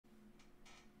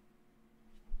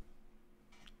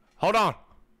Hold on.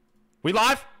 We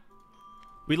live?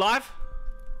 We live?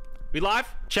 We live?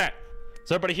 Chat.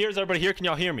 Is everybody here? Is everybody here? Can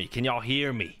y'all hear me? Can y'all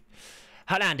hear me?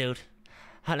 Hold on, dude.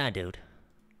 Hold on, dude.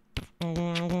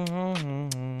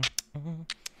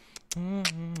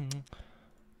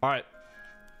 All right.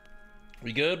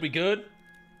 We good? We good?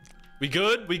 We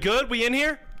good? We good? We in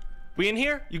here? We in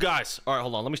here? You guys. All right,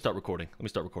 hold on. Let me start recording. Let me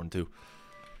start recording too.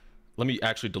 Let me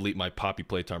actually delete my Poppy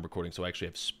Playtime recording so I actually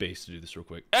have space to do this real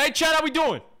quick. Hey, chat, how we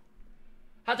doing?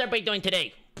 How's everybody doing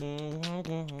today?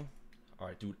 All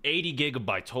right, dude. 80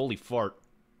 gigabytes. Holy fart.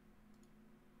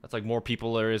 That's like more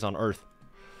people there is on Earth.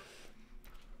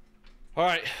 All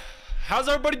right. How's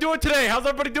everybody doing today? How's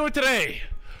everybody doing today?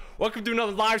 Welcome to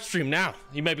another live stream. Now,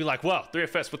 you may be like, well,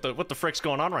 3FS, what the frick's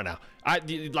going on right now?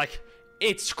 Like,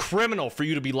 it's criminal for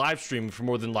you to be live streaming for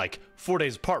more than like 4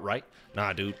 days apart, right?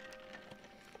 Nah, dude.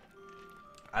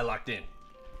 I locked in.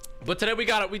 But today we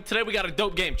got a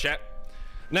dope game, chat.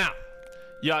 Now,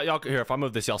 y'all here, if I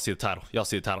move this, y'all see the title. Y'all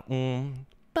see the title.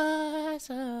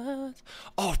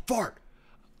 Oh, fart.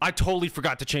 I totally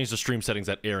forgot to change the stream settings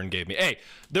that Aaron gave me. Hey,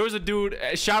 there was a dude,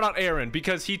 shout out Aaron,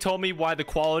 because he told me why the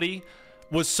quality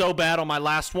was so bad on my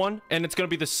last one, and it's gonna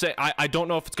be the same. I don't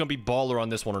know if it's gonna be baller on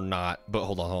this one or not, but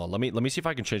hold on. Let me see if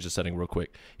I can change the setting real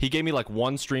quick. He gave me like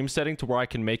one stream setting to where I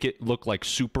can make it look like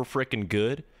super freaking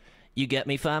good. You get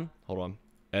me, fam? Hold on.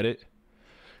 Edit.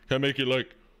 Can I make it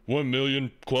like 1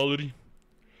 million quality?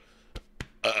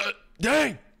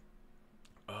 Dang!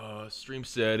 Stream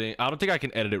setting. I don't think I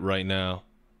can edit it right now.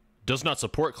 Does not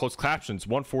support closed captions,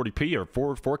 140p or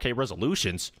 4K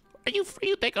resolutions. You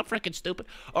think I'm freaking stupid?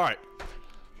 All right.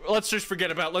 Let's just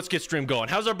forget about it. Let's get stream going.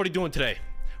 How's everybody doing today?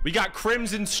 We got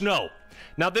Crimson Snow.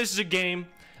 Now, this is a game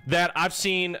that I've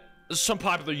seen some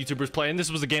popular YouTubers play, and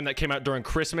this was a game that came out during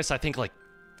Christmas, I think like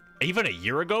even a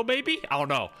year ago, maybe? I don't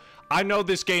know. I know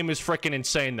this game is freaking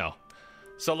insane, though.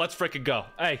 So let's freaking go.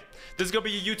 Hey, this is going to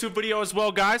be a YouTube video as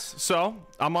well, guys. So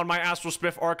I'm on my Astral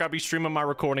Spiff arc. I'll be streaming my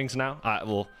recordings now.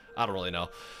 Well, I don't really know.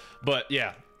 But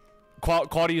yeah,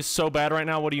 quality is so bad right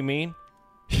now. What do you mean?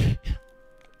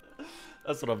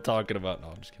 That's what I'm talking about. No,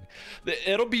 I'm just kidding.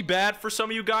 It'll be bad for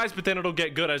some of you guys, but then it'll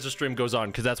get good as the stream goes on,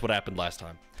 because that's what happened last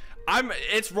time.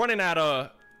 It's running at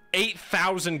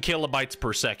 8,000 kilobytes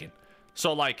per second.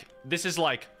 So like, this is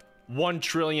like 1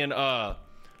 trillion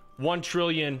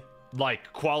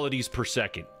like qualities per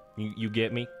second. You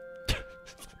get me?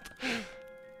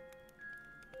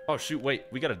 Oh shoot, wait,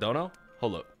 we got a dono?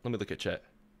 Hold up, let me look at chat.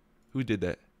 Who did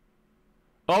that?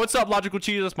 Oh, what's up, Logical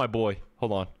Cheese? That's my boy.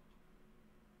 Hold on.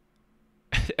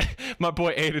 My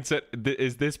boy Aiden said,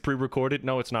 is this pre-recorded?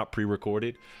 No, it's not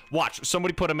pre-recorded. Watch,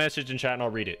 somebody put a message in chat and I'll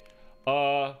read it.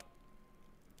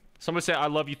 Somebody said, I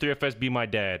love you, 3FS, be my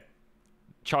dad.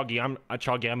 Choggy,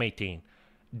 I'm 18.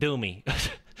 Do me.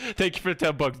 Thank you for the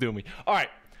 10 bucks, do me. All right,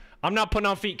 I'm not putting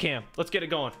on feet cam. Let's get it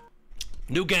going.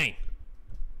 New game.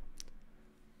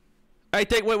 Hey,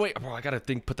 wait. Bro, I gotta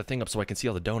put the thing up so I can see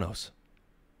all the donos.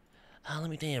 Let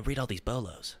me read all these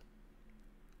bolos.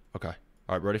 Okay.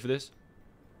 All right, ready for this?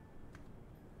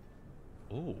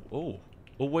 Oh,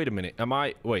 wait a minute.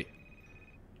 Wait.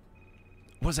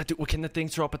 What does that do? Can the thing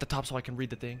throw up at the top so I can read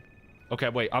the thing? Okay,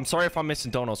 wait. I'm sorry if I'm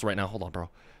missing donos right now. Hold on, bro.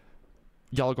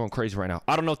 Y'all are going crazy right now.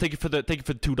 I don't know. Thank you for the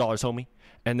 $2, homie.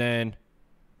 And then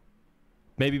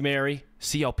maybe Mary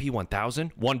CLP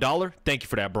 1000 $1. Thank you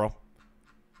for that, bro.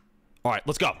 All right,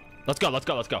 let's go. Let's go.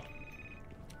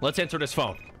 Let's enter this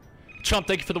phone. Chump,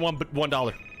 thank you for the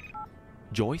 $1.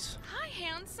 Joyce? Hi,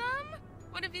 handsome.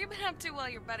 What have you been up to while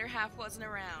your better half wasn't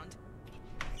around?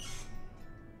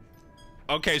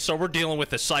 Okay, so we're dealing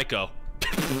with a psycho.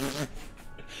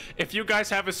 If you guys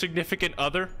have a significant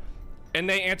other and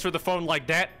they answer the phone like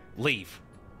that, leave.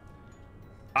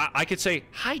 I could say,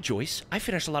 hi, Joyce. I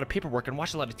finished a lot of paperwork and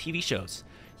watched a lot of TV shows.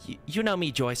 You know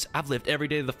me, Joyce. I've lived every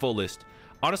day to the fullest.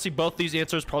 Honestly, both these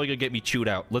answers probably gonna get me chewed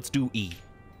out. Let's do E.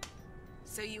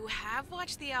 So you have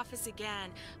watched The Office again,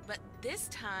 but this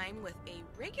time with a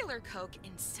regular Coke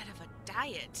instead of a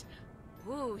diet.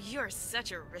 Ooh, you're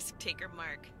such a risk taker,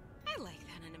 Mark. I like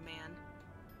that in a man.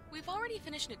 We've already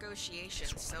finished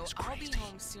negotiations, so I'll be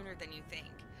home sooner than you think.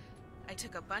 I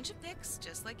took a bunch of pics,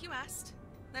 just like you asked.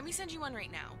 Let me send you one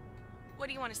right now. What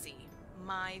do you want to see?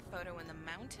 My photo in the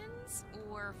mountains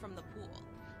or from the pool?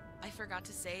 I forgot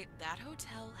to say, that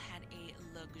hotel had a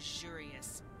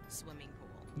luxurious swimming pool.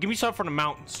 Give me something from the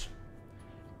mountains.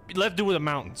 Let's do with the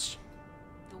mountains.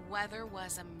 The weather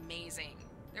was amazing.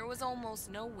 There was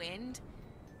almost no wind.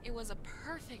 It was a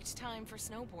perfect time for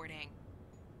snowboarding.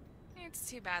 It's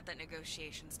too bad that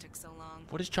negotiations took so long.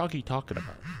 What is Choggy talking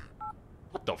about?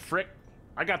 What the frick?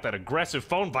 I got that aggressive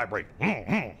phone vibrate.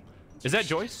 Is that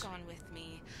Joyce? Gone with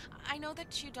me. I know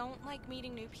that you don't like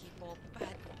meeting new people, but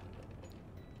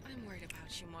I'm worried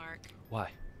about you, Mark. Why?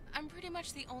 I'm pretty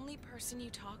much the only person you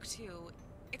talk to.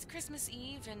 It's Christmas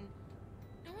Eve, and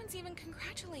no one's even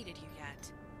congratulated you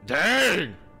yet.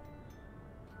 Dang!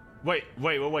 Wait.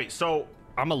 So,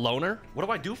 I'm a loner? What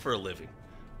do I do for a living?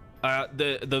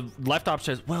 The left op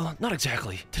says, well, not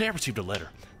exactly. Today I received a letter.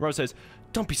 Rose says,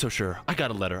 don't be so sure. I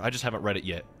got a letter. I just haven't read it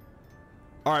yet.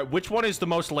 All right, which one is the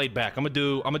most laid back? I'm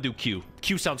gonna do Q.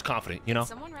 Q sounds confident, you know?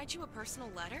 Someone write you a personal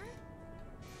letter?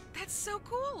 That's so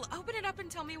cool. Open it up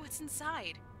and tell me what's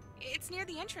inside. It's near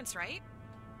the entrance, right?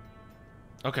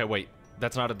 Okay, wait.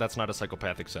 That's not a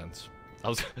psychopathic sentence. I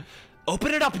was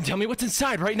open it up and tell me what's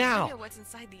inside right now. What's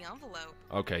inside the envelope?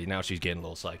 Okay, now she's getting a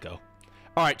little psycho.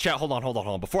 All right, chat, hold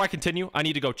on. Before I continue, I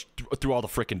need to go through all the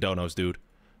freaking donos, dude.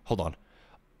 Hold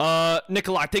on.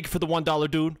 Nikolai, thank you for the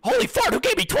 $1, dude. Holy fart, who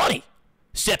gave me 20?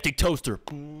 Septic toaster.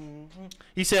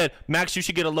 He said, Max, you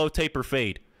should get a low taper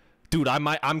fade. Dude,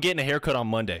 I'm getting a haircut on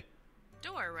Monday.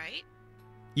 Door, right?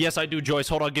 Yes, I do, Joyce.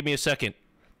 Hold on, give me a second.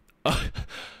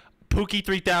 Pookie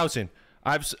 3000.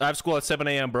 I have school at 7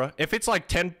 a.m., bro. If it's like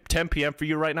 10 p.m. for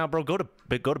you right now, bro, go to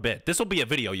bed. This will be a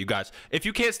video, you guys. If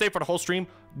you can't stay for the whole stream,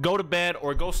 go to bed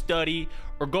or go study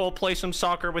or go play some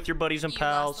soccer with your buddies and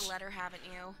pals. You lost the letter, haven't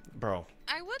you? Bro.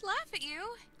 I would laugh at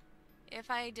you if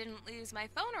I didn't lose my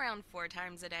phone around 4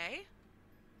 times a day.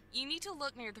 You need to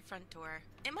look near the front door.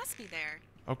 It must be there.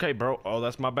 Okay, bro. Oh,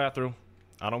 that's my bathroom.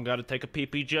 I don't gotta take a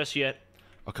pee-pee just yet.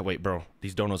 Okay, wait, bro.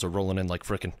 These donuts are rolling in like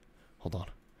frickin'. Hold on.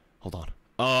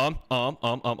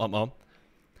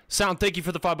 Sound, thank you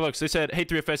for the $5. They said, hey,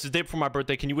 3FS, it's the day before my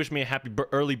birthday. Can you wish me a happy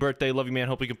early birthday? Love you, man.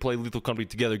 Hope we can play Lethal Company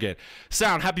together again.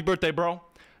 Sound, happy birthday, bro.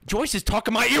 Joyce is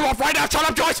talking my ear off right now. Shut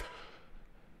up, Joyce!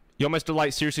 Yo, Mr.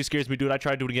 Light seriously scares me, dude. I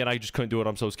tried to do it again. I just couldn't do it.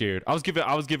 I'm so scared. I was giving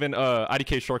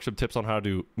IDK Shark some tips on how to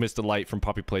do Mr. Light from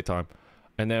Poppy Playtime.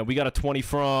 And then we got a 20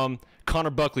 from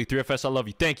Connor Buckley. 3FS, I love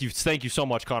you. Thank you so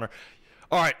much, Connor.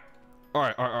 All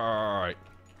right.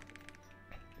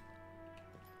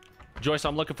 Joyce,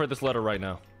 I'm looking for this letter right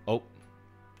now. Oh,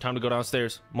 time to go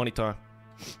downstairs. Money time.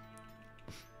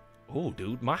 Oh,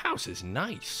 dude, my house is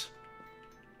nice.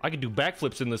 I can do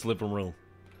backflips in this living room.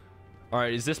 All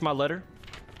right, is this my letter?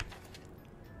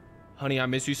 Honey, I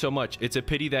miss you so much. It's a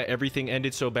pity that everything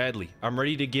ended so badly. I'm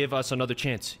ready to give us another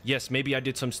chance. Yes, maybe I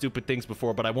did some stupid things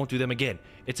before, but I won't do them again.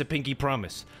 It's a pinky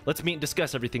promise. Let's meet and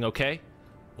discuss everything, okay?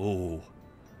 Oh.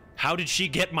 How did she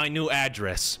get my new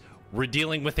address? We're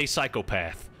dealing with a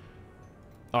psychopath.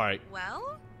 All right.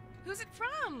 Well, who's it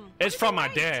from? It's from my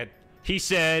dad. He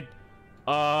said,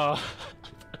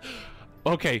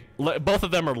 okay, both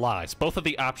of them are lies. Both of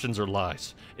the options are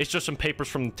lies. It's just some papers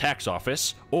from the tax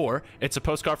office, or it's a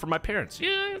postcard from my parents.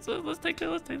 Yeah, let's take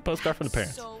the postcard from the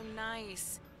parents. So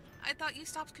nice. I thought you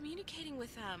stopped communicating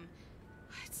with them.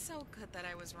 It's so good that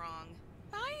I was wrong.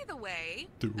 By the way,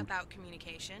 about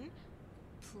communication,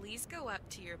 please go up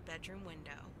to your bedroom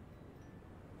window.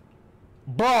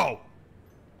 Bro!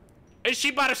 Is she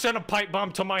about to send a pipe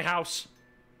bomb to my house?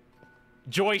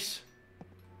 Joyce?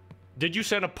 Did you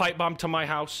send a pipe bomb to my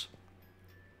house?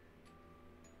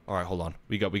 All right, hold on.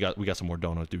 We got some more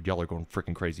donuts, dude. Y'all are going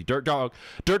freaking crazy. Dirt Dog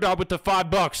with the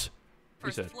 $5.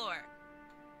 First floor.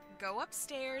 Go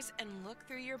upstairs and look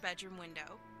through your bedroom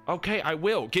window. Okay, I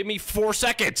will. Give me 4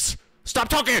 seconds. Stop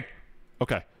talking.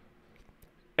 Okay.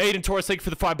 Aiden Torres, thank you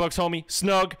for the $5, homie.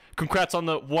 Snug, congrats on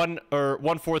the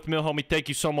 1/4 mil, homie. Thank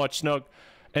you so much, Snug.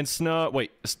 And Snug,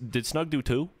 wait, did Snug do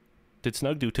 2? Did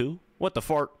Snug do 2? What the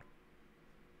fart?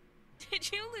 Did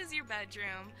you lose your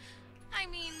bedroom? I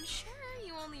mean, sure,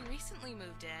 you only recently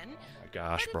moved in. Oh my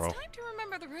gosh, but bro. It's time to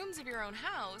remember the rooms of your own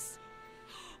house.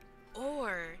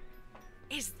 Or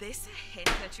is this a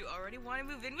hint that you already want to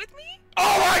move in with me?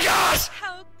 Oh my gosh!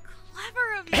 How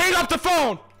clever of you. Hang up the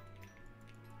phone!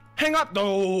 Hang up!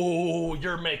 No,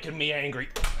 you're making me angry.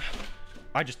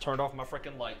 I just turned off my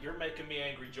freaking light. You're making me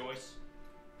angry, Joyce.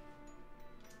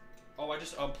 Oh, I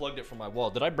just unplugged it from my wall.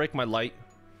 Did I break my light?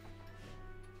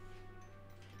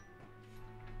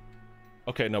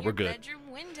 Okay, no, we're good. Bedroom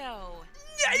window.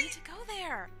 You need to go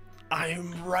there.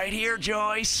 I'm right here,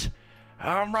 Joyce.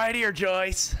 I'm right here,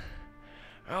 Joyce.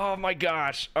 Oh my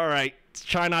gosh. All right.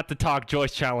 Try not to talk,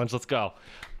 Joyce challenge. Let's go.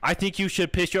 I think you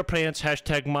should piss your pants.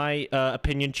 Hashtag my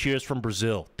opinion. Cheers from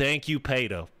Brazil. Thank you,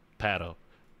 Pato.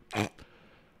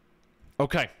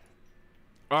 Okay.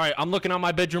 All right. I'm looking out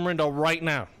my bedroom window right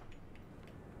now.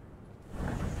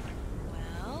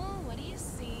 Well, what do you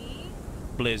see?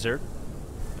 Blizzard.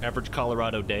 Average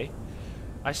Colorado day.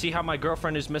 I see how my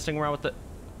girlfriend is messing around with the...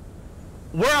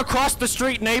 We're across the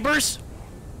street, neighbors!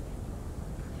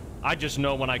 I just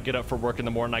know when I get up for work in the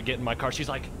morning, I get in my car, she's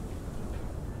like...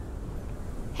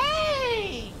 Hey!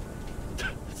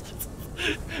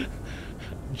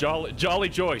 Jolly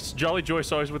Joyce. Jolly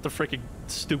Joyce always with the freaking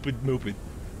stupid movement.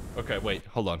 Okay, wait,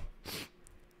 hold on.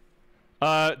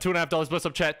 $2.50. Bless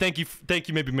up, chat. Thank you,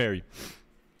 maybe Mary.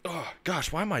 Oh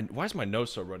gosh, why is my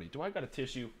nose so runny? Do I got a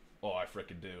tissue? Oh, I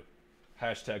freaking do.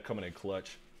 Hashtag coming in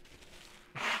clutch.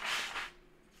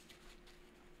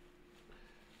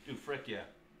 Dude, frick yeah.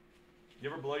 You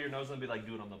ever blow your nose and be like,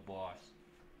 dude, I'm the boss?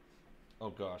 Oh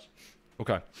gosh.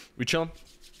 Okay, we chilling?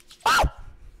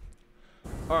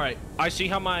 All right, I see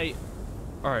how my...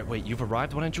 All right, wait, you've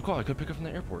arrived? Why didn't you call? I could pick up from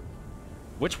the airport.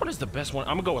 Which one is the best one?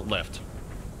 I'm gonna go with left.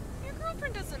 Your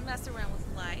girlfriend doesn't mess around with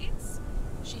lights.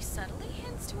 She subtly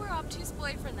hints to her obtuse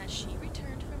boyfriend that she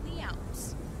returned from the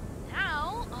Alps.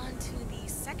 Now, on to the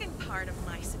second part of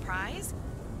my surprise.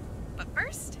 But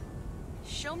first,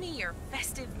 show me your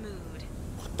festive mood.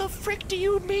 What the frick do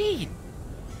you mean?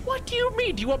 What do you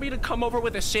mean? Do you want me to come over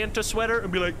with a Santa sweater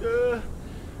and be like,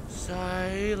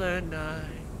 Silent night,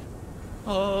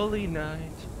 holy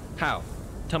night. How?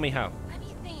 Tell me how. Let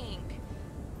me think.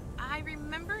 I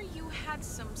remember you had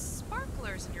some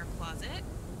sparklers in your closet.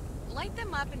 Light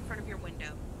them up in front of your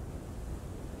window.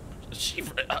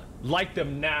 Light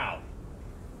them now.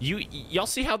 Y'all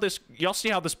see how this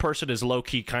person is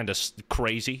low-key kind of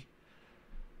crazy?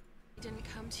 Didn't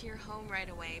come to your home right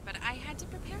away, but I had to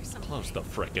prepare something. Close the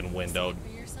frickin' window. Save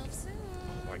for yourself soon.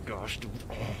 Oh my gosh, dude.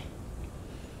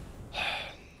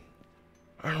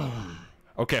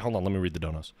 Okay, hold on. Let me read the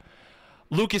donuts.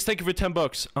 Lucas, thank you for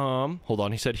 $10. Hold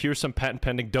on. He said, "Here's some patent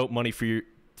pending dope money for you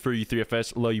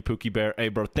 3FS. Love you, Pookie Bear." Hey,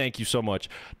 bro, thank you so much.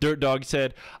 Dirt Dog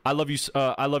said, "I love you.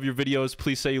 I love your videos.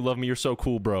 Please say you love me. You're so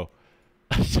cool, bro."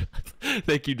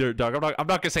 Thank you, Dirt Dog. I'm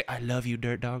not gonna say I love you,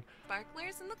 Dirt Dog.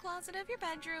 Sparklers in the closet of your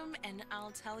bedroom, and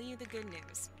I'll tell you the good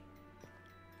news.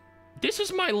 This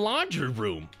is my laundry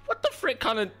room. What the frick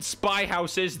kind of spy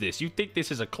house is this? You think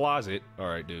this is a closet? All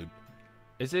right, dude.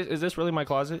 Is this really my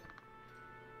closet?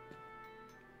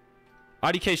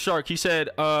 IDK Shark, he said,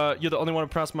 "You're the only one who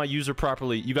pronounced my user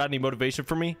properly. You got any motivation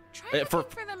for me?" Try looking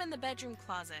for them in the bedroom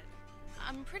closet.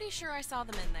 I'm pretty sure I saw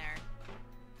them in there.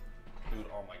 Dude,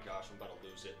 oh my gosh, I'm about to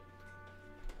lose it.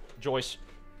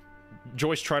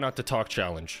 Joyce, try not to talk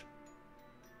challenge.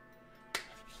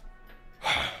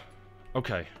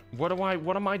 Okay, what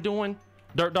am I doing?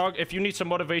 Dirt Dog, if you need some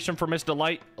motivation for Miss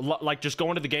Delight, like just go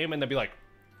into the game and then be like,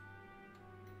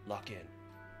 lock in.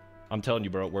 I'm telling you,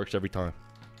 bro, it works every time.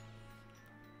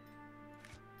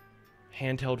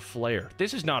 Handheld flare.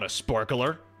 This is not a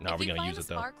sparkler. No, we're gonna use it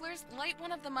though. If you find the sparklers, light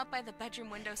one of them up by the bedroom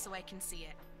window so I can see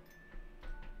it.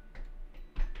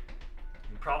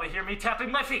 You probably hear me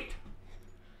tapping my feet.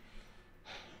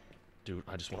 Dude,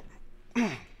 I just want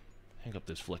hang up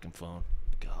this flicking phone.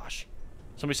 Gosh.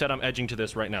 Somebody said I'm edging to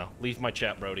this right now. Leave my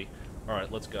chat, Brody. All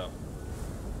right, let's go.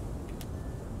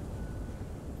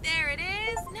 There it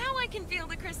is. Now I can feel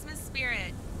the Christmas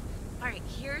spirit. All right,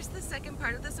 here's the second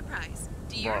part of the surprise.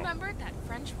 Do you remember that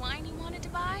French wine you wanted to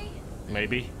buy?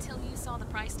 Maybe. Till you saw the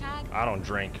price tag? I don't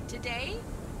drink. Today,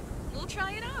 we'll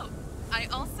try it out. I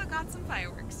also got some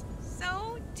fireworks.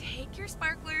 So, take your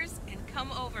sparklers and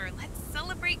come over. Let's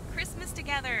celebrate Christmas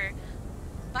together.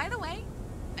 By the way,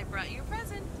 I brought you a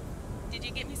present. Did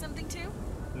you get me something too?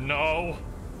 No.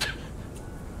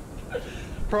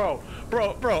 Bro.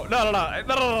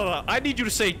 No. I need you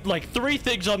to say like 3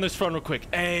 things on this phone real quick.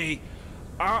 Hey,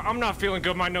 I'm not feeling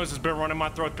good. My nose has been running. My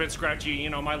throat's been scratchy. You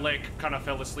know, my leg kind of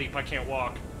fell asleep. I can't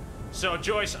walk. So,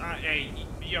 Joyce, hey,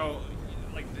 yo,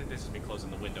 like, this is me closing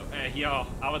the window. Hey, yo,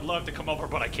 I would love to come over,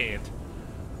 but I can't.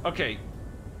 Okay.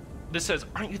 This says,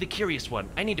 "Aren't you the curious one?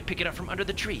 I need to pick it up from under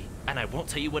the tree, and I won't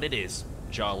tell you what it is."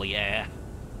 Jolly air.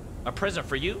 A present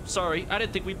for you? Sorry, I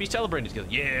didn't think we'd be celebrating together.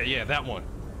 Yeah, that one.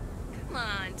 Come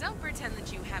on, don't pretend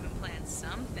that you haven't planned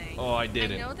something. Oh, I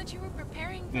didn't. I know that you were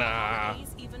preparing for the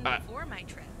holidays even before my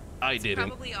trip. I it's didn't.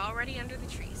 Probably already under the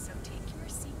tree, so take your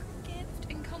secret gift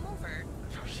and come over.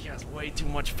 She has way too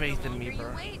much faith in me, bro. The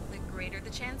longer you wait, the greater the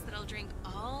chance that I'll drink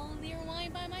all your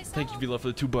wine by myself. Thank you, Vila, for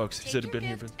the $2. He said he'd been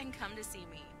here for... and come to see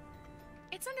me.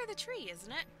 It's under the tree,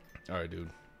 isn't it? All right,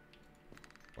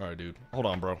 dude. Hold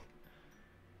on, bro.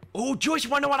 Oh, Joyce, you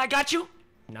wanna know what I got you?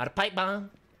 Not a pipe bomb.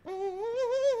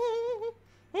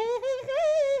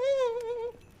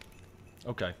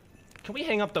 Okay. Can we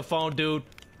hang up the phone, dude?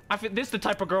 This is the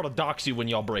type of girl to dox you when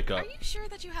y'all break up. Are you sure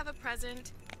that you have a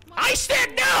present? I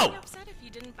said no! I'd be upset if you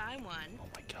didn't buy one. Oh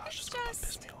my gosh, It's this gonna just...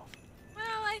 piss me off.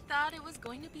 Well, I thought it was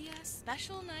going to be a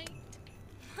special night.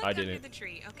 Look I didn't. under the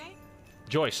tree, okay?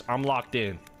 Joyce, I'm locked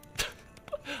in.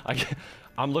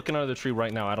 I'm looking under the tree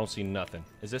right now. I don't see nothing.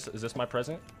 Is this my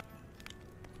present?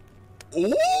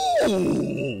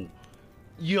 Ooh!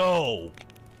 Yo!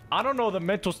 I don't know the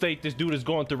mental state this dude is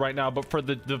going through right now, but for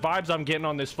the vibes I'm getting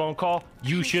on this phone call,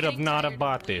 you I'm should have getting not tired have of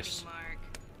bought waiting, this. Mark.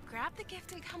 Grab the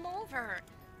gift and come over.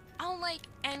 I'll like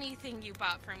anything you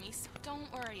bought for me, so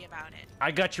don't worry about it.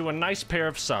 I got you a nice pair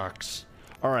of socks.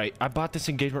 All right, I bought this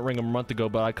engagement ring a month ago,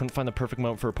 but I couldn't find the perfect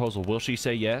moment for a proposal. Will she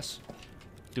say yes?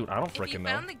 Dude, I don't If you freaking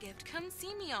know. found the gift, come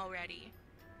see me already.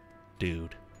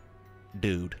 Dude.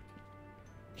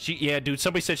 Yeah, dude,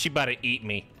 somebody said she about to eat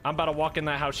me. I'm about to walk in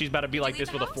that house. She's about to be like Leave this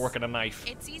the with a house? fork and a knife.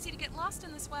 It's easy to get lost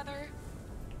in this weather.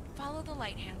 Follow the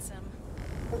light, handsome.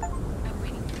 I'm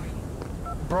waiting for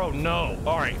you. Bro, no.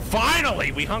 All right,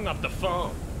 finally, we hung up the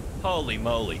phone. Holy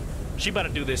moly. She about to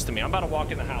do this to me. I'm about to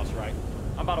walk in the house, right?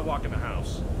 I'm about to walk in the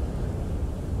house.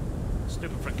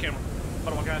 Stupid front camera. I'm about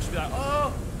to walk in the house. She'll be like,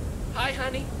 oh, hi,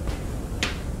 honey.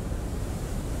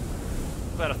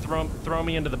 About to throw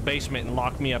me into the basement and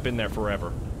lock me up in there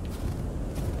forever.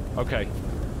 Okay.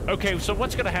 Okay, so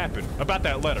what's gonna happen about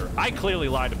that letter? I clearly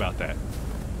lied about that.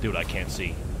 Dude, I can't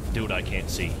see. Dude, I can't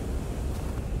see.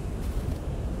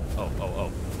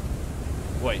 Oh.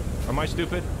 Wait, am I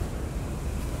stupid?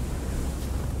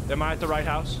 Am I at the right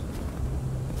house?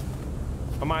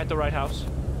 Am I at the right house?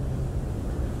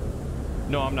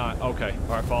 No, I'm not. Okay.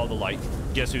 All right, follow the light.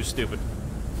 Guess who's stupid?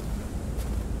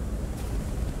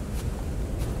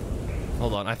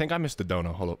 Hold on. I think I missed the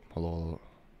dono. Hold up.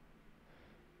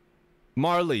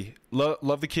 Marley,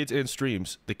 love the kids and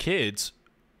streams. The kids?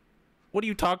 What are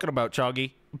you talking about,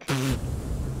 Choggy?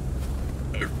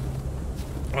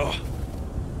 Oh.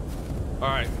 All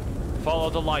right. Follow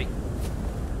the light.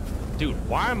 Dude,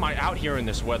 why am I out here in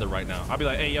this weather right now? I'll be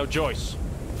like, hey, yo, Joyce.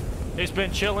 It's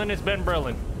been chilling. It's been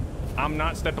brilling. I'm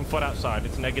not stepping foot outside.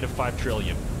 It's -5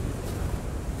 trillion.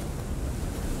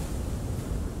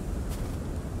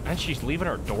 And she's leaving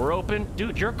her door open?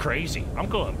 Dude, you're crazy. I'm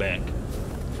going back.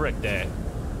 Frick that.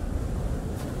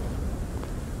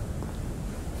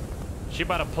 She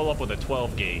about to pull up with a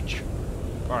 12 gauge.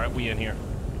 All right, we in here.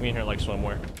 We in here like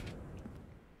swimwear.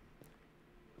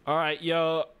 All right,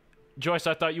 yo. Joyce,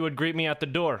 I thought you would greet me at the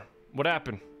door. What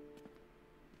happened?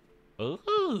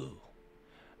 Ooh.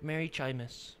 Merry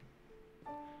Chimus.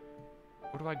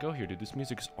 Where do I go here, dude? This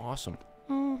music is awesome.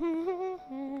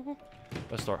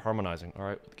 Let's start harmonizing. All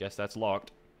right, guess that's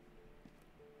locked.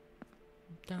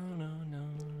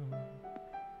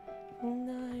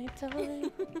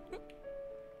 Nighttime.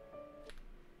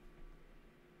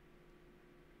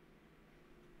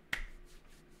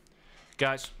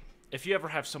 Guys, if you ever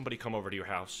have somebody come over to your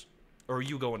house, or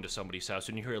you go into somebody's house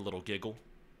and you hear a little giggle,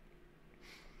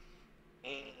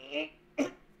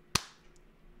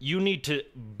 you need to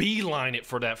beeline it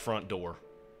for that front door.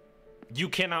 You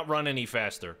cannot run any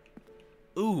faster.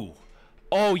 Ooh.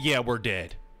 Oh, yeah, we're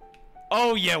dead.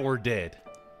 Oh, yeah, we're dead.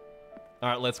 All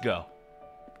right, let's go.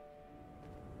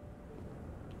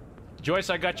 Joyce,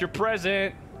 I got your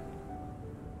present.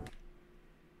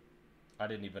 I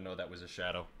didn't even know that was a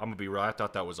shadow. I'm gonna be real. I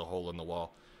thought that was a hole in the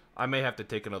wall. I may have to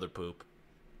take another poop.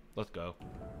 Let's go.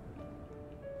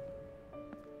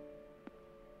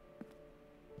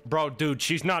 Bro, dude,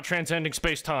 she's not transcending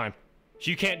space-time.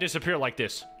 You can't disappear like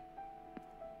this.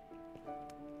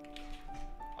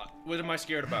 What am I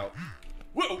scared about?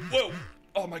 Whoa!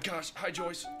 Oh my gosh. Hi,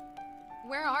 Joyce.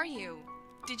 Where are you?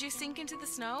 Did you sink into the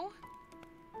snow?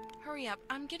 Hurry up.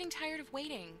 I'm getting tired of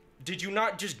waiting. Did you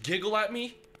not just giggle at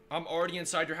me? I'm already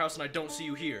inside your house and I don't see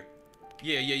you here.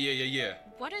 Yeah.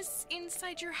 What does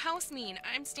inside your house mean?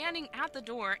 I'm standing at the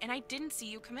door and I didn't see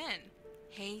you come in.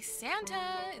 Hey,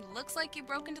 Santa, it looks like you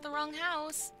broke into the wrong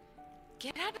house.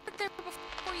 Get out of there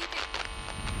before you get...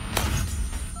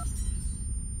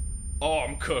 Oh,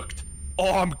 I'm cooked.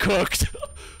 Oh, I'm cooked.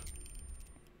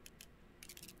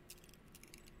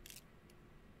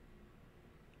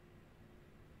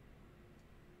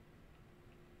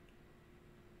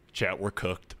 Chat, we're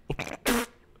cooked.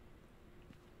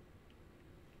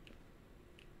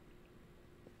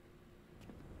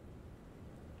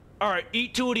 All right,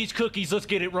 eat 2 of these cookies. Let's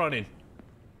get it running.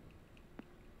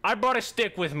 I brought a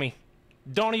stick with me.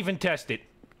 Don't even test it.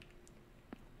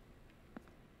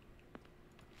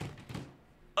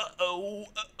 Uh-oh.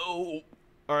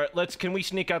 All right, can we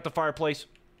sneak out the fireplace?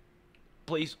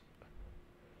 Please.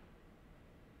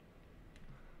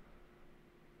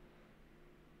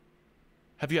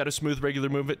 Have you had a smooth, regular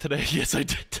movement today? Yes, I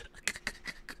did.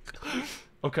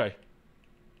 Okay.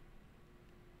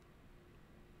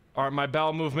 All right, my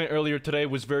bowel movement earlier today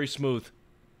was very smooth.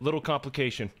 Little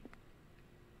complication.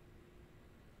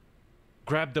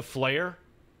 Grab the flare?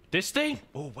 This thing?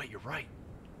 Oh, wait, you're right.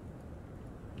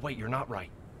 Wait, you're not right.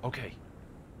 Okay.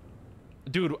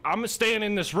 Dude, I'm staying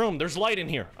in this room. There's light in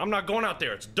here. I'm not going out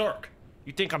there. It's dark.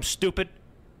 You think I'm stupid?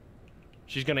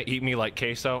 She's gonna eat me like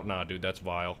queso? Nah, dude, that's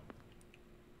vile.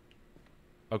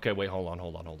 Okay, wait, hold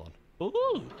on.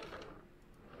 Ooh!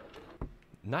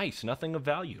 Nice, nothing of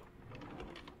value.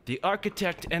 The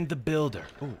architect and the builder.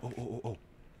 Oh.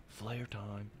 Flare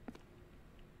time.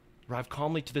 Arrive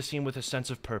calmly to the scene with a sense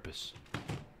of purpose.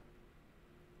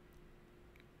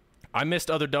 I missed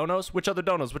other donos? Which other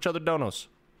donos?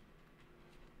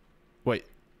 Wait.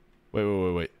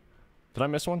 Did I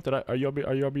miss one? Are you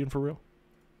all being for real?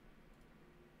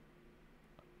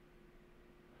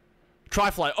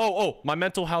 Tryfly. Oh, my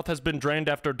mental health has been drained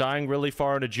after dying really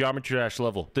far in a Geometry Dash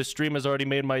level. This stream has already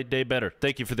made my day better.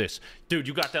 Thank you for this. Dude,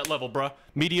 you got that level, bruh.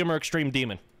 Medium or extreme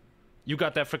demon. You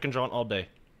got that frickin' jaunt all day.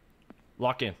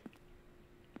 Lock in.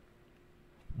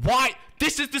 Why?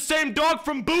 This is the same dog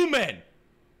from Booman!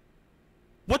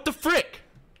 What the frick?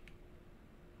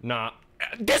 Nah.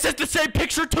 This is the same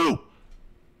picture too!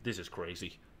 This is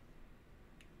crazy.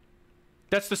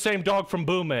 That's the same dog from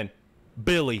Booman.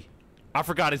 Billy. I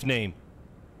forgot his name.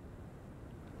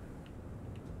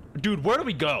 Dude, where do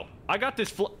we go? I got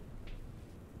this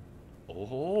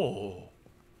Oh.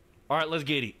 Alright, let's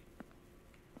get it.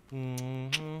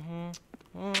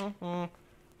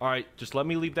 Alright, just let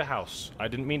me leave the house. I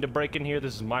didn't mean to break in here.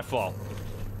 This is my fault.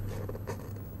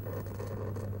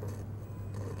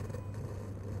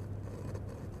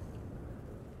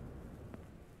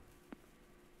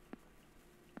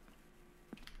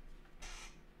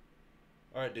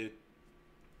 Alright, dude.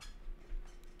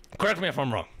 Correct me if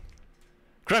I'm wrong.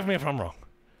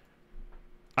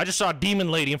 I just saw a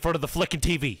demon lady in front of the flicking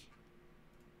TV.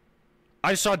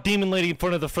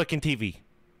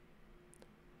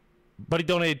 Buddy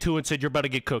donated 2 and said, you're about to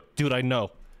get cooked. Dude, I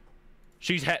know.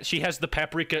 She has the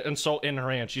paprika and salt in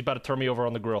her hand. She's about to turn me over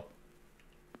on the grill.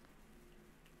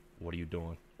 What are you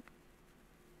doing?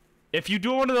 If you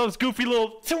do one of those goofy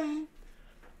little...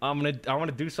 I'm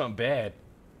gonna do something bad.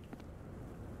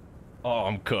 Oh,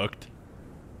 I'm cooked.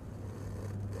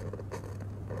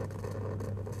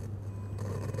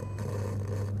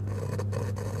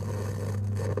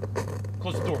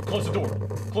 Close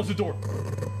the door.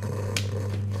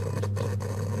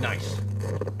 Nice.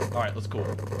 Alright, let's go.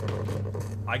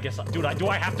 I guess do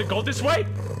I have to go this way?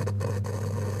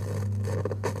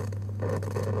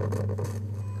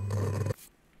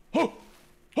 Oh!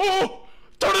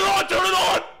 Turn it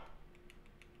on!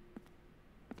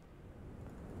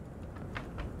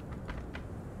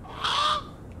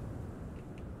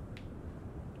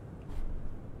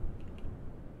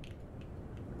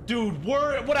 Dude,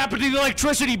 what happened to the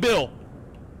electricity bill?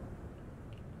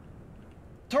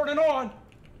 Turn it on.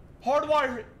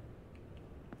 Hardwire it.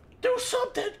 Do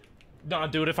something. Nah,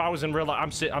 dude, if I was in real life,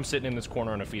 I'm sitting in this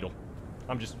corner in a fetal.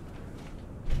 I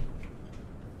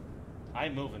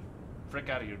ain't moving. Frick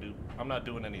out of here, dude. I'm not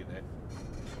doing any of that.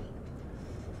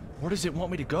 Where does it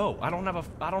want me to go? I don't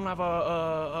have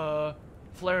a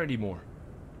flare anymore.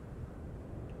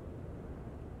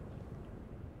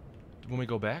 Do you want me to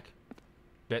go back?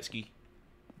 Betsky.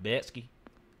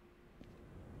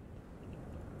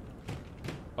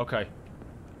 Okay.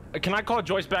 Can I call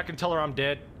Joyce back and tell her I'm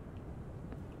dead?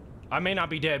 I may not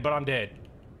be dead, but I'm dead.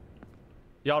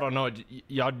 Y'all don't know it.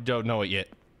 Y'all don't know it yet.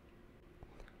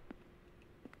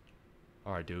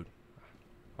 Alright, dude.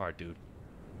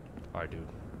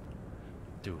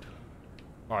 Dude.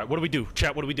 Alright, what do we do?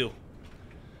 Chat, what do we do?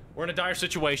 We're in a dire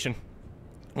situation.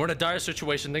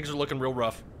 Things are looking real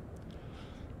rough.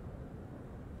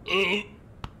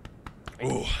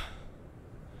 Ooh.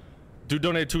 Dude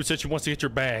donated 2 and said she wants to get your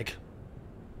bag.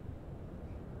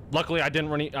 Luckily, I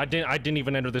didn't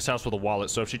even enter this house with a wallet,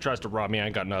 so if she tries to rob me, I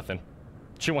ain't got nothing.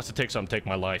 She wants to take something, take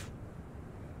my life.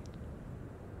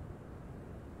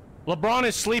 LeBron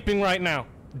is sleeping right now.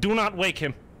 Do not wake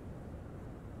him.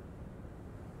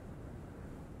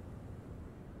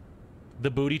 The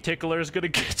booty tickler is gonna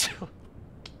get you.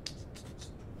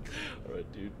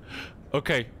 Alright, dude.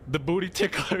 Okay, the booty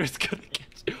tickler is gonna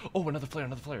get you. Oh, another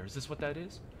flare. Is this what that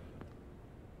is?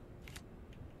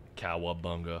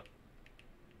 Cowabunga.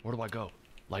 Where do I go?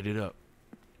 Light it up.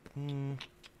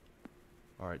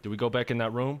 Alright, do we go back in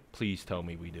that room? Please tell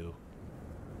me we do.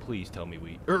 Please tell me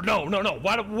we... No.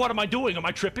 What am I doing? Am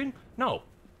I tripping? No.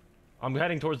 I'm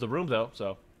heading towards the room, though,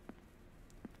 so...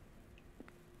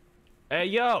 Hey,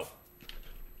 yo!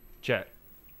 Chat.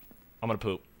 I'm gonna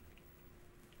poop.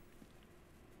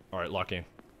 Alright, lock in.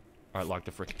 Alright, lock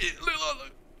the frick...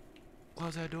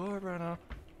 Close that door, bro, now.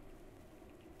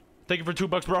 Thank you for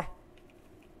 $2, bro.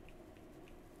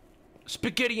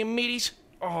 Spaghetti and meaties.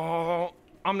 Oh,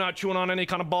 I'm not chewing on any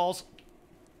kind of balls.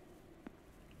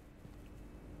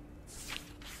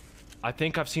 I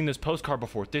think I've seen this postcard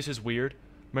before. This is weird.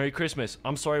 Merry Christmas.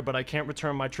 I'm sorry, but I can't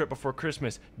return my trip before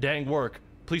Christmas. Dang work.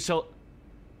 Please tell...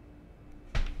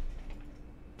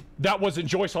 That wasn't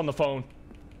Joyce on the phone.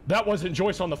 That wasn't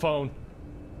Joyce on the phone.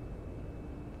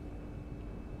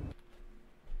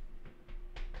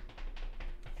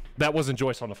 That wasn't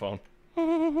Joyce on the phone.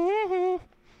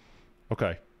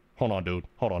 Okay. Hold on, dude.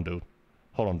 Hold on, dude.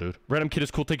 Hold on, dude. Random kid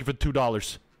is cool. Thank you for the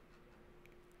 $2.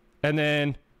 And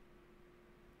then...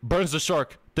 Burns the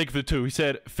Shark. Thank you for the 2. He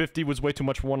said 50 was way too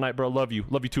much for one night, bro. Love you.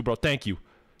 Love you too, bro. Thank you.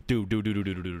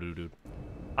 Dude.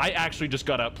 I actually just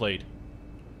got outplayed.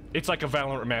 It's like a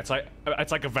Valorant match.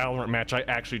 It's like a Valorant match. I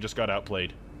actually just got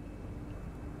outplayed.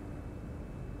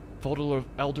 Photo of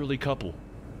elderly couple.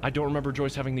 I don't remember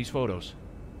Joyce having these photos.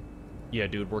 Yeah,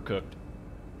 dude, we're cooked.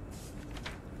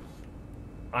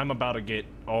 I'm about to get...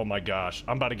 Oh my gosh.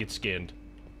 I'm about to get skinned.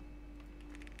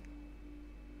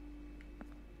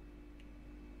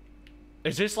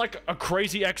 Is this like a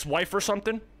crazy ex-wife or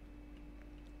something?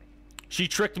 She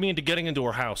tricked me into getting into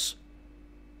her house.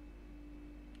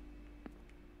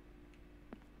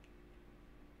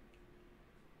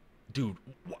 Dude,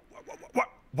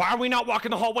 why are we not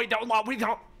walking the hallway down? Why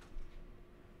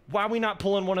are we not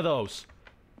pulling one of those?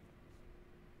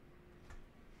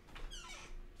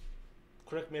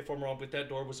 Correct me if I'm wrong, but that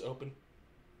door was open.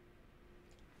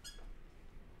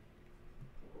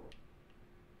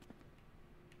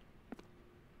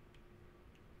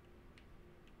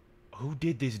 Who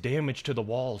did this damage to the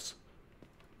walls?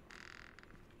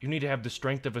 You need to have the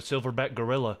strength of a silverback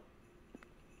gorilla.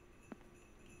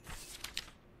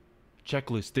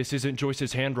 Checklist. This isn't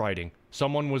Joyce's handwriting.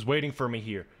 Someone was waiting for me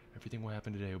here. Everything will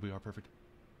happen today. We are perfect.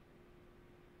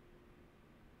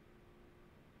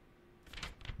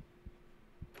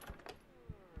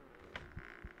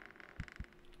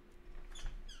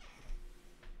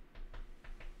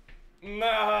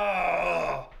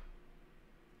 No!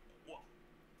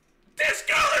 This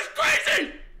girl is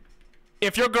crazy!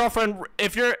 If your girlfriend,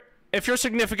 if your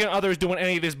significant other is doing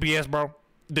any of this BS, bro,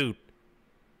 dude.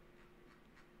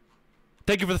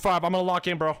 Thank you for the 5. I'm gonna lock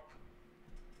in, bro.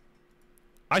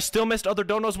 I still missed other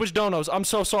donos. Which donos? I'm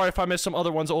so sorry if I missed some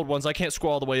other ones, old ones. I can't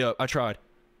scroll all the way up. I tried.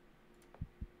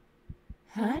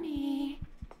 Honey,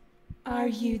 are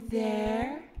you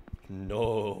there?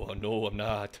 No, I'm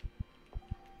not.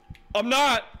 I'm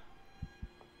not!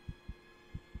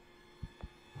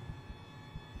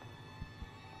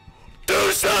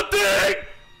 Do something!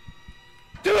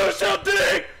 Do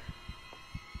something!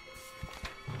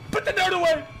 Put the note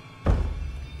away!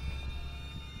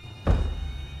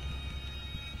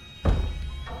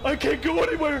 I can't go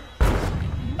anywhere!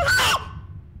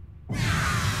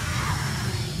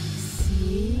 See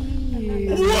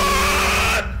you.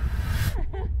 What?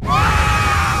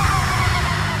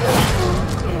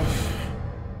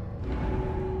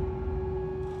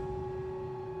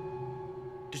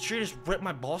 Did she just rip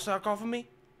my ball sack off of me?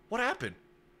 What happened?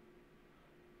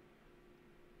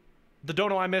 The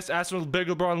dono I missed, asking Big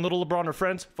LeBron, Little LeBron are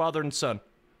friends, father and son.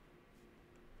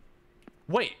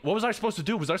 Wait, what was I supposed to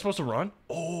do? Was I supposed to run?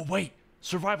 Oh, wait.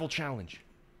 Survival challenge.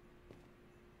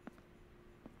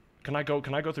 Can I go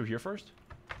through here first?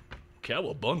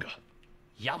 Cowabunga.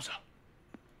 Yowza.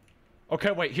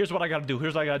 Okay, wait, here's what I gotta do.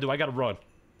 Here's what I gotta do. I gotta run.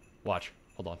 Watch.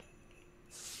 Hold on.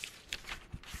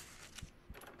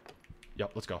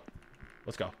 Yep, let's go.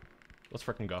 Let's go. Let's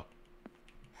frickin' go.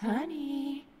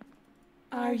 Honey,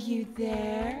 are you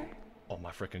there? Oh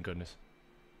my frickin' goodness.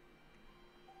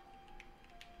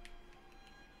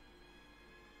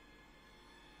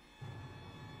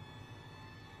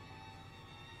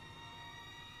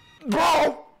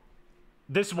 Bro!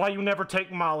 This is why you never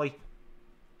take Molly.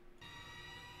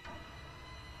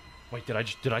 Wait, did I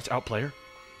just outplay her?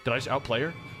 Did I just outplay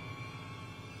her?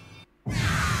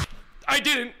 I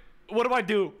didn't! What do I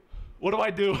do? What do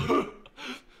I do?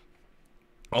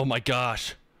 Oh my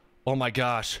gosh. Oh my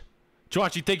gosh.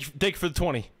 Joachi, thank you for the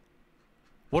 20.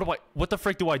 What the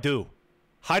frick do I do?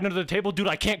 Hide under the table? Dude,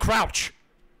 I can't crouch.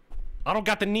 I don't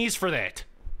got the knees for that.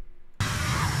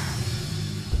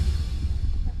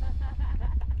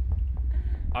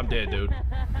 I'm dead, dude.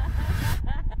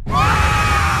 What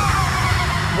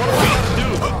do I gotta do?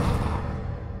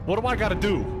 What do I gotta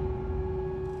do?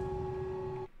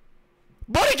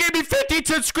 Buddy gave me 50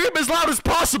 to scream as loud as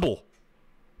possible.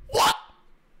 What?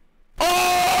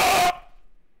 Oh!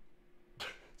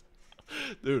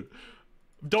 Dude,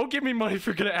 don't give me money if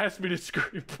you're gonna ask me to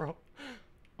scream, bro.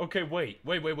 Okay, wait.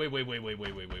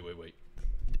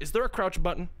 Is there a crouch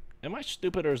button? Am I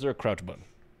stupid or is there a crouch button?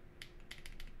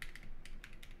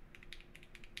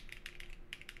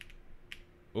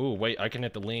 Ooh, wait, I can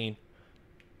hit the lean.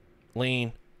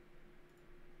 Lean.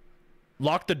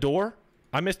 Lock the door?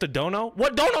 I missed a dono?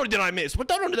 What dono did I miss? What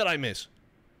dono did I miss?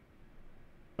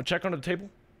 I'll check under the table.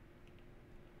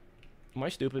 Am I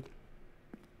stupid?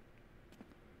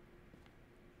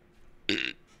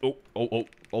 Oh, oh, oh,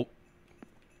 oh.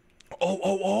 Oh,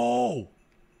 oh, oh!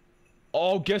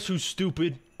 Oh, guess who's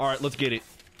stupid? Alright, let's get it.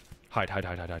 Hide, hide,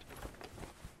 hide, hide, hide.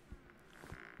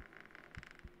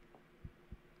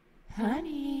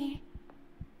 Honey,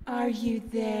 are you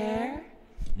there?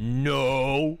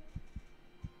 No!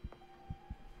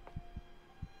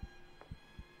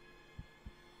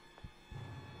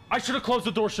 I should have closed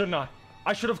the door, shouldn't I?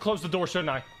 I should have closed the door, shouldn't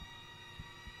I?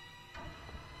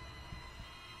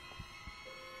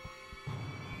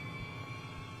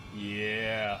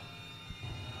 Yeah.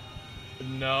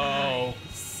 No.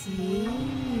 See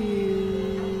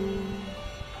you.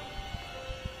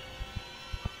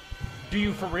 Do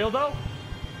you for real, though?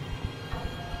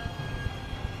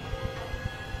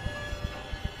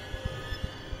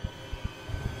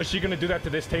 Is she gonna do that to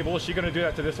this table? Is she gonna do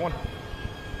that to this one?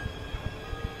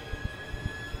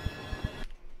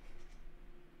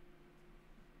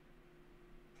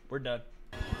 We're done.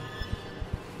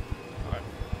 Alright.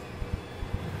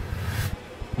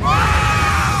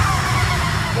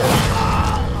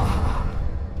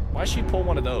 Why'd she pull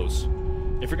one of those?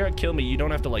 If you're gonna kill me, you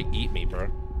don't have to, like, eat me, bro.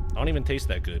 I don't even taste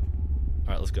that good.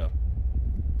 Alright, let's go.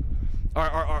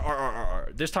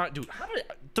 Alright. This time, dude, how did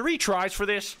 3 tries for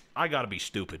this? I gotta be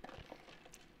stupid.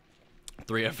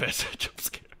 3FS jump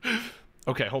scare.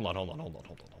 Okay, hold on.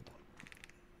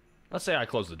 Let's say I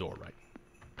close the door, right?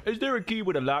 Is there a key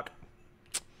with a lock?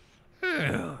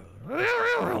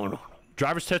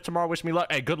 Driver's test tomorrow, wish me luck.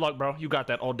 Hey, good luck, bro. You got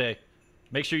that all day.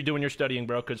 Make sure you're doing your studying,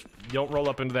 bro, because you don't roll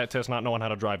up into that test not knowing how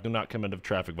to drive. Do not commit a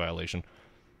traffic violation.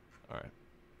 Alright.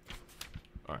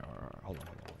 Alright. Hold on.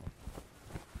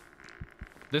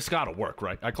 This gotta work,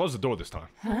 right? I closed the door this time.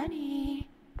 Honey,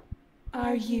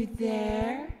 are you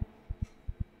there?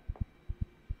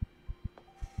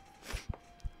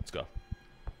 Let's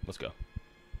go.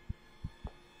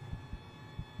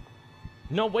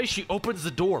 No way she opens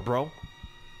the door, bro.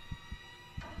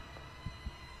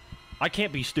 I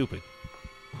can't be stupid.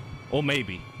 Or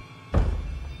maybe.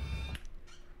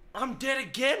 I'm dead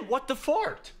again? What the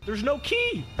fart? There's no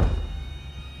key.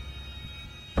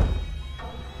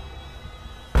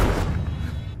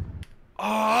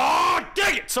 Oh,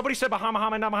 dang it! Somebody said behind.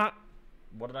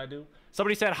 What did I do?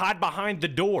 Somebody said hide behind the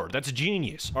door. That's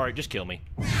genius. All right, just kill me.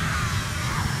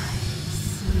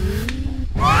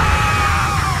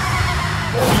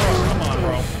 Come on,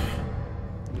 bro.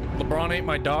 LeBron ain't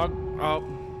my dog. Oh,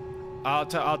 I'll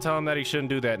tell him that he shouldn't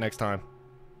do that next time.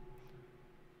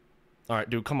 All right,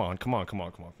 dude, come on.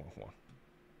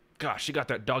 Gosh, she got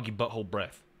that doggy butthole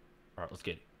breath. All right, let's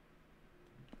get it.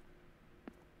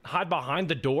 Hide behind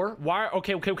the door? Why?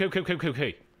 Okay. Hold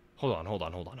on.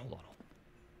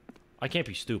 I can't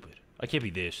be stupid. I can't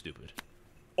be this stupid.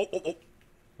 Oh.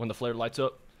 When the flare lights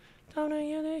up.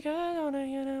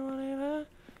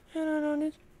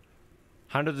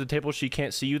 Under the table, she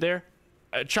can't see you there?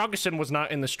 Choggerson was not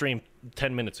in the stream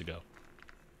 10 minutes ago.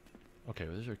 Okay,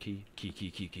 well, there's our key.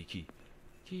 Key.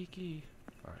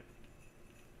 Alright.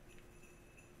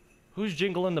 Who's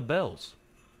jingling the bells?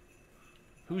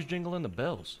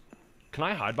 Can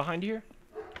I hide behind here?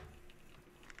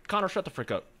 Connor, shut the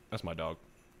frick up. That's my dog.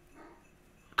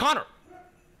 Connor!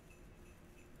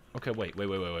 Okay, wait.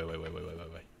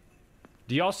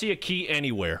 Do y'all see a key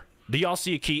anywhere?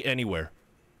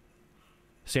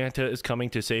 Santa is coming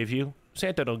to save you?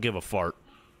 Santa don't give a fart.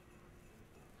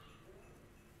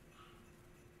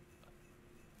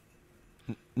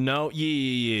 No?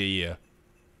 Yeah.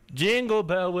 Jingle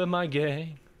bell with my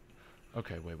gang.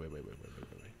 Okay, wait.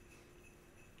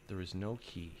 There is no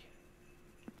key.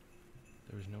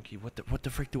 What the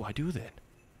frick do I do then?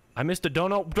 I missed a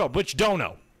dono? Bro, which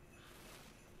dono?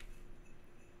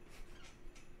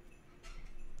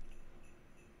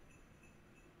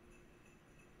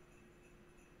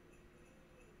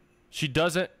 She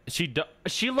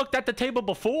looked at the table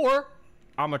before.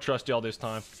 I'ma trust y'all this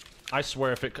time. I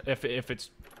swear if it's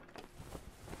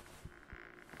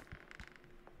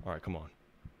all right, come on.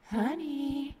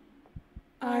 Honey,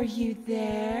 are you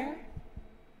there?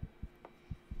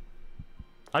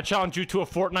 I challenge you to a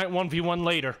Fortnite 1v1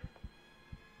 later.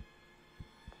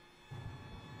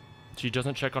 She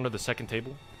doesn't check under the second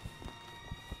table.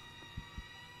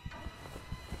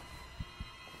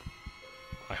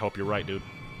 I hope you're right, dude.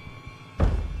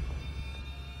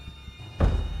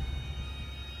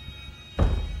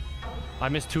 I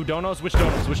missed 2 donos? Which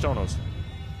donos?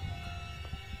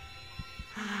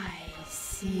 I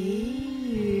see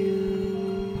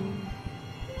you.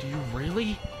 Do you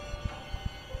really?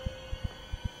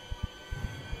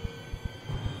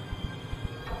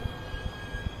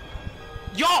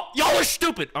 Y'all are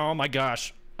stupid. Oh my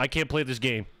gosh. I can't play this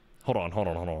game. Hold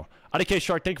on. IDK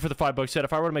Shark, thank you for the $5. Said,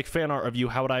 if I were to make fan art of you,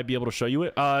 how would I be able to show you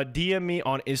it? DM me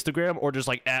on Instagram or just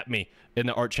like at me in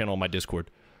the art channel on my Discord.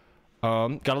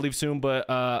 Gotta leave soon, but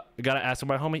gotta ask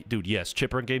my homie. Dude, yes,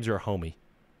 Chipper and Games, you're a homie.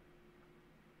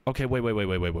 Okay,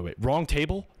 wait. Wrong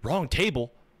table? Wrong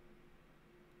table?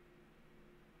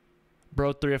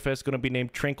 Bro, 3FS gonna be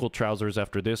named Trinkle Trousers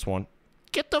after this one.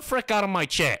 Get the frick out of my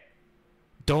chat.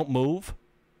 Don't move.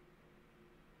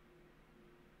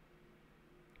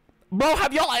 Bro,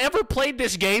 have y'all ever played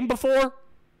this game before?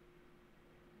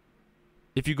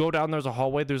 If you go down, there's a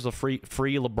hallway. There's a free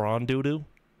LeBron doo-doo.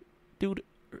 Dude.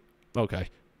 Okay.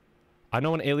 I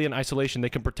know in Alien Isolation, they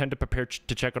can pretend to prepare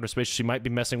to check on her space. She might be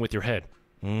messing with your head.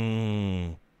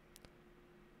 All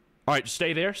right,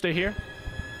 stay there. Stay here.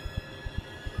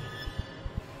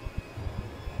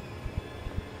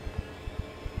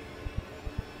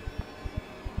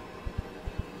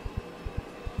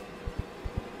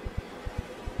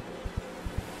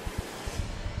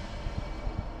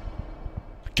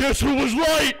 Guess who was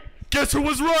right? Guess who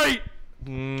was right?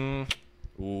 Ooh.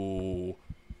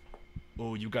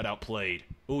 Ooh, you got outplayed.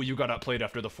 Ooh, you got outplayed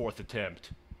after the 4th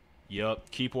attempt. Yup.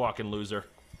 Keep walking, loser.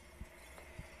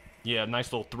 Yeah,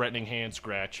 nice little threatening hand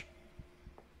scratch.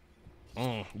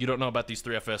 You don't know about these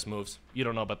 3FS moves. You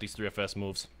don't know about these 3FS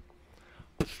moves.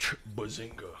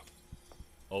 Bazinga.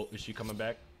 Oh, is she coming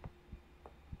back?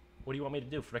 What do you want me to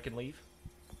do? Frickin' leave?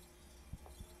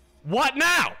 What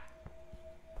now?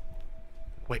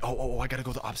 Wait, oh, I gotta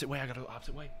go the opposite way. Wait,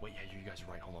 yeah, you guys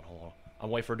are right. Hold on. I'm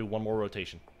waiting for her to do one more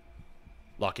rotation.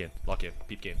 Lock in.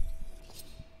 Peep game.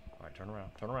 All right, turn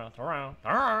around.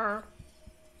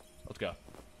 Let's go.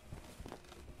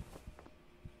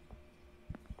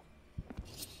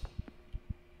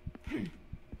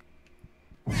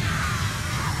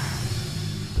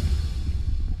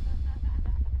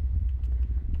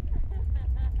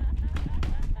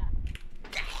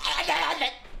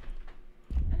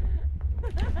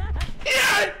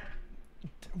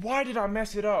 Why did I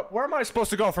mess it up? Where am I supposed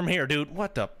to go from here, dude?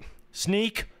 What the?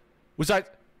 Sneak? Was I...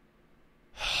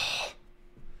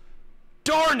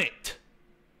 Darn it!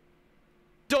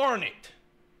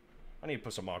 I need to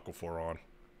put some Aquaphor on.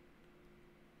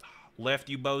 Left,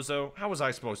 you bozo? How was I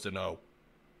supposed to know?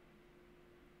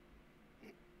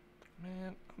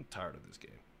 Man, I'm tired of this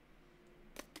game.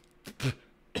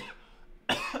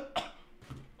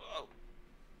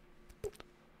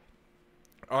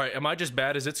 Alright, am I just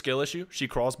bad? Is it skill issue? She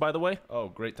crawls, by the way? Oh,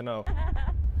 great to know.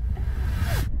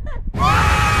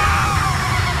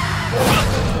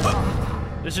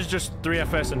 This is just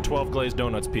 3FS and 12 glazed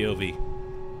donuts POV.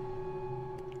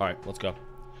 Alright, let's go.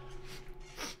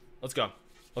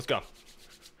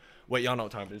 Wait, y'all know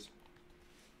what time it is.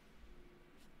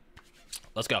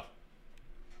 Let's go.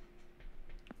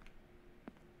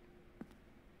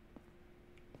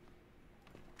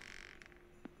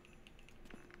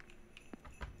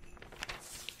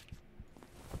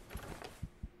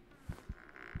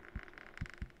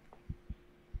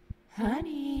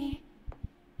 Honey,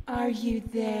 are you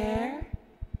there?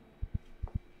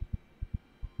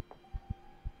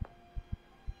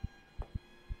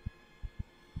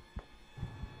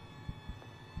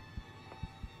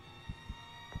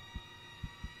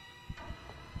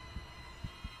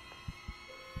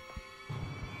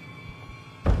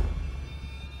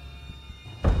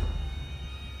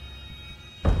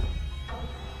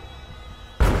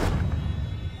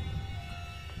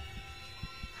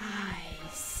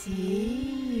 See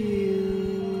you.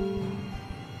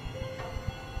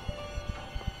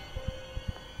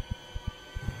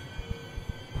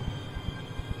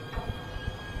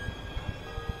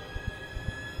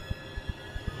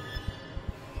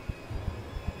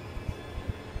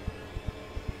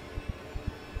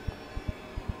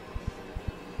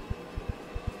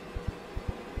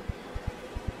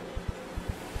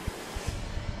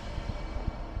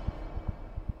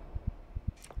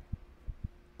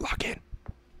 Lock in.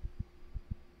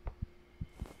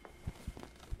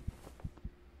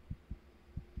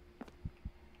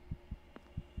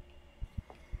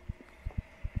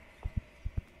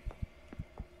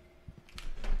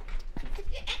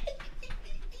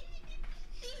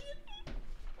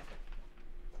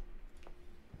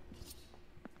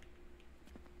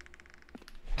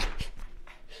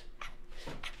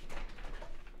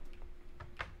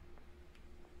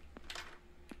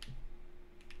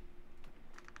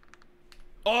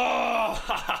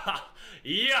 Oh,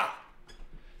 yeah.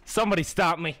 Somebody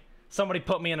stop me. Somebody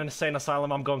put me in an insane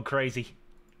asylum. I'm going crazy.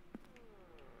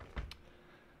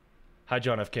 Hi,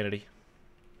 John F. Kennedy.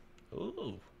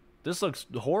 Ooh, this looks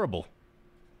horrible.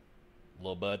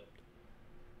 Little bud.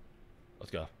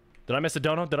 Let's go. Did I miss a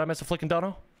dono? Did I miss a flicking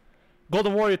dono?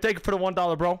 Golden Warrior, thank you for the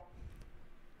 $1, bro.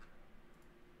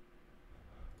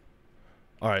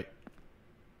 Alright.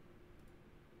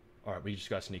 Alright, we just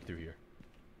gotta sneak through here.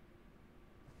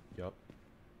 Yup.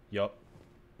 Yup.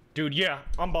 Dude, yeah,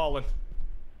 I'm balling.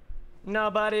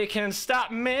 Nobody can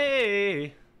stop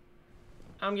me.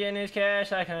 I'm getting this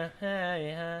cash, I can.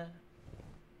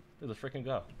 Dude, let's freaking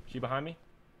go. She behind me?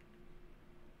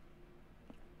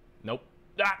 Nope.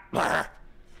 Ah!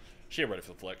 She ain't ready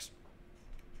for the flex.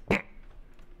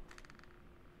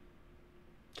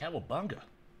 Cowabunga.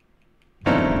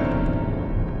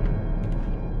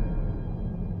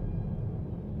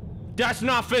 That's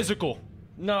not physical.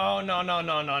 No.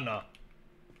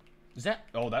 Is that?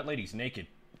 Oh, that lady's naked.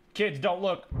 Kids, don't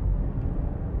look.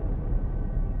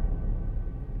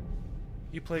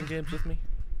 You playing games with me?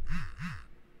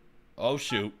 Oh,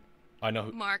 shoot. I know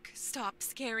who. Mark, stop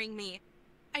scaring me.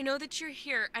 I know that you're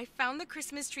here. I found the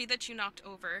Christmas tree that you knocked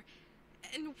over.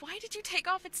 And why did you take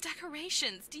off its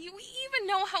decorations? Do you even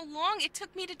know how long it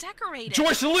took me to decorate it?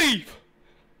 Joyce, leave!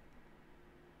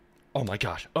 Oh my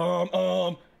gosh.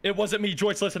 It wasn't me,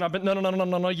 Joyce. Listen, I've been.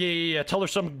 No. Yeah. Tell her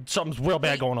something's real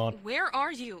bad going on. Where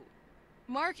are you?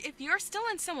 Mark, if you're still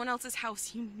in someone else's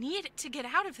house, you need to get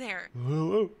out of there.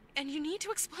 And you need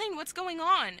to explain what's going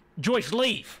on. Joyce,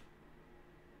 leave!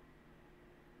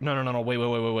 No.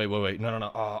 Wait. No.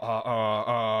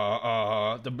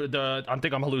 I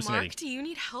think I'm hallucinating. Mark, do you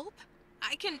need help?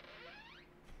 I can...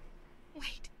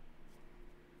 Wait.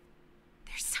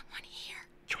 There's someone here.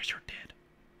 Joyce, you're dead.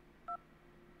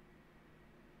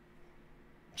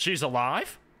 She's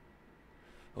alive?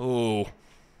 Ooh.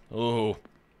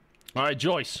 Alright,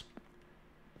 Joyce.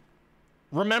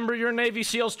 Remember your Navy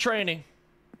SEALs training.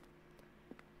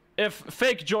 If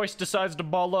fake Joyce decides to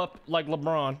ball up like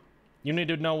LeBron, you need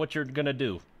to know what you're gonna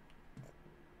do.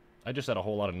 I just said a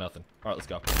whole lot of nothing. Alright, let's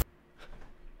go.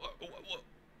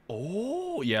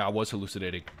 Oh, yeah, I was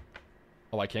hallucinating.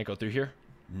 Oh, I can't go through here?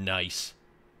 Nice.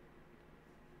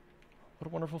 What a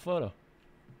wonderful photo.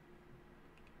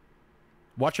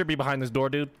 Watch her be behind this door,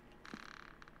 dude.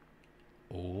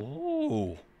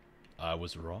 Oh, I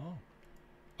was wrong.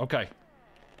 Okay.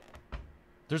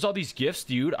 There's all these gifts,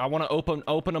 dude. I want to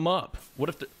open them up. What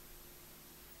if the...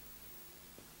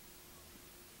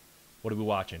 What are we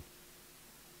watching?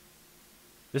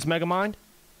 This Megamind?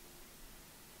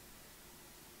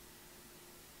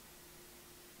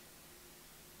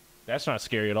 That's not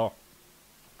scary at all.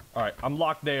 Alright, I'm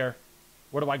locked there.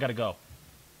 Where do I gotta go?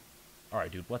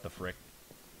 Alright, dude, what the frick?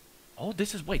 Oh,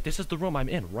 this is... Wait, this is the room I'm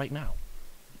in right now.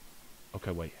 Okay,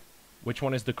 wait. Which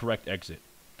one is the correct exit?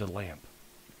 The lamp.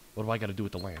 What do I gotta do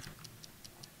with the lamp?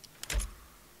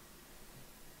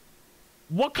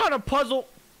 What kind of puzzle?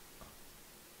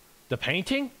 The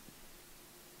painting?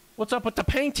 What's up with the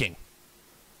painting?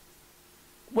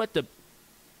 What the...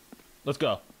 Let's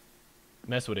go.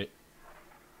 Mess with it.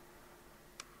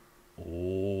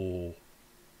 Oh.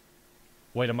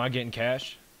 Wait, am I getting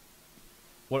cash?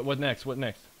 What next? What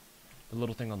next? The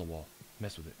little thing on the wall.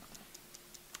 Mess with it.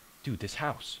 Dude, this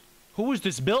house. Who was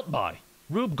this built by?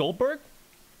 Rube Goldberg?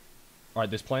 Alright,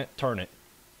 this plant, turn it.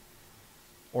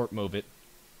 Or move it.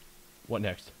 What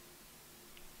next?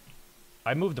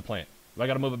 I moved the plant. Do I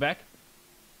gotta move it back?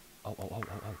 Oh.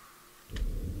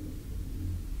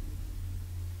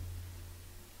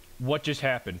 What just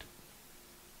happened?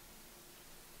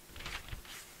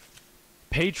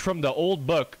 Page from the old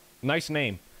book. Nice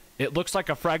name. It looks like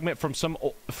a fragment from some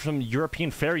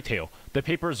European fairy tale. The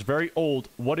paper is very old.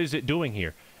 What is it doing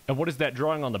here? And what is that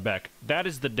drawing on the back? That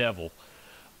is the devil.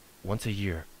 Once a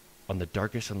year, on the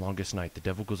darkest and longest night, the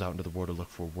devil goes out into the world to look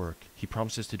for work. He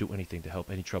promises to do anything to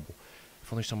help any trouble.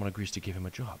 If only someone agrees to give him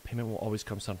a job. Payment will always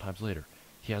come sometimes later.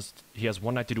 He has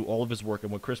one night to do all of his work,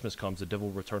 and when Christmas comes, the devil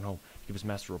will return home, give his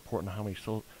master a report on how many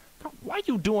souls... Why are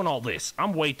you doing all this?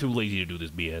 I'm way too lazy to do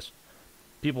this BS.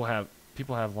 People have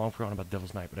long forgotten about the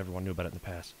Devil's Night, but everyone knew about it in the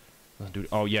past. Dude,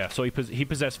 oh yeah, so he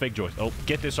possessed fake Joyce. Oh,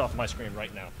 get this off my screen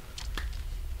right now.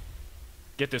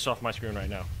 Get this off my screen right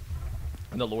now.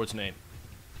 In the Lord's name.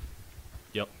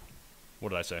 Yep. What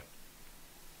did I say?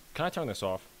 Can I turn this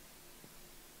off?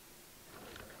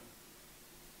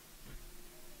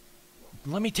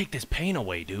 Let me take this pain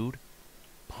away, dude.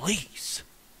 Please.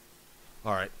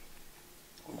 Alright.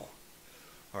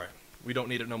 Alright. We don't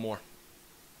need it no more.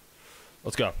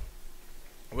 Let's go.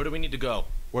 Where do we need to go?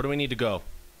 Where do we need to go?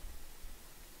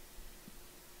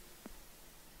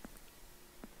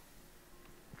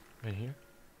 In here?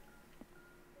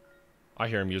 I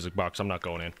hear a music box. I'm not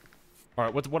going in.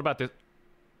 Alright, what about this?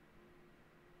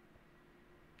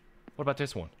 What about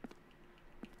this one?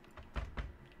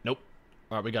 Nope.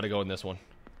 Alright, we gotta go in this one.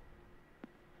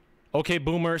 Okay,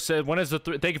 Boomer said, when is the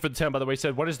thank you for the 10, by the way.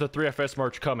 Said, when is the 3FS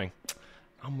merch coming?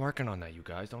 I'm working on that, you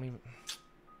guys. Don't even...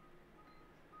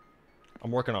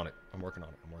 I'm working on it. I'm working on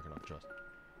it. I'm working on it. Trust.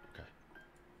 Okay.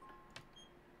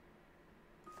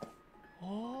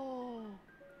 Oh.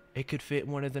 It could fit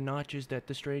in one of the notches that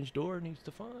the strange door needs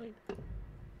to find.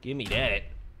 Give me that.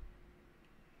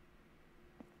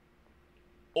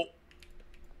 Oh.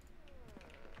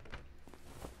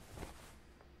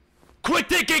 Quick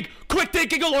thinking! Quick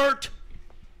thinking alert!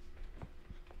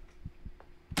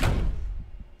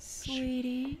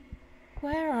 Sweetie,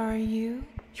 where are you?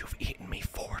 You've eaten me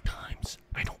 4 times.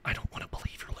 I don't want to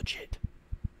believe you're legit.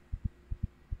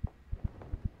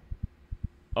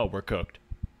 Oh, we're cooked.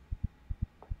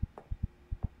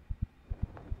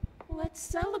 Let's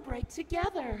celebrate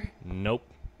together. Nope.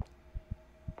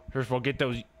 First of all, get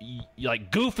those,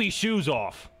 like, goofy shoes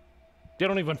off. They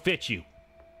don't even fit you.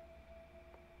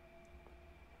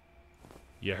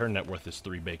 Yeah, her net worth is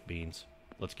 3 baked beans.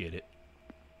 Let's get it.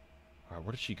 Alright,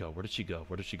 where did she go? Where did she go?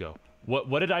 Where did she go?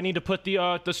 What did I need to put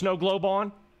the snow globe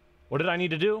on? What did I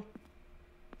need to do?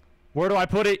 Where do I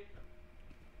put it?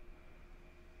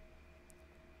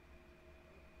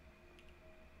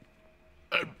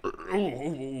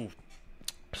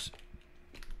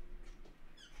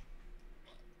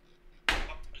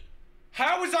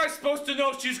 How was I supposed to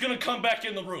know she's gonna come back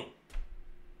in the room?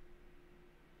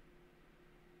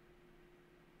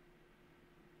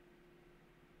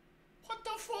 What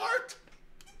the fart?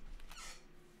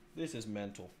 This is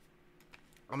mental.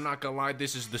 I'm not gonna lie,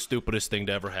 this is the stupidest thing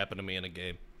to ever happen to me in a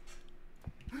game.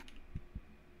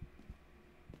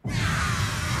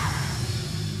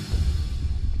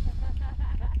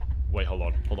 Wait, hold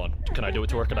on, hold on. Can I do it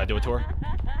to her? Can I do it to her?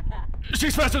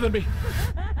 She's faster than me!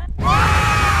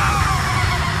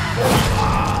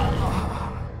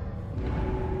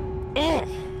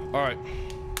 Alright.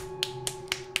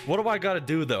 What do I gotta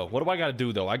do though? What do I gotta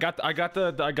do though? I got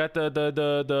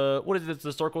the what is this,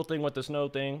 the circle thing with the snow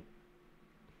thing?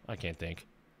 I can't think.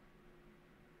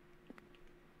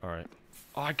 Alright.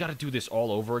 Oh, I gotta do this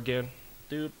all over again.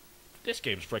 Dude, this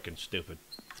game's freaking stupid.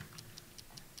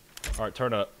 Alright,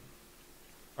 turn up.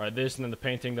 Alright, this and then the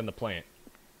painting, then the plant.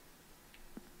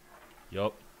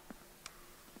 Yup.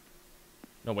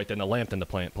 No, wait, then the lamp, then the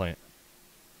plant.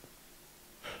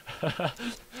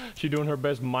 She doing her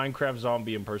best Minecraft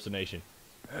zombie impersonation.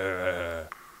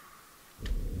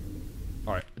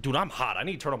 Alright, dude, I'm hot. I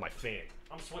need to turn on my fan.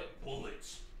 I'm sweating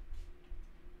bullets.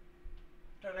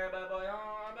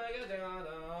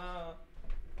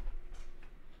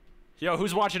 Yo,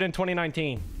 who's watching in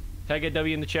 2019? Tag a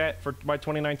W in the chat for my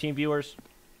 2019 viewers.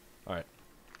 Alright.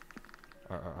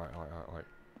 Alright.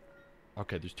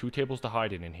 Okay, there's 2 tables to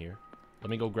hide in here. Let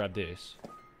me go grab this.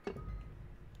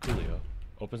 Coolio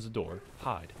opens the door.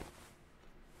 Hide.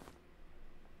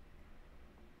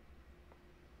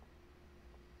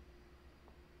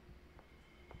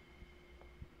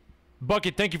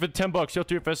 Bucket, thank you for the $10. Yo,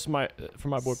 3FS for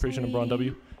my boy Patient and Braun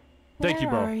W. Thank you,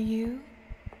 bro. Where are you?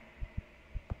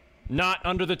 Not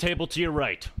under the table to your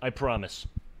right, I promise.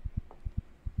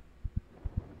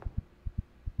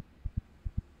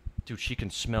 Dude, she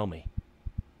can smell me.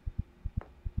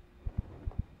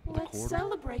 Let's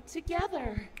celebrate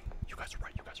together. You guys are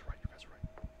right.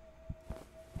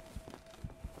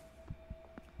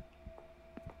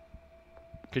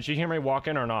 Could she hear me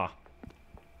walking or not?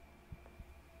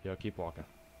 Yeah, keep walking.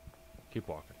 Keep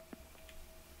walking.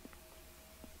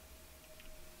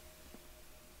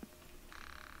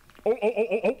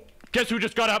 Oh. Guess who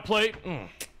just got outplayed?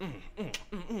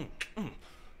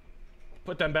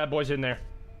 Put them bad boys in there.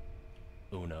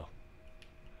 Uno.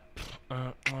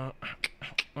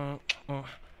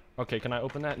 Okay, can I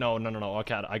open that? No.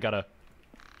 Okay, I gotta...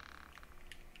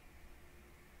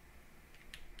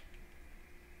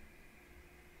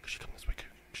 Could she come this way? Could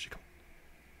she come?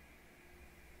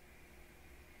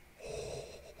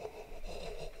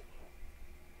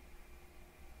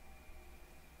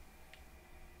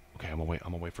 Okay, I'm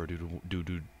gonna wait for a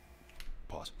dude.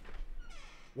 Pause.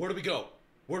 Where do we go?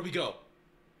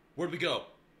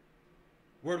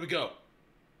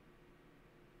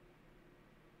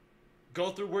 Go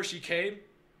through where she came?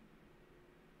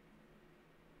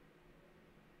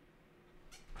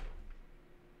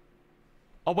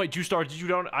 Oh wait, Juice-Star, did you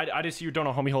don't? I didn't see your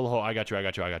donut, homie. Hold on. I got you.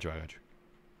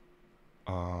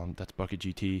 That's Bucket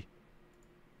GT.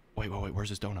 Wait. Where's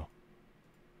this dono?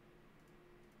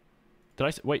 Did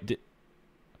I wait?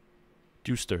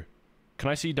 Juicer, can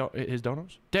I see his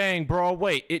donos? Dang, bro.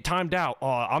 Wait, it timed out. Oh,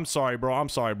 I'm sorry, bro.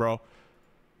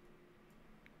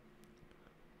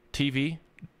 TV.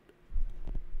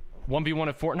 1v1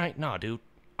 at Fortnite? Nah, dude.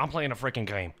 I'm playing a freaking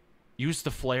game. Use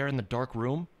the flare in the dark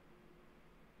room.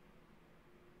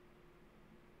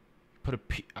 I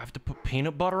have to put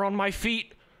peanut butter on my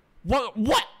feet? What?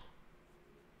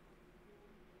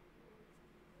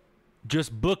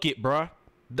 Just book it, bruh.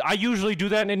 I usually do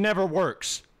that and it never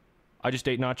works. I just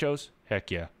ate nachos?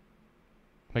 Heck yeah.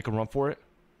 Make a run for it?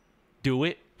 Do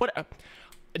it? What?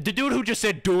 The dude who just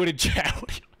said do it in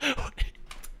chat.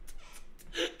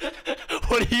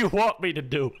 What do you want me to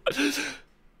do?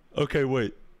 Okay,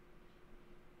 wait.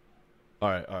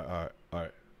 Alright.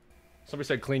 Somebody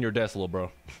said clean your desk, little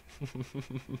bro.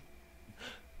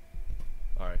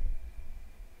 Alright.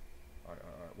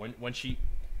 When she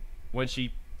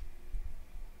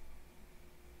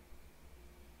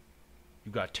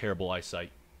You got terrible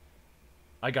eyesight.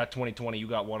 I got 20/20, you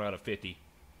got 1 out of 50.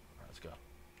 Alright, let's go.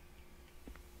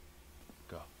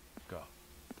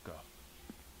 Go.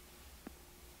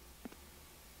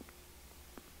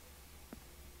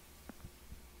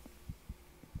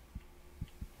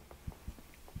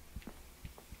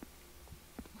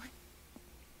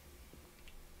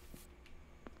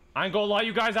 I ain't gonna lie,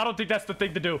 you guys, I don't think that's the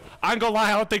thing to do. I ain't gonna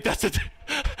lie, I don't think that's the thing.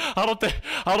 I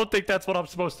don't think that's what I'm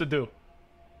supposed to do.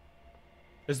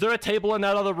 Is there a table in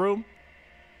that other room?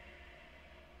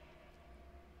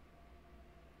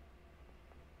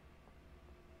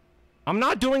 I'm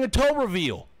not doing a toe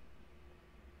reveal.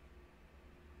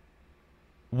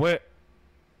 Where?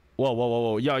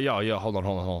 Whoa. Yeah. Hold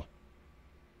on.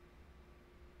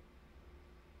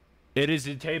 It is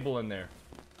a table in there.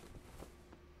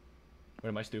 Wait,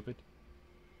 am I stupid?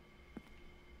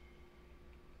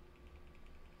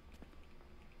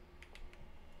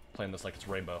 Playing this like it's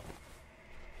Rainbow.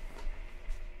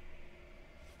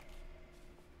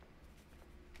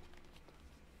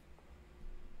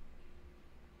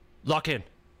 Lock in.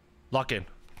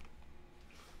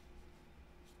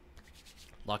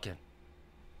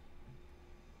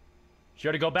 She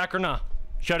already go back or not?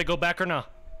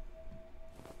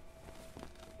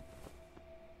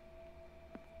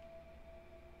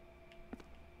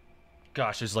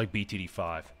 Gosh, it's like BTD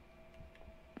 5.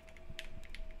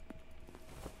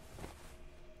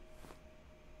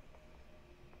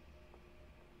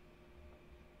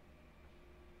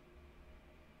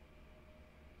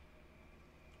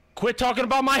 Quit talking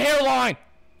about my hairline!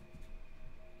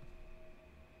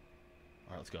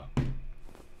 Alright, let's go.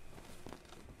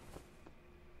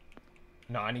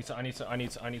 No, I need some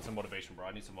motivation, bro.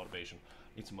 I need some motivation.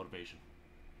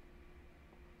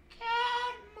 Get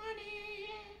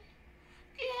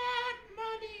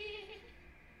money.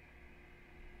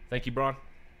 Thank you, Braun.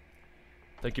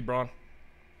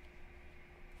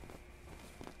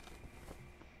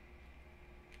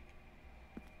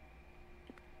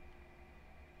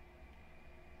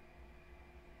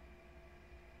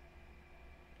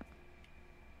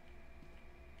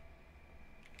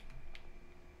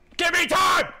 Give me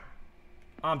time!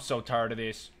 I'm so tired of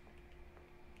this.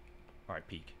 Alright,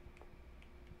 peek.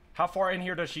 How far in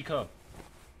here does she come?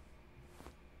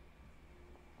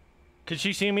 Can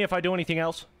she see me if I do anything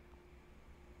else?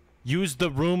 Use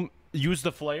the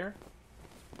flare?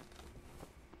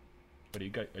 What are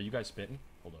you guys spitting?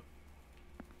 Hold up.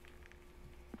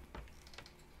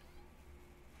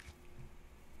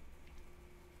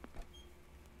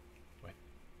 Wait.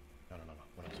 No.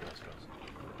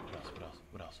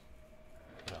 What else?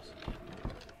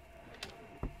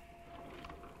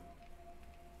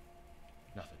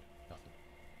 Nothing.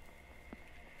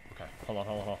 Okay, hold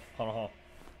on.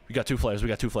 We got two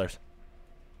flares.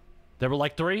 There were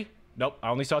like 3? Nope, I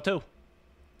only saw 2.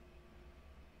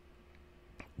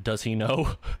 Does he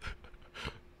know?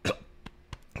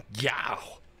 Yow!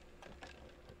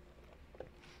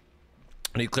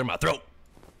 I need to clear my throat.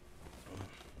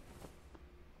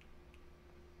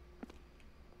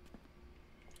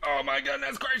 Oh my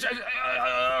goodness gracious!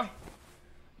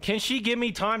 Can she give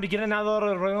me time to get in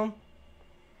another room?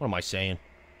 What am I saying?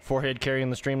 Forehead carrying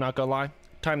the stream, not gonna lie.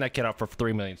 Time that kid out for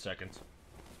 3 million seconds.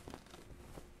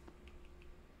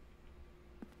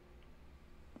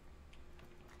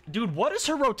 Dude, what does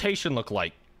her rotation look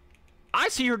like? I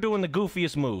see her doing the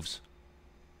goofiest moves.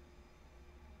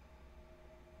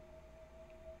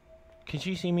 Can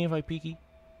she see me if I peeky?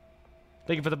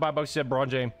 Thank you for the $5, she said, Braun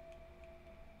James.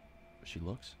 She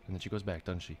looks, and then she goes back,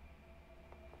 doesn't she?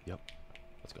 Yep.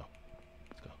 Let's go.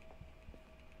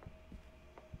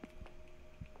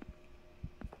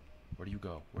 Where do you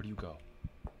go? Where do you go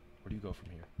from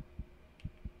here?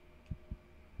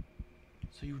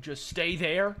 So you just stay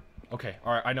there? Okay,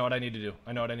 alright, I know what I need to do.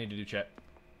 Chat.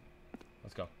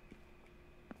 Let's go.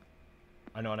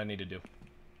 I know what I need to do.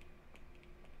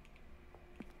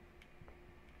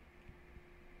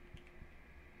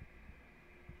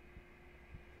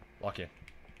 Lock in.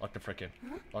 Lock the frick in.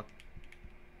 Lock.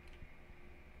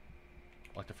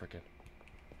 Lock the frick in.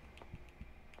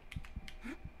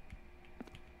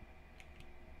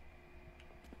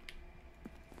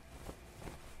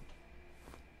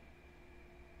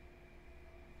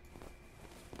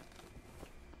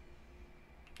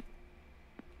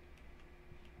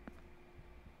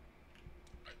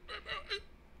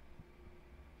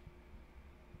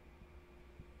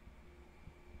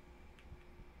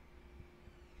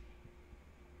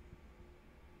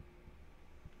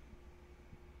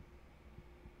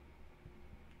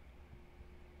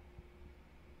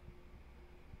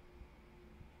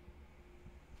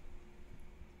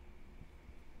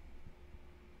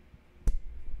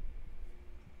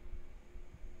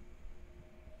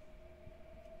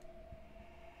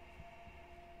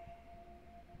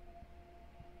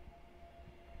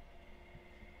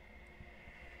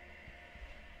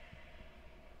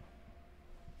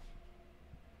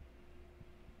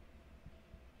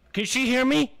 Can she hear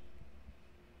me?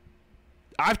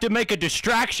 I have to make a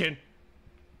distraction.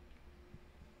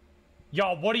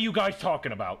 Y'all, what are you guys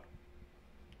talking about?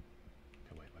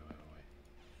 Okay, wait.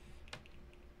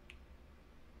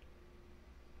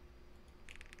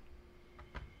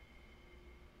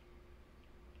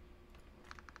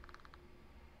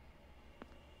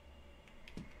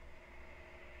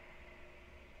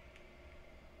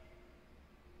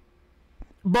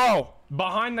 Bro,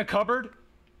 behind the cupboard?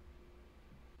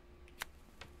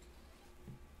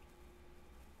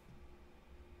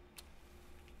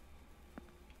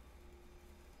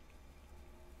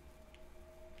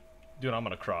 Dude, I'm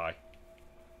gonna cry.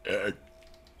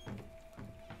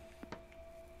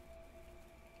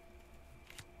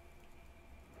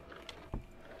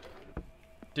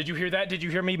 Did you hear that? Did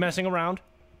you hear me messing around?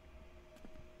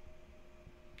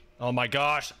 Oh my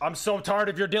gosh, I'm so tired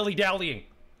of your dilly-dallying.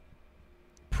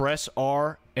 Press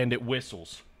R and it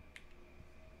whistles.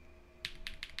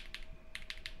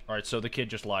 Alright, so the kid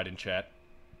just lied in chat.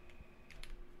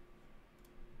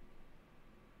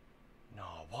 No,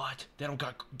 what? They don't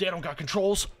got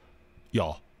controls?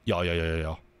 Y'all.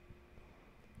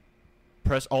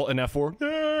 Press Alt and F4.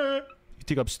 You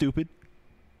think I'm stupid?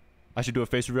 I should do a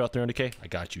face reveal out there in decay? I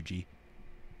got you, G.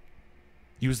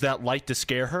 Use that light to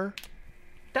scare her?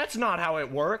 That's not how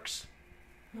it works.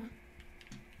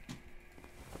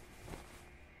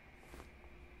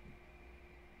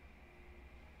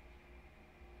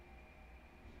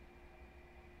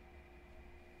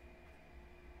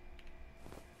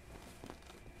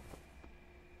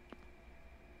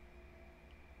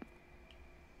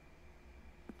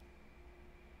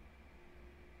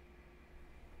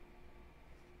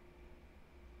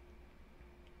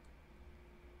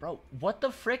 Bro, what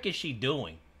the frick is she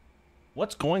doing?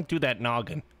 What's going through that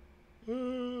noggin?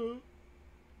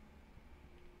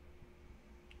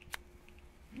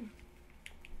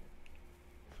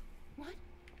 What?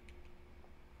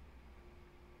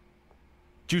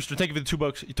 Juicer, thank you for the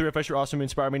 $2. You 3FS, you're awesome. You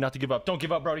inspire me not to give up. Don't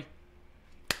give up, Brody.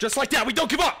 Just like that, we don't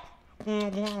give up!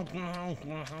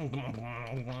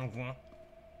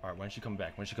 Alright, when's she coming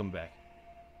back? When's she coming back?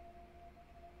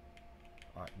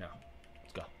 Alright, now.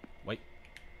 Let's go. Wait.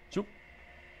 Shoot.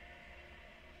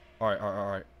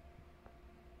 Alright.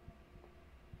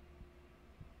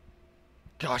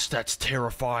 Gosh, that's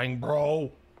terrifying,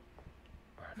 bro.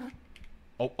 Alright.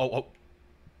 Oh.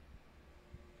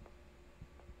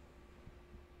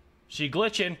 She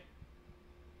glitching.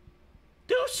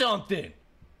 Do something.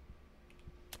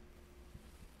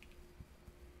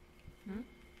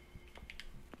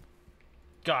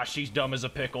 Gosh, she's dumb as a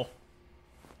pickle.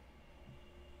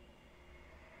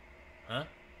 Huh?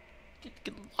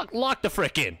 Lock the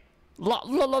frick in.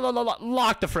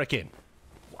 Lock the frick in.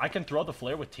 I can throw the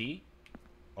flare with T?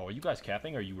 Oh, are you guys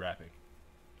capping or are you rapping?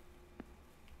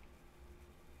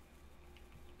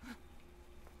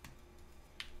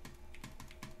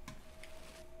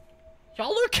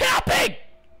 Y'all are capping!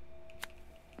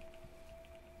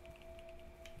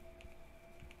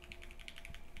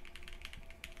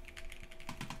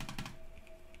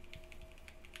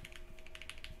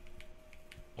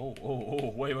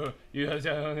 Oh, wait.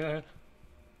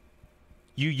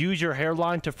 You use your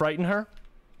hairline to frighten her?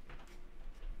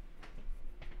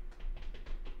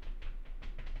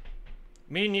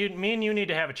 Me and you need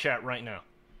to have a chat right now.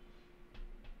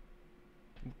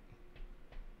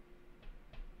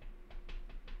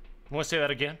 Want to say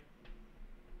that again?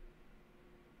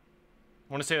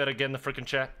 Want to say that again in the freaking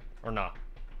chat? Or not?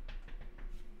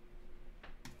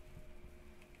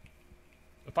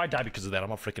 If I die because of that, I'm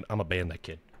gonna ban that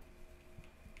kid.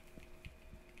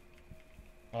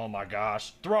 Oh my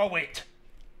gosh. Throw it!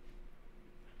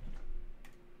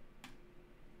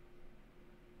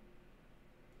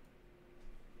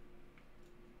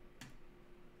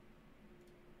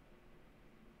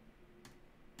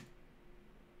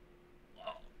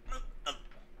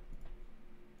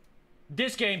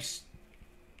 This game's...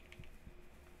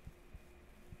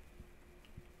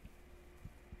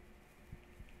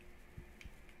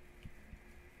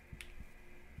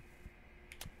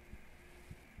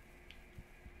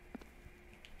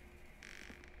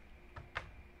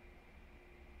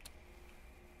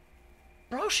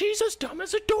 Bro, she's as dumb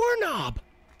as a doorknob.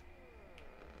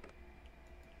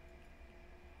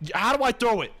 How do I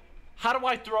throw it? How do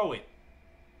I throw it?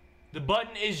 The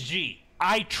button is G.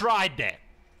 I tried that.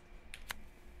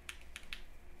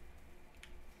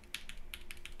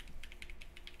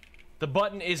 The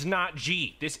button is not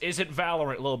G. This isn't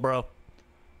Valorant, little bro.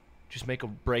 Just make a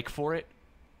break for it.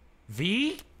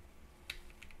 V?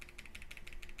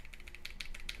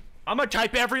 I'm gonna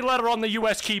type every letter on the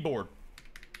US keyboard.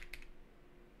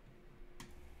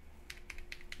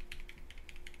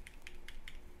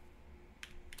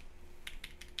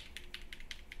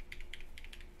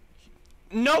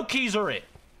 No keys are it.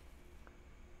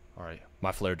 All right,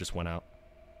 my flare just went out.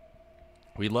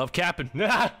 We love capping. Wait.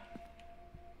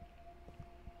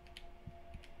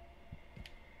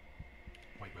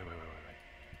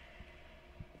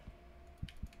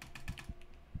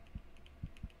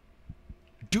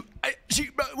 Do I see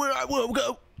where I will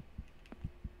go?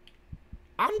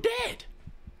 I'm dead.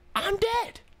 I'm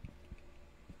dead.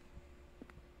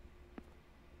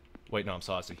 Wait, no, I'm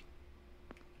saucy.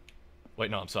 Wait,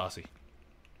 no, I'm saucy.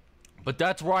 But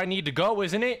that's where I need to go,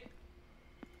 isn't it?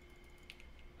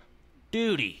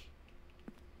 Duty.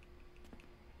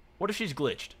 What if she's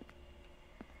glitched?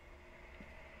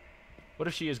 What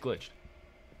if she is glitched?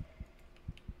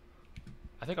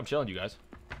 I think I'm chilling, you guys.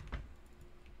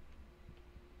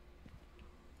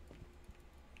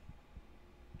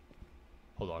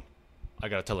 Hold on. I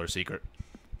gotta tell her a secret.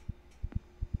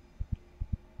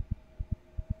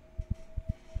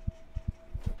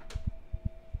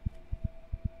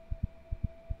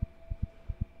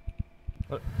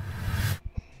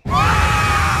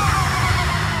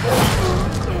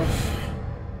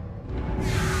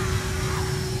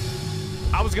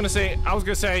 I was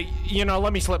gonna say, you know,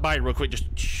 let me slip by you real quick.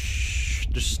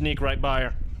 Just sneak right by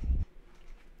her.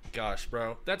 Gosh,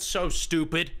 bro, that's so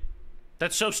stupid.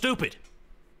 That's so stupid.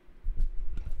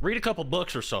 Read a couple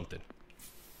books or something.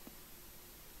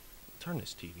 Turn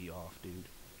this TV off, dude.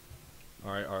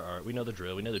 All right. We know the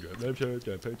drill. We know the drill.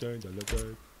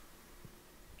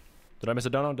 Did I miss a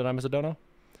dono? Did I miss a dono?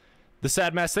 The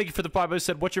Sad Mass, thank you for the 5.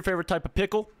 Said, what's your favorite type of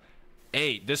pickle?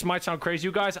 Hey, this might sound crazy,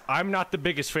 you guys. I'm not the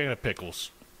biggest fan of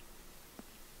pickles.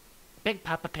 Big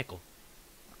Papa Pickle.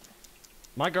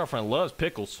 My girlfriend loves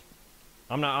pickles.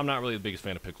 I'm not really the biggest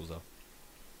fan of pickles, though.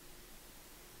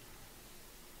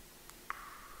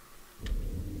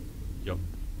 Yo.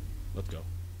 Let's go.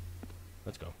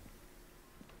 Let's go.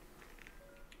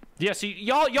 Yeah, see,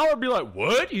 y'all would be like,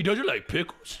 what? He doesn't like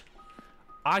pickles?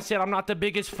 I said I'm not the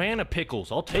biggest fan of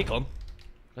pickles. I'll take them.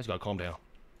 You guys gotta calm down.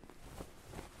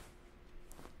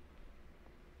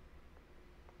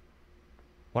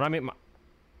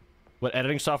 What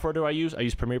editing software do I use? I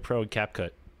use Premiere Pro and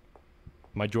CapCut.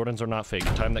 My Jordans are not fake.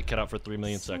 Time that cut out for 3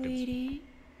 million seconds. Sweetie,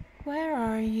 where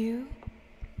are you?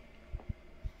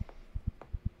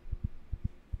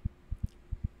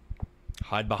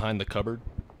 Hide behind the cupboard.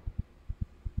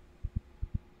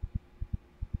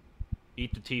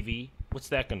 Eat the TV. What's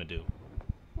that gonna do?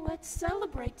 Let's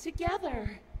celebrate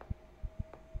together.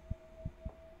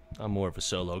 I'm more of a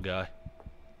solo guy.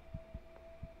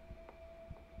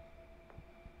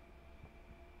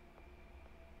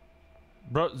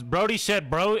 Brody said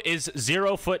bro is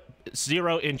 0 foot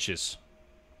 0 inches.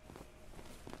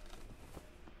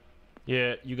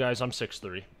 Yeah, you guys, I'm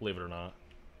 6'3", believe it or not.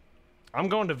 I'm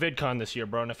going to VidCon this year,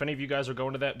 bro, and if any of you guys are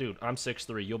going to that, dude, I'm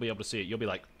 6'3". You'll be able to see it. You'll be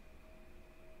like...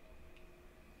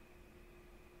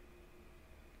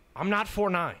 I'm not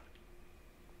 4'9".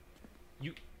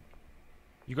 You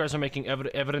guys are making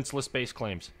evidence-based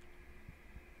claims.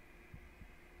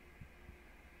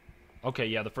 Okay,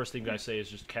 yeah, the first thing you guys say is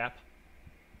just cap.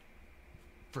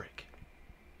 Frick.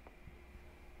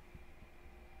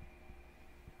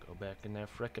 Go back in that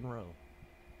frickin' row.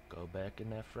 Go back in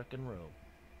that frickin' row.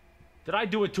 Did I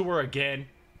do it to her again?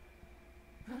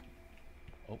 Huh?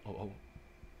 Oh.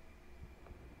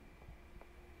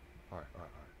 Alright.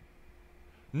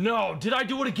 No! Did I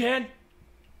do it again?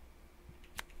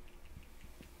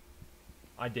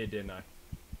 I did, didn't I?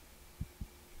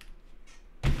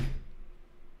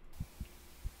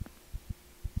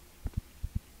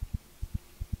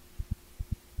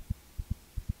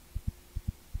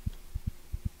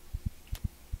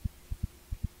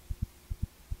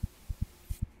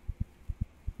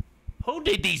 Who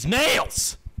did these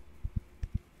nails?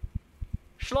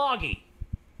 Schloggy.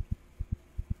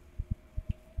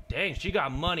 Dang, she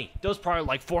got money. Those probably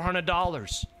like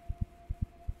 $400.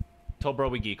 Told bro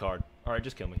we geek hard. All right,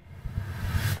 just kill me.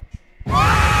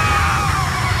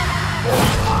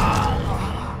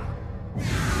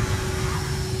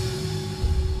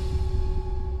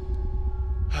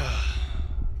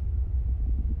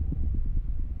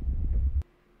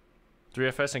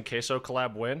 3FS and Queso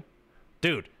collab win?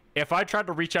 Dude, if I tried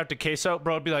to reach out to Queso,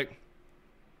 bro, it'd be like,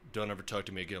 don't ever talk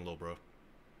to me again, little bro.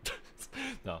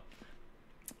 No.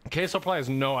 Queso probably has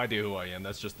no idea who I am.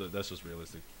 That's just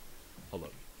realistic. Hold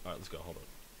up. Alright, let's go. Hold up.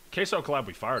 Queso collab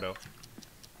we fire though.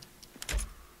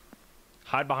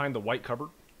 Hide behind the white cupboard.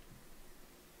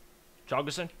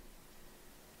 Joggerson?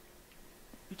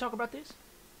 You talk about this?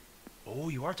 Oh,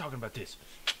 you are talking about this.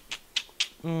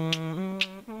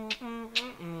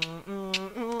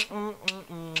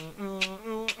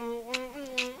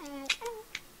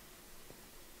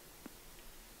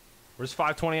 Where's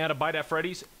 520 at a bite at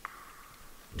Freddy's?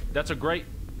 That's a great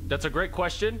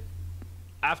question.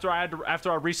 After I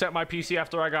reset my PC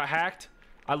after I got hacked,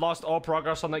 I lost all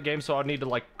progress on that game, so I need to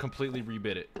like completely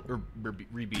rebeat it.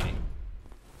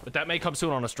 But that may come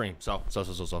soon on a stream. So.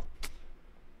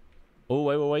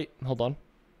 Oh, wait. Hold on.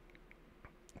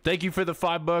 Thank you for the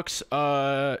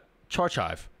 $5.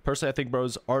 Charchive. Personally, I think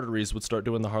bro's arteries would start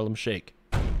doing the Harlem Shake.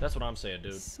 That's what I'm saying,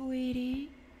 dude. Sweetie,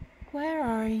 where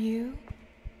are you?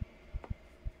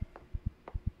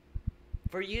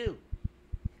 For you.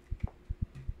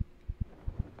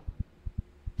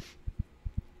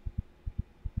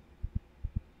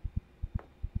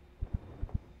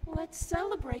 Let's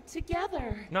celebrate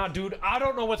together. Nah, dude, I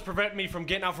don't know what's preventing me from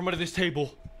getting out from under this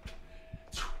table.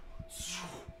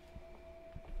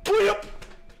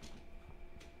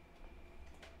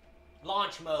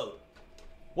 Launch mode.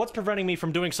 What's preventing me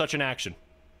from doing such an action?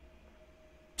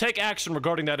 Take action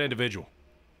regarding that individual.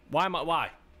 Why?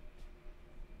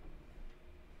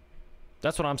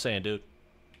 That's what I'm saying, dude.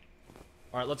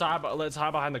 All right, let's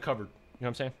hide behind the cupboard. You know what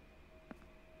I'm saying?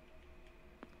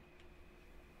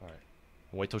 All right.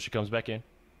 Wait till she comes back in.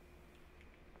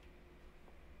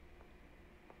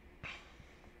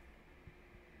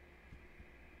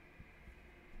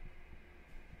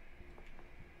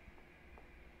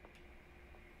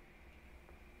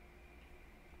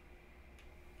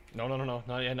 No.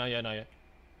 Not yet.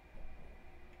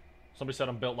 Somebody said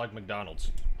I'm built like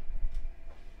McDonald's.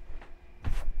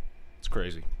 It's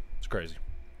crazy.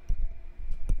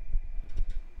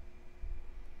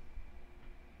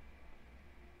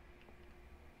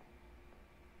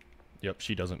 Yep,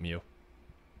 she doesn't mew.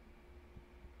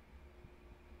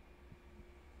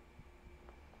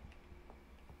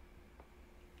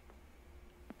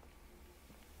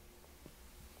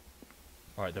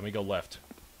 Alright, then we go left.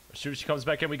 As soon as she comes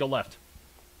back in, we go left.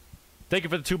 Thank you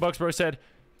for the $2, bro. Said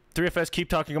 3FS, keep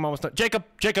talking. I'm almost done. Jacob,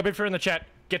 if you're in the chat,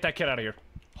 get that kid out of here.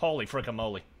 Holy frickin'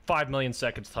 moly. 5 million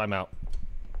seconds timeout.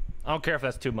 I don't care if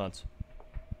that's 2 months.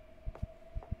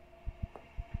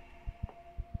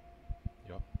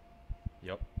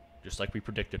 Yup. Just like we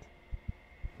predicted.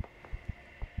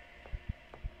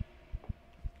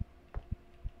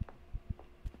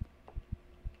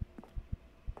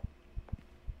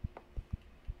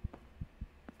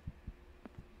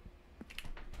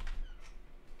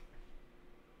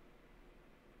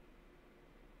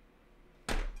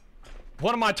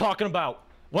 What am I talking about?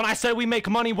 When I say we make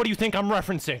money, what do you think I'm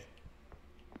referencing?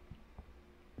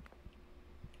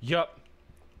 Yup.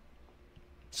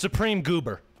 Supreme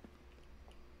Goober.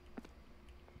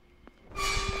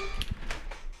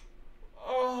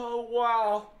 Oh,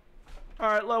 wow.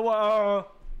 Alright,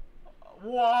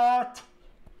 what?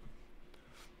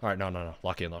 Alright, no.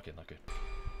 Lock in.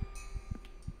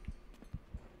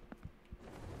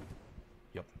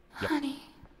 Yep. Honey,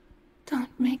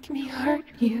 don't make me hurt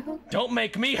you. Don't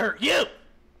make me hurt you!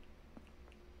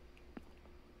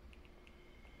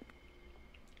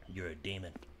 You're a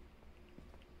demon.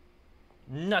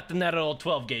 Nothing that old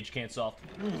 12 gauge can't solve.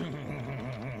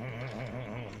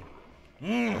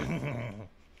 Alright.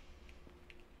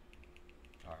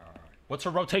 What's her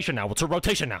rotation now?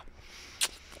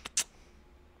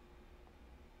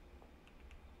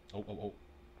 Oh.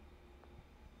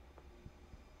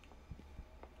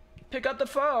 Pick up the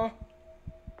phone.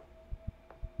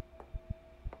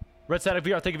 Red Static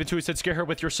VR, thank you for 2. He said scare her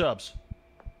with your subs.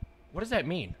 What does that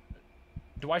mean?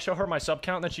 Do I show her my sub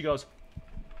count and then she goes...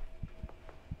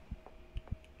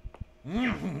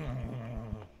 Yeah,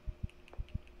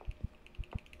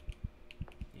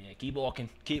 keep walking,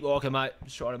 mate.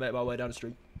 Just trying to make my way down the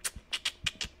street.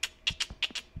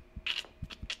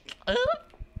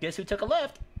 Guess who took a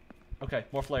left? Okay,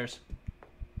 more flares.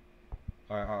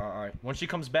 Alright. Once she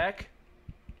comes back,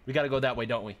 we gotta go that way,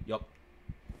 don't we? Yup.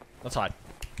 Let's hide.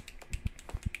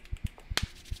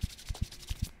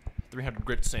 300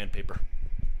 grit sandpaper.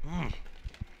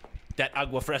 That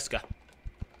agua fresca.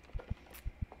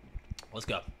 Let's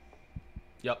go.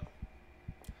 Yep.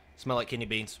 Smell like kidney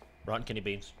beans. Rotten kidney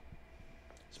beans.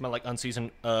 Smell like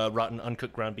unseasoned, rotten,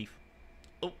 uncooked ground beef.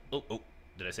 Oh, oh, oh.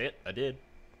 Did I say it? I did.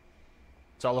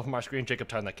 It's all over my screen. Jacob,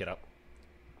 turn that kid up.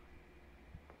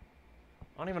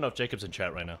 I don't even know if Jacob's in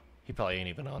chat right now. He probably ain't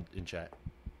even in chat.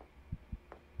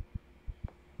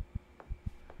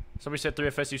 Somebody said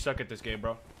 3FS, you suck at this game,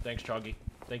 bro. Thanks, Choggy.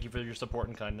 Thank you for your support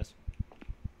and kindness.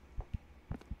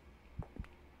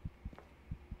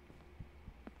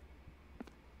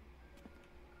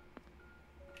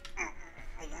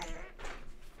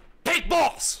 Take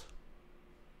balls!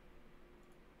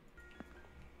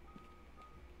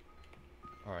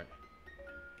 Alright.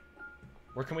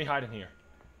 Where can we hide in here?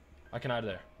 I can hide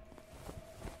there.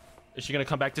 Is she gonna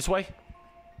come back this way?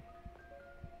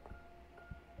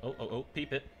 Oh, oh, oh,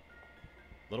 peep it.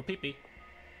 Little peepee.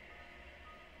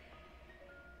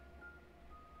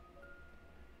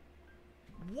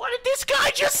 What did this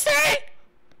guy just say?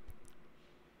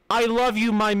 I love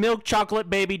you, my milk chocolate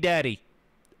baby daddy.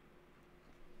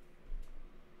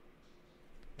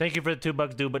 Thank you for the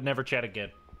 $2, dude, but never chat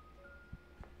again.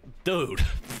 Dude.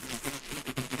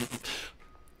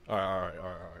 Alright.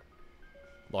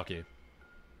 Lock in.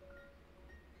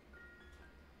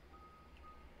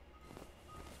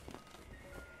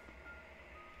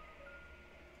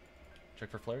 Check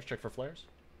for flares, check for flares.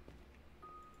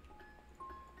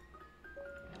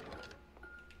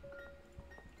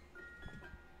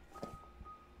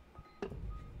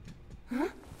 Huh?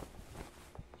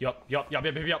 Yup. You're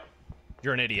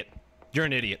an idiot. You're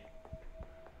an idiot.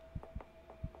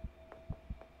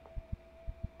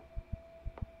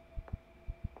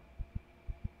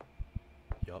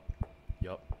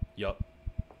 Yup.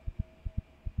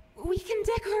 We can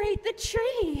decorate the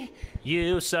tree.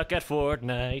 You suck at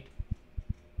Fortnite.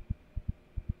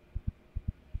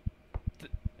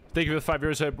 Thank you for the 5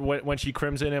 years when she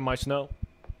crims in my snow.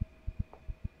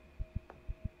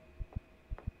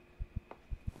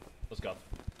 Let's go.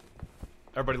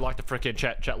 Everybody lock the frick in.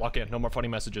 Chat lock in. No more funny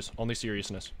messages. Only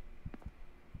seriousness.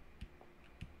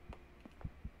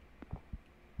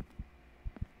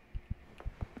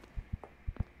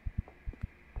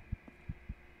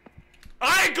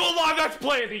 I ain't gonna lie, that's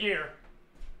play of the year.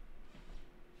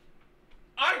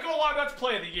 I ain't gonna lie, that's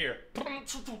play of the year.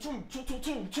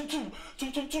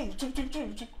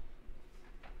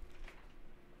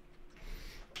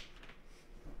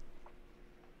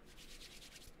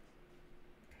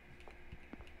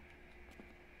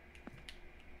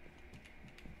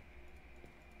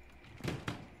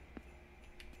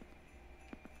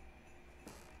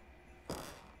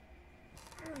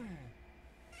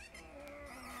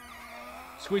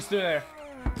 Squeeze through there.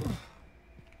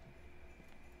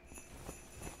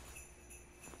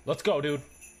 Let's go, dude.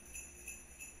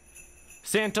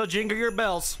 Santa, jingle your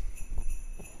bells.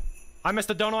 I missed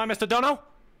a dono. I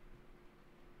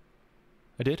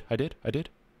did.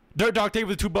 Dirt dog, take it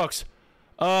with $2.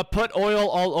 Put oil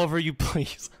all over you,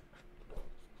 please.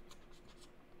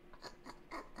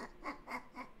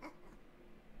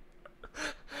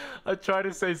 I try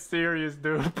to say serious,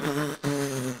 dude.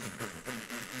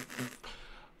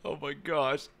 Oh my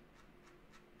gosh.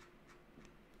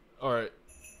 Alright.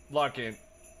 Lock in.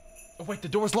 Oh wait, the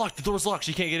door's locked.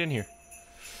 She can't get in here.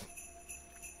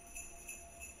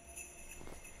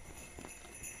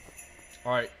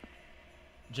 Alright.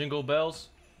 Jingle bells.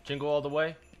 Jingle all the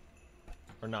way.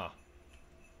 Or nah.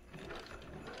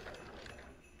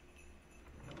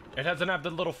 It doesn't have the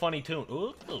little funny tune.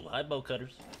 Ooh, hi bow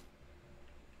cutters.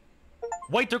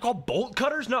 Wait, they're called bolt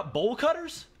cutters, not bowl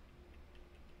cutters?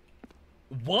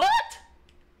 What?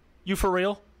 You for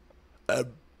real? Oh,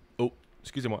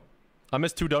 excuse me. I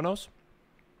missed 2 donos.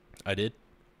 I did.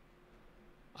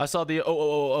 I saw the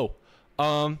Auto-chin,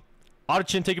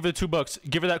 take it for the $2.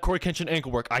 Give her that Corey Kenshin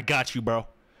ankle work. I got you, bro.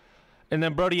 And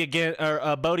then Bodie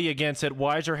again said,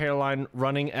 "Why is your hairline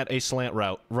running at a slant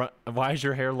route? Why is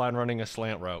your hairline running a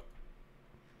slant route?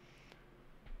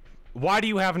 Why do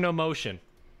you have no motion?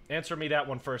 Answer me that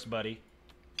one first, buddy."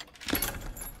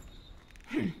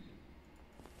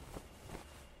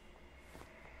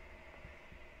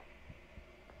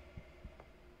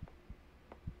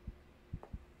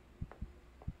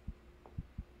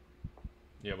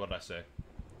 Yeah, what did I say?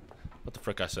 What the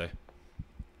frick I say?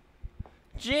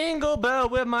 Jingle bell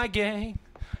with my gang.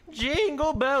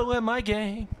 Jingle bell with my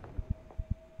gang.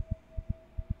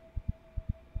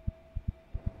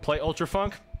 Play Ultra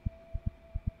Funk?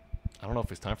 I don't know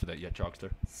if it's time for that yet,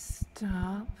 Jogster.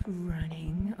 Stop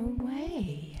running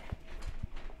away.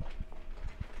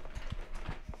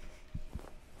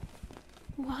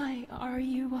 Why are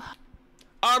you...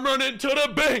 I'm running to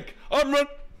the bank.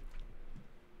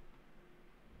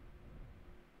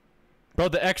 Bro,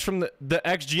 the X from the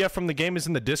XGF from the game is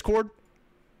in the Discord?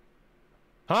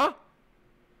 Huh?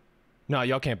 No,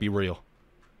 y'all can't be real.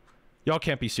 Y'all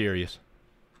can't be serious.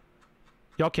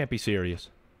 Y'all can't be serious.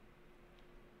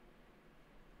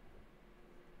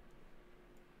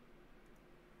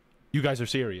 You guys are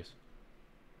serious.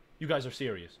 You guys are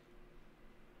serious.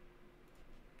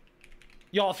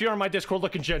 Y'all, if you're on my Discord,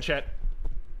 look in Gen Chat.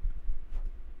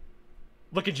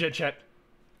 Look in Gen Chat.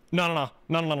 No.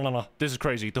 This is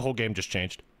crazy. The whole game just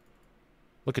changed.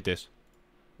 Look at this.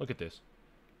 Look at this.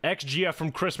 XGF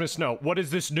from Christmas Snow. What is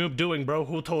this noob doing, bro?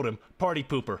 Who told him? Party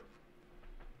pooper.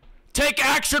 Take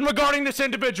action regarding this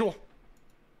individual.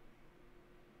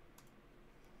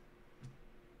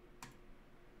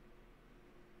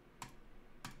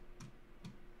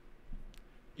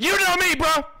 You know me,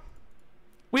 bro.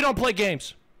 We don't play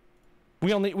games.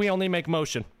 We only make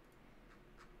motion.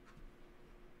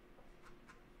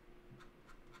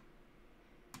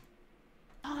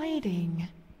 hiding?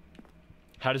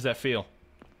 How does that feel?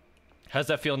 How's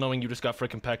that feel knowing you just got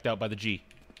frickin' packed out by the G?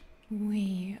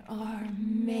 We are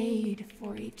made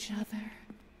for each other.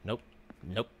 Nope.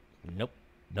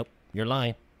 You're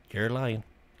lying.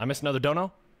 I missed another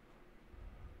dono?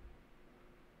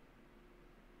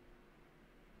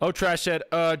 Oh, Trash said,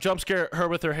 jump scare her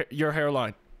with your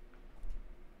hairline.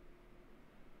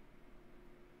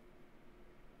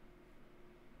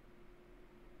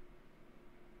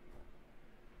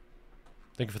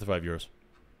 Thank you for the €5.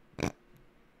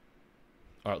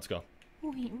 Alright, let's go.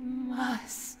 We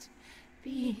must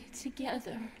be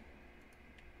together.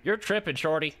 You're tripping,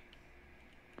 shorty.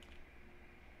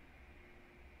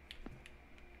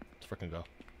 Let's frickin' go.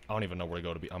 I don't even know where to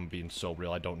go to be. I'm being so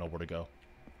real. I don't know where to go.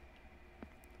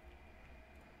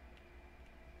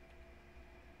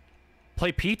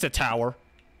 Play Pizza Tower?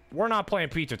 We're not playing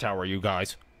Pizza Tower, you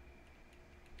guys.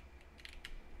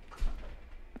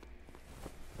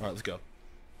 Alright, let's go.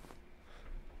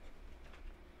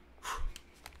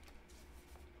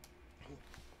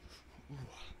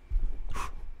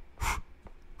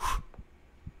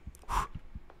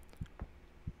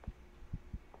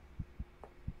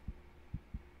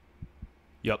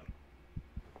 Yup.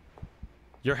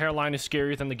 Your hairline is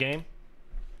scarier than the game?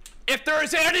 If there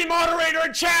is any moderator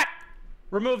in chat,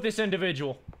 remove this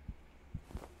individual.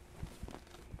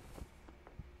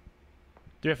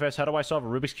 3FS, how do I solve a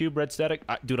Rubik's Cube, Red Static?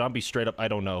 Dude, I'm be straight up, I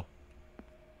don't know.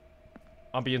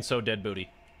 I'm being so dead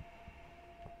booty.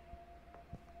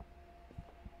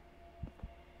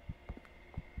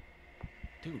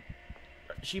 Dude,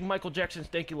 she Michael Jackson's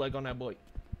stanky leg on that boy.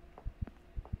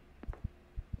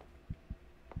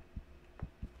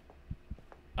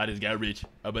 I just got rich.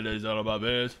 I put this on my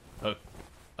ass.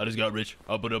 I just got rich.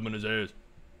 I'll put up in his ass.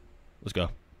 Let's go.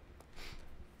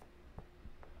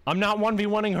 I'm not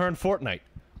 1v1ing her in Fortnite.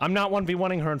 I'm not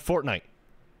 1v1ing her in Fortnite.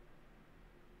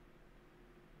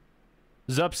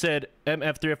 Zup said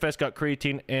MF3FS got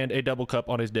creatine and a double cup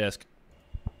on his desk.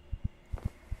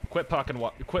 Quit pocket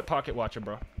watching,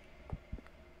 bro.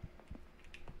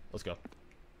 Let's go.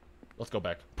 Let's go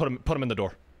back. Put him in the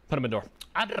door. Put him in the door.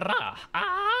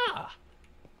 Ah.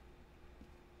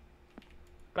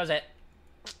 Close it.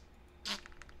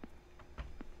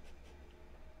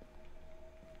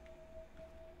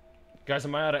 Guys,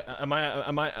 am I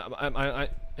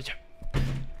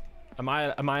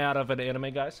out of an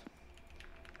anime, guys?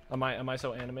 Am I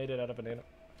so animated out of an anime?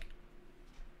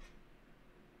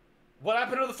 What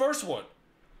happened to the first one?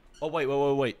 Oh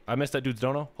wait. I missed that dude's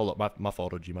dono. Hold up, my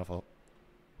fault, OG, my fault.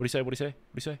 What'd he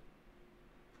say?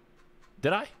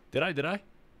 Did I?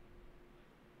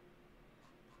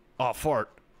 Oh, fart.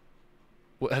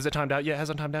 What, has it timed out yet?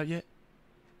 Hasn't timed out yet?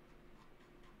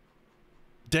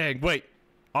 Dang, wait.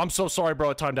 I'm so sorry,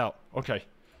 bro. It timed out. Okay.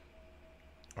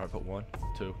 All right, put 1,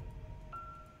 2.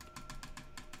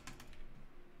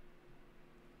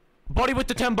 Buddy with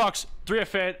the $10.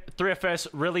 3FS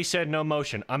really said no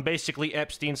motion. I'm basically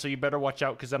Epstein, so you better watch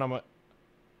out, because then I'm a...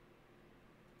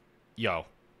 Yo.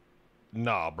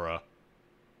 Nah, bruh.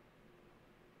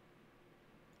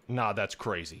 Nah, that's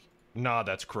crazy.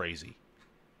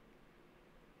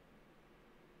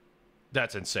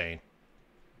 That's insane.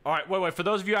 All right, wait. For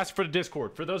those of you asking for the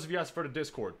Discord.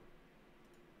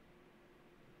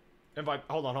 Invite.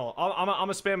 Hold on. I'm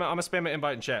gonna spam an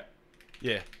invite in chat.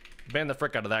 Yeah. Ban the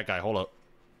frick out of that guy. Hold up.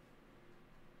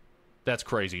 That's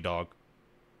crazy, dog.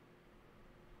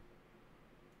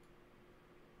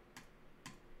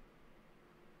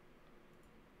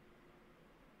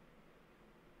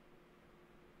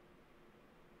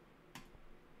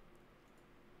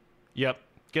 Yep.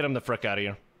 Get him the frick out of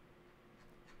here.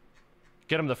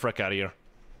 Get him the frick out of here.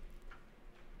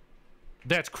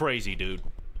 That's crazy, dude.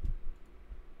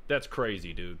 That's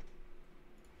crazy, dude.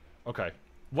 Okay.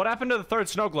 What happened to the third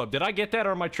snow globe? Did I get that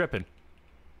or am I tripping?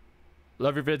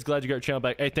 Love your vids. Glad you got your channel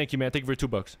back. Hey, thank you, man. Thank you for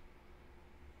 $2.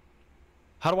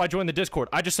 How do I join the Discord?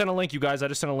 I just sent a link, you guys. I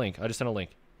just sent a link.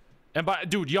 And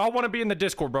dude, y'all want to be in the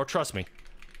Discord, bro. Trust me.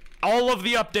 All of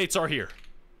the updates are here.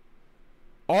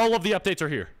 All of the updates are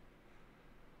here.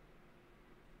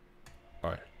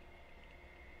 All right.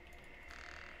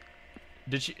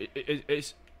 Did she...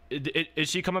 Is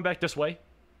she coming back this way?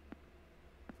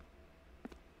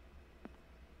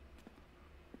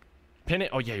 Pin it.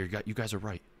 Oh, yeah, you guys are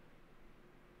right.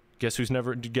 Guess who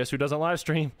doesn't live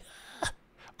stream?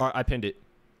 All right, I pinned it.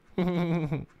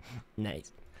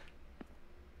 Nice.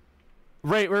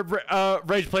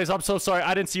 Rage Plays, I'm so sorry.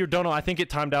 I didn't see your dono. I think it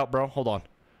timed out, bro. Hold on.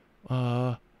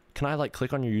 Can I, like,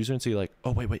 click on your user and see, like...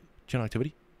 Oh, wait. Channel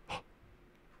activity?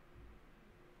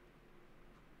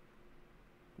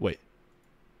 Wait.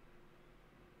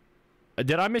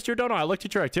 Did I miss your dono? I looked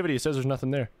at your activity. It says there's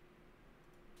nothing there.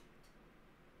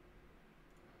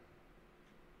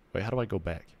 Wait, how do I go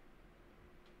back?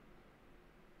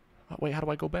 Wait, how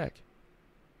do I go back?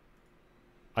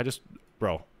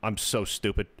 Bro, I'm so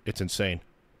stupid. It's insane.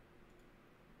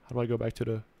 How do I go back to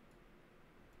the...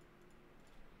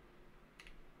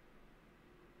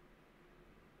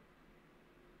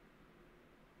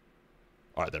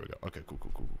 Alright, there we go. Okay,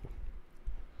 cool.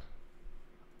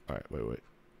 Alright, wait.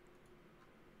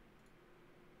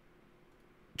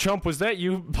 Chump, was that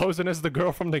you posing as the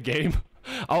girl from the game?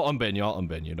 I'll unban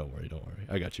you. Don't worry.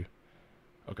 I got you.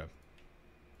 Okay.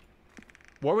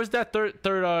 Where was that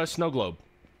third snow globe?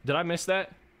 Did I miss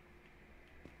that?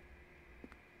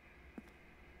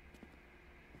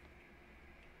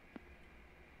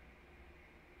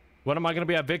 When am I gonna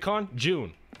be at VidCon?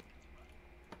 June.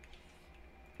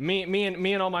 Me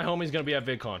and all my homies gonna be at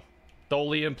VidCon.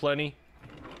 Tholi and Plenty,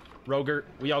 Rogert,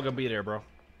 we all gonna be there, bro.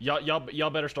 Y'all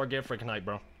better start getting freaking hype,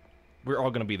 bro. We're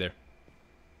all gonna be there.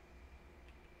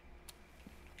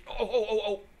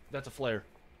 Oh! That's a flare.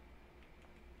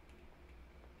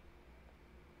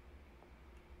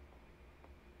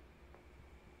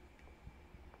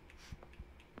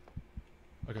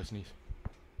 I gotta sneeze.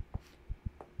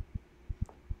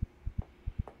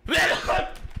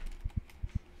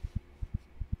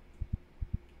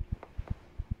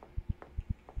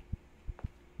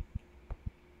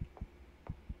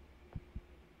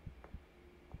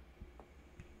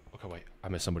 Okay, wait. I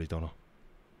missed somebody's dono.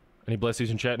 Any bless yous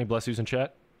in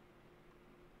chat?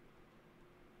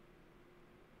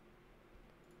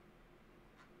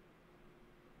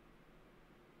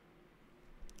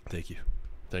 Thank you.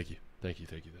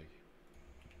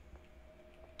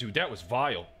 Dude, that was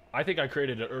vile. I think I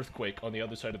created an earthquake on the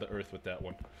other side of the earth with that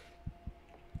one.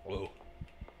 Whoa.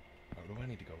 Right, where do I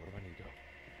need to go?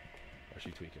 Or is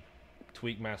she tweaking?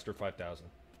 Tweak Master 5000.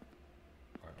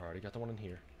 Alright, I already got the one in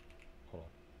here.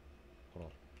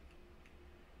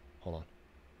 Hold on.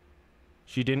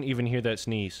 She didn't even hear that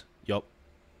sneeze. Yup.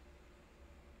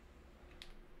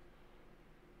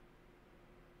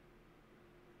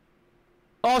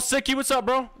 Oh, Sicky, what's up,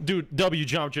 bro? Dude, W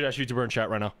Geometry Dash YouTuber in chat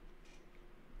right now.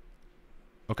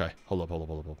 Okay, hold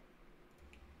up.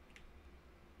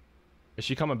 Is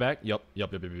she coming back? Yup.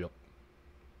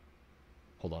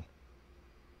 Hold on.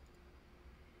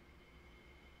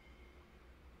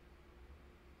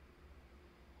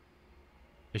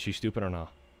 Is she stupid or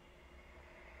not?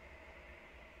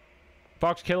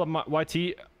 Fox Caleb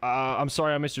YT, I'm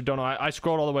sorry I missed your dono. I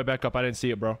scrolled all the way back up. I didn't see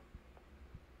it, bro.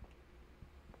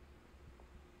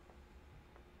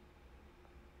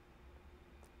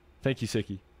 Thank you,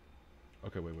 Sicky.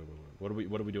 Okay, wait. What are we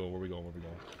doing? Where are we going?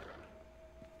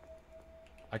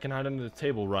 I can hide under the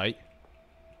table, right?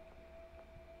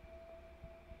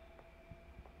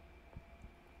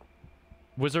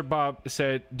 Wizard Bob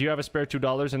said, "Do you have a spare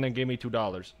 $2?" and then gave me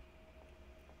 $2.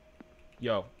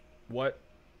 Yo, what?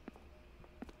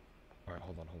 All right,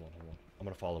 hold on. I'm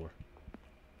gonna follow her.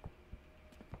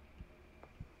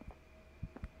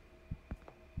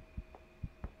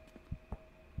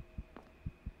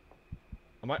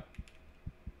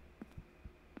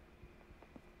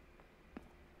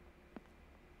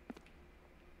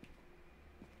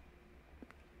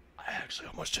 I actually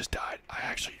almost just died.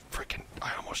 I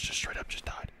almost just straight up just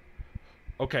died.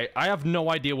 Okay, I have no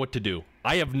idea what to do.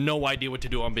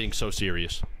 I'm being so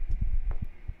serious.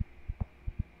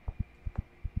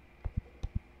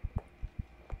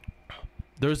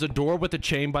 There's a door with a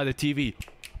chain by the TV.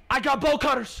 I got bolt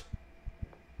cutters!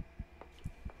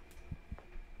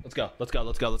 Let's go.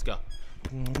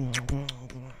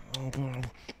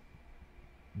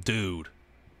 Dude.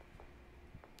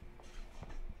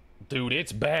 Dude,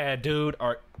 it's bad, dude. All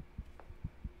right.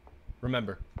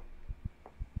 Remember.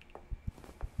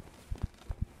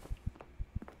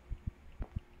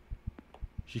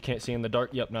 She can't see in the dark.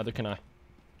 Yep, neither can I.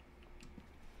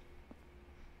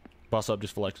 Boss up,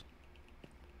 just flex.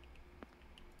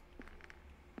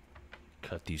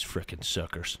 Cut these frickin'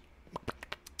 suckers.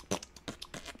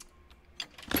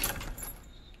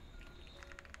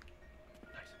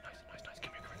 Nice.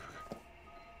 Come here.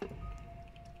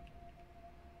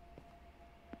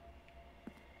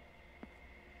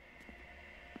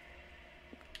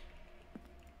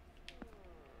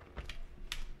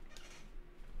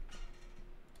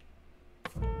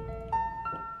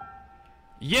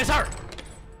 Yes, sir!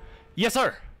 Yes,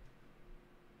 sir!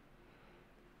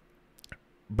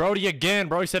 Brody again.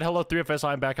 Brody said, hello, 3FS.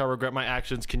 I'm back. I regret my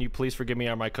actions. Can you please forgive me?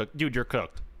 Am I cooked? Dude, you're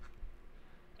cooked.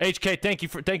 HK, thank you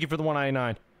for the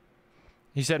 199.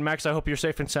 He said, Max, I hope you're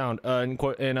safe and sound. In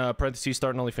parentheses,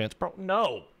 starting OnlyFans. Bro,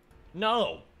 no.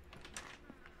 No.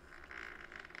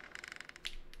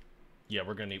 Yeah,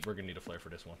 we're gonna need a flare for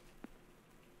this one.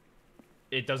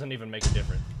 It doesn't even make a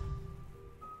difference.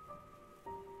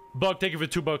 Bug, thank you for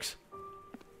 $2.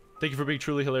 Thank you for being a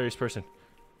truly hilarious person.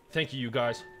 Thank you, you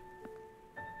guys.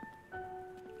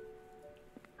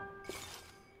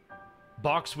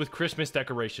 Box with Christmas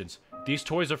decorations. These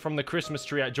toys are from the Christmas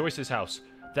tree at Joyce's house.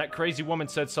 That crazy woman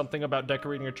said something about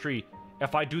decorating a tree.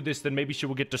 If I do this, then maybe she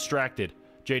will get distracted.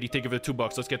 JD, think of it,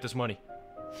 $2. Let's get this money.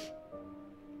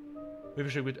 Maybe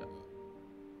she would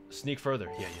sneak further.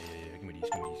 Yeah. Give me these.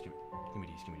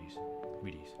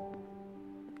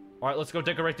 All right, let's go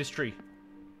decorate this tree.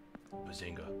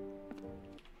 Bazinga.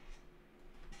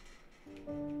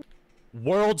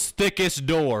 World's thickest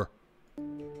door.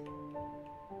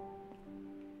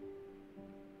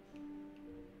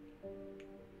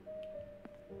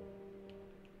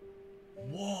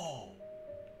 Whoa. All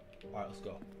right, let's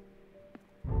go.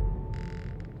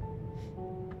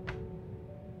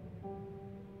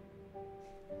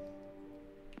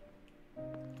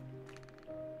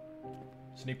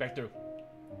 Sneak back through.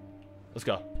 Let's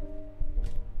go.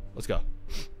 Let's go.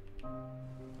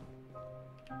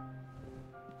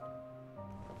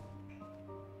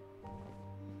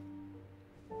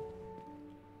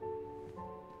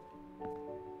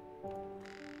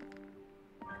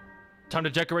 Time to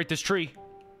decorate this tree.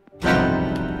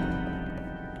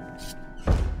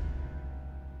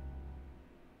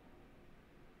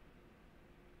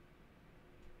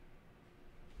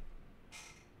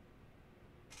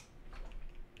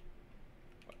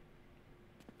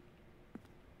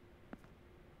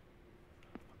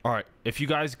 All right, if you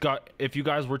guys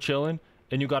were chilling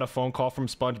and you got a phone call from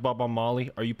SpongeBob on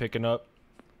Molly, are you picking up?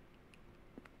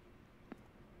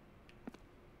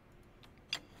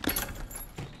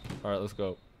 All right, let's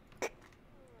go.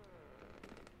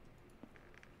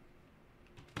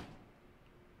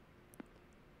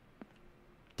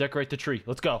 Decorate the tree.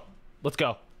 Let's go. Let's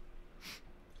go.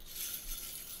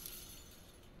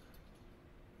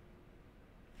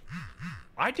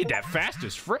 I did that fast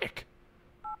as frick.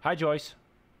 Hi, Joyce.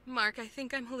 Mark, I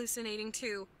think I'm hallucinating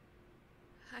too.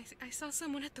 I saw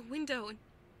someone at the window and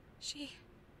she...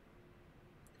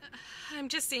 I'm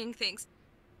just seeing things.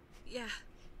 Yeah.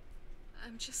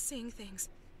 I'm just seeing things.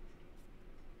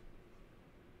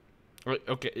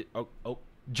 Okay. Oh.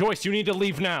 Joyce, you need to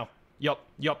leave now. Yup.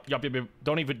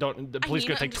 Don't. The police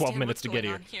gonna take 12 minutes to get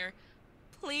here.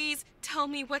 Please tell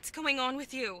me what's going on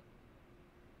with you.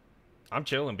 I'm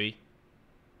chilling, B.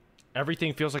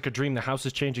 Everything feels like a dream. The house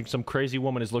is changing. Some crazy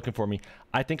woman is looking for me.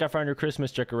 I think I found your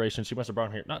Christmas decoration. She must have brought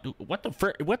them here. No, dude, what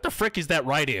the frick is that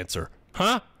right answer?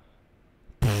 Huh?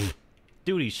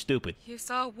 Dude, he's stupid. You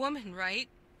saw a woman, right?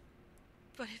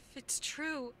 But if it's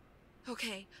true...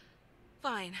 Okay,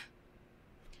 fine.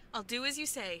 I'll do as you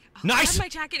say. I'll Nice! grab my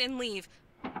jacket and leave.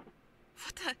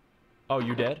 What the... Oh,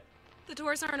 you dead? The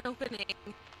doors aren't opening.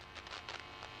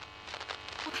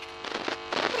 Who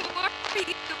are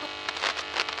you?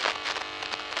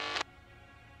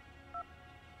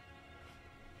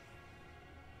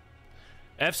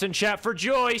 F's in chat for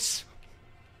Joyce.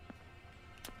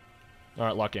 All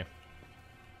right, lock in.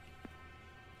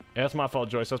 Yeah, that's my fault,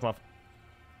 Joyce. That's my fault.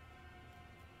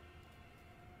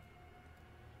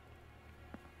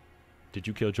 Did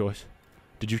you kill Joyce?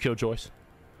 Did you kill Joyce?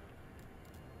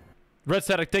 Red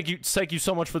Static, thank you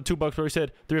so much for the $2. Where he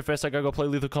said, 3FS, I gotta go play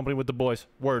Lethal Company with the boys.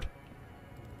 Word.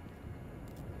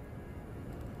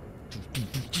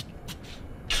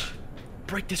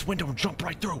 Break this window and jump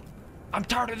right through. I'm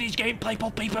tired of these gameplay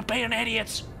people being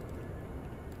idiots.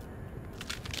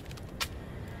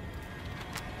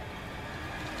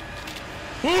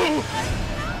 Ooh!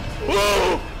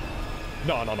 Ooh!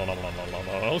 No, no, no, no, no, no, no,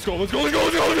 no, no. Let's go, let's go, let's go,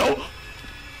 let's go, let's go!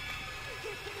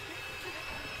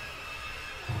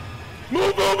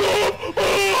 Move, move, move!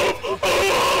 Move!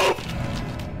 Move!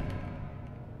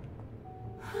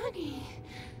 Honey,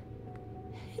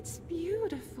 it's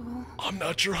beautiful. I'm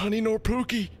not your honey nor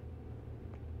Pookie.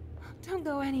 Don't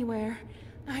go anywhere.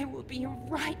 I will be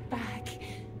right back.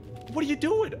 What are you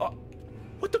doing?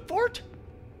 What the fart?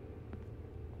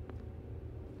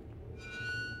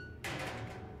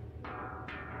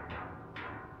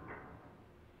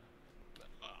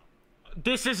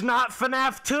 This is not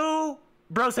FNAF 2,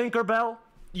 Bro Tinkerbell.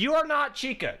 You are not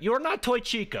Chica. You are not Toy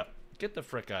Chica. Get the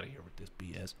frick out of here with this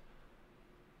BS.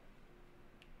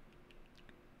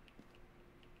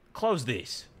 Close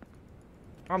this.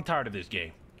 I'm tired of this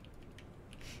game.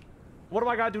 What do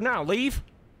I gotta do now? Leave?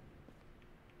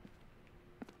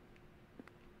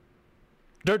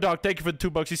 Dirt Dog, thank you for the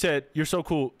 $2. He said, "You're so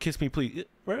cool. Kiss me, please."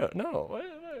 No. Wait.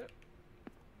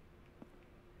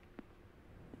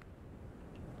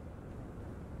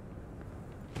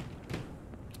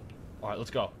 All right,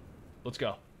 let's go. Let's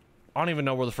go. I don't even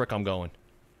know where the frick I'm going.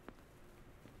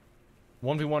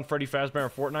 1v1 Freddy Fazbear in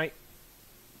Fortnite.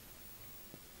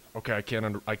 Okay, I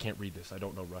can't read this. I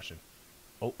don't know Russian.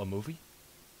 Oh, a movie?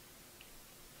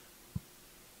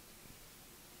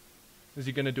 Is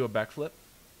he gonna do a backflip?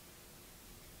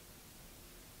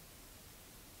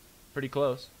 Pretty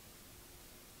close.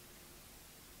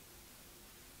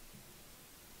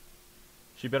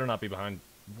 She better not be behind.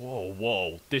 Whoa,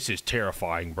 whoa. This is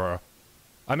terrifying, bruh.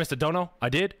 I missed a dono? I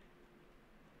did?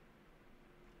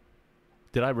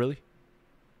 Did I really?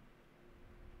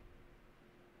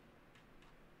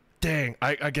 Dang,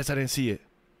 I guess I didn't see it.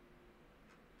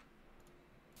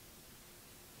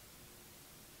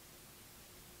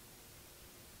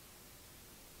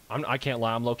 I can't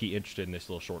lie, I'm low-key interested in this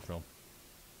little short film.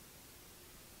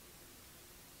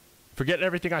 Forget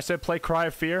everything I said, play Cry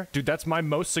of Fear. Dude, that's my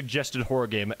most suggested horror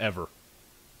game ever.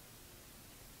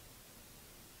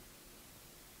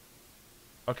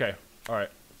 Okay, alright.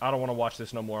 I don't want to watch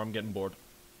this no more, I'm getting bored.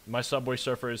 My Subway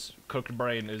Surfers cooked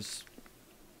brain is...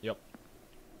 Yep.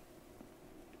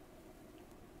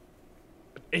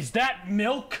 Is that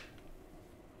milk?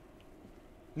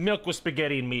 Milk with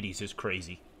spaghetti and meaties is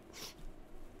crazy.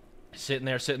 Sitting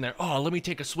there. Oh, let me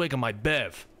take a swig of my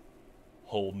Bev.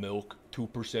 Whole milk,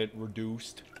 2%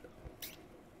 reduced.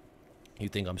 You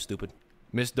think I'm stupid?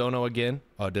 Miss Dono again?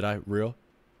 Oh, did I? Real?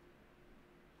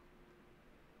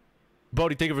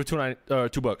 Bodie, thank you for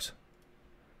 $2.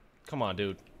 Come on,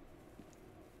 dude.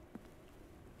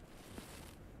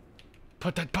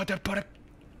 Put it.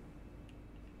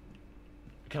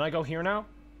 Can I go here now?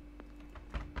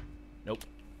 Nope.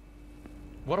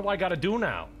 What do I gotta do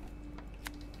now?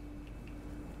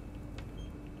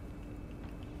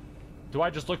 Do I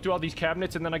just look through all these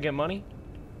cabinets and then I get money?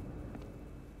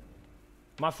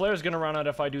 My flare's gonna run out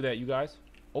if I do that, you guys.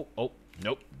 Oh,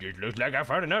 nope. It looks like I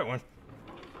found another one.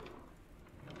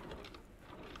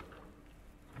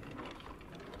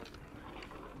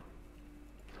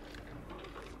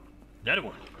 Another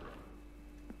one.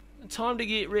 Time to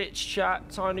get rich, chat.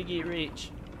 Time to get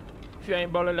rich. If you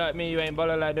ain't baller like me, you ain't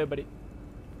baller like nobody.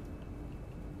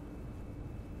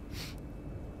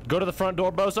 Go to the front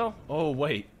door, bozo. Oh,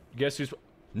 wait. Guess who's...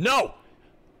 No!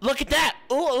 Look at that!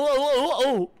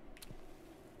 Ooh.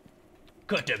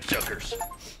 Cut them suckers.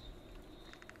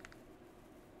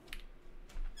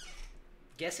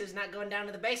 Guess who's not going down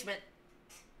to the basement?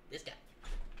 This guy.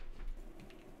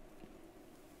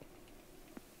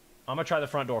 I'm gonna try the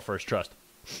front door first, trust.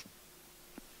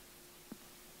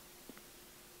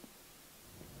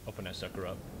 Open that sucker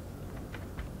up.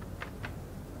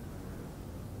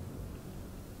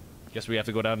 Guess we have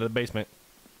to go down to the basement.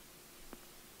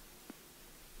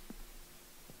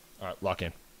 Alright, lock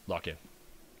in.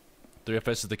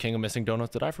 3FS is the king of missing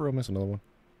donuts. Did I for real miss another one?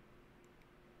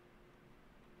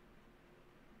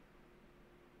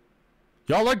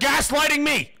 Y'all are gaslighting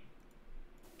me!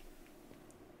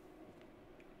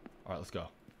 Alright, let's go.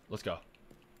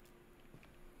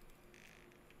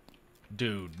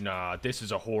 Dude, nah, this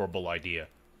is a horrible idea.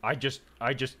 I'm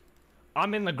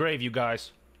in the grave, you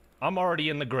guys. I'm already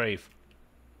in the grave.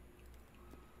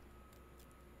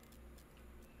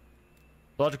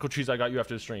 Logical cheese, I got you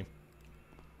after the stream.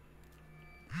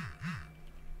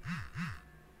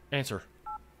 Answer.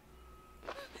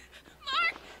 Mark!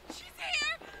 She's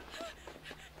here!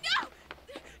 No!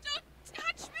 Don't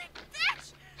touch me,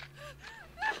 bitch!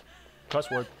 Cuss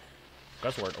word.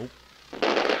 Oh.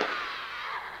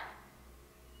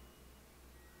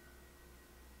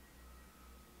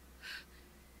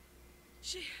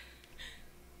 She's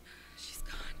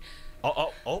gone.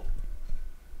 Oh.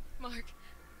 Mark.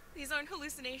 These aren't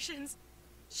hallucinations.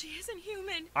 She isn't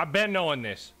human. I've been knowing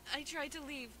this. I tried to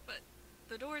leave, but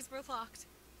the doors were locked.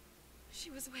 She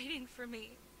was waiting for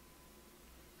me.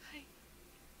 I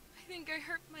think I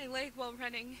hurt my leg while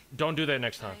running. Don't do that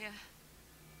next time.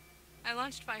 I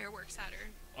launched fireworks at her.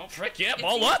 Oh, frick, yeah, It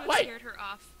ball seems up, to have wait! scared her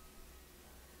off.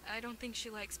 I don't think she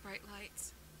likes bright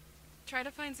lights. Try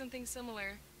to find something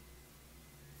similar.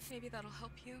 Maybe that'll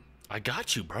help you. I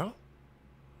got you, bro.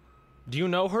 Do you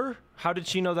know her? How did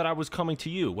she know that I was coming to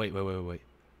you? Wait.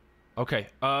 Okay,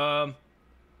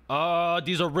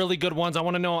 these are really good ones. I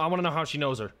wanna know how she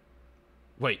knows her.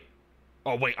 Wait.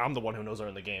 Oh, wait, I'm the one who knows her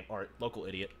in the game. Alright, local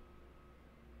idiot.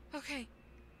 Okay.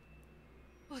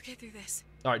 We'll get through this.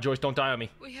 Alright, Joyce, don't die on me.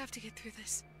 We have to get through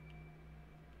this.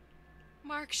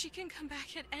 Mark, she can come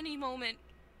back at any moment.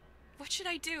 What should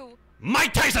I do?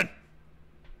 Mike Tyson!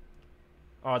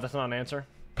 Oh, that's not an answer.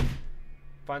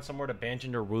 Find somewhere to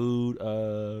banjin or rude.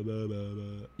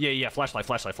 Yeah, flashlight.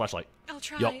 I'll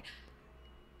try. Yup. God,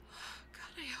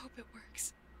 I hope it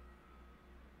works.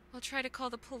 I'll try to call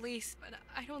the police, but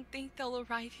I don't think they'll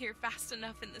arrive here fast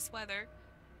enough in this weather.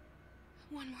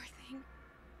 One more thing.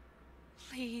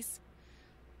 Please.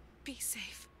 Be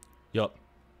safe. Yup.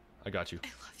 I got you. I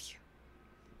love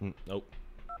you. Nope.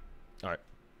 Alright.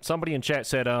 Somebody in chat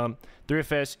said,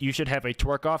 3FS, you should have a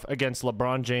twerk-off against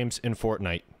LeBron James in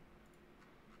Fortnite.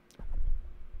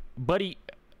 Buddy.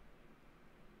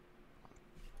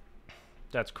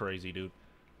 That's crazy, dude.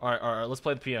 Alright, let's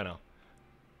play the piano.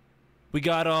 We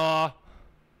got,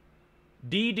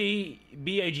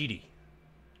 DDBAGD.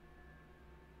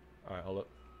 Alright, hold up.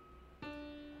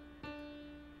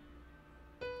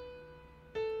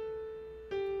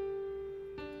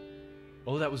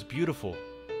 Oh, that was beautiful.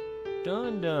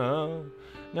 Dun dun.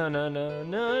 Na na na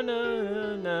na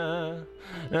na na na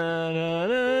na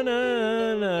na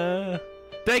na na.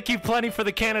 Thank you, Plenty, for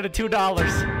the Canada $2.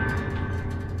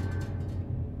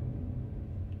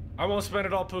 I won't spend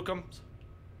it all, Pookums.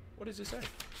 What does it say?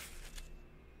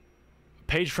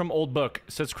 Page from old book.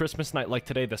 It says Christmas night like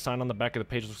today. The sign on the back of the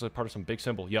page looks like part of some big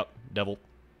symbol. Yup, devil.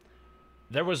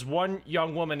 There was one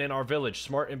young woman in our village.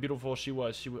 Smart and beautiful she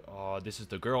was. Oh, this is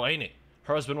the girl, ain't it?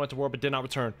 Her husband went to war but did not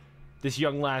return. This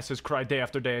young lass has cried day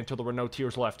after day until there were no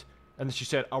tears left. And then she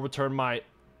said, I'll return my...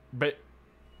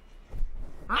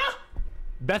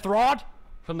 Beth Rod?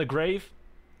 From the grave?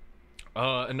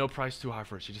 And no price too high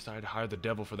for it. She decided to hire the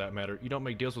devil for that matter. You don't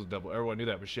make deals with the devil. Everyone knew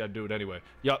that, but she had to do it anyway.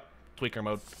 Yup. Tweaker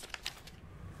mode.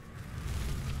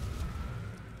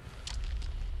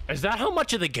 Is that how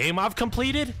much of the game I've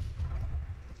completed?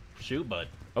 Shoot, bud.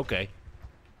 Okay.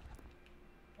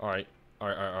 Alright.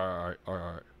 Alright.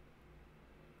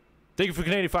 Thank you for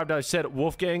Canadian $5. Said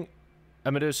Wolfgang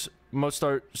Amadeus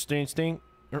Mozart Sting.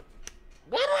 What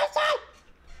did I say?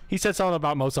 He said something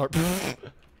about Mozart.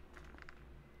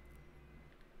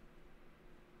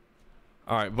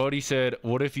 Alright, Bodhi said,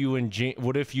 what if you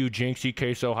Jinxie,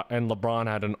 Queso, and LeBron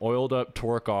had an oiled up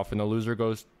twerk off and the loser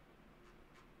goes...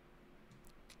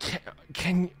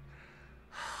 Can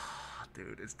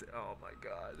dude, it's... Oh my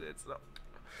god, it's...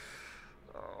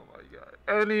 Oh my god.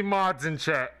 Any mods in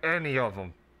chat, any of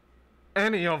them.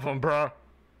 Any of them, bro.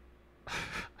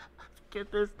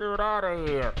 Get this dude out of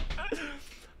here.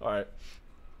 Alright.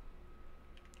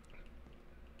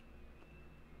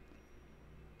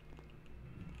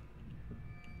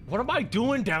 What am I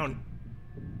doing down?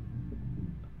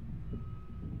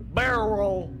 Barrel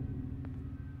roll.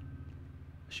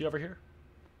 Is she over here?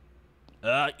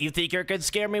 You think you could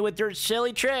scare me with your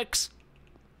silly tricks?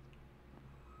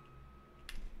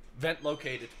 Vent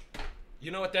located.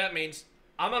 You know what that means.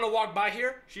 I'm gonna walk by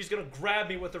here. She's gonna grab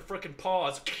me with her frickin'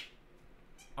 paws.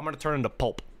 I'm gonna turn into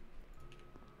pulp.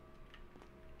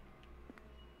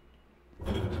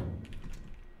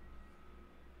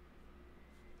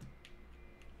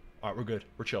 Alright, we're good.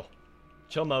 We're chill.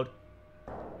 Chill mode.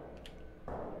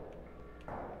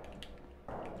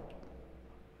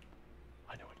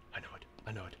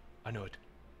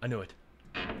 I know it.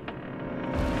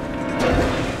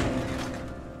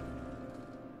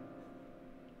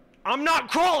 I'm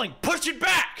not crawling! Push it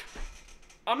back!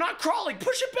 I'm not crawling!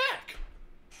 Push it back!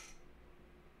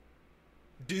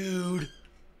 Dude.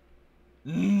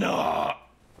 No!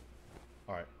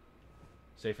 Alright.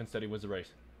 Safe and steady wins the race.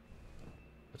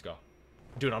 Let's go.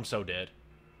 Dude, I'm so dead.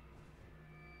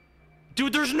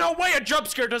 Dude, there's no way a jump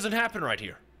scare doesn't happen right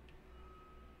here.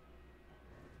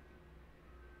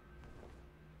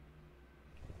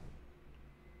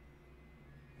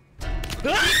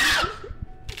 Ah!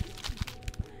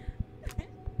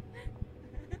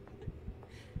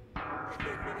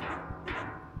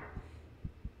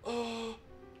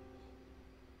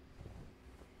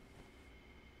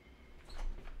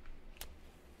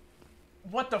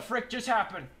 What the frick just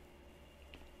happened?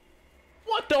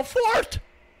 What the fart?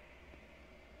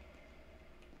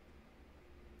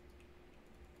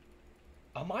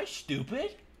 Am I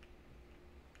stupid?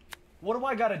 What do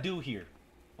I gotta do here?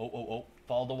 Oh.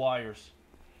 Follow the wires.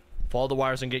 Follow the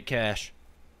wires and get cash.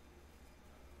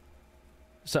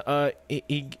 So,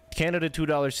 he Canada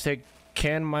 $2 to take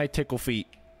can my tickle feet.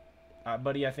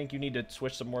 Buddy, I think you need to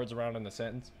switch some words around in the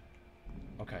sentence.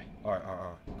 Okay. Alright.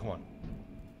 Come on.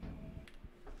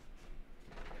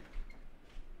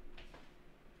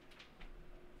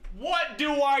 What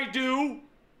do I do?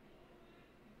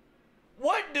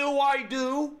 What do I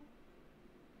do?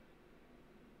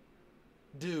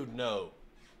 Dude, no.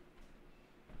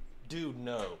 Dude,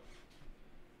 no.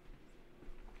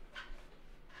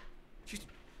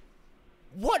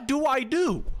 What do I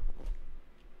do?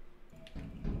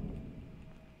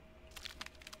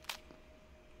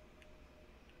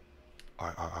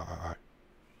 Alright.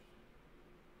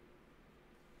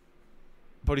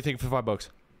 What do you think for $5?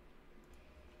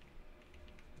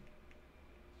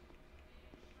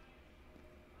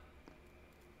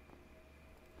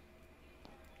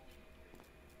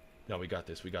 No, we got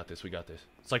this.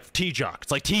 It's like T-Jock.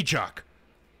 It's like T-Jock.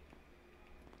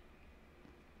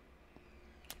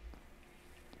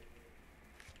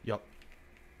 Yup.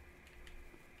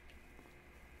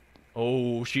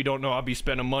 Oh, she don't know I'll be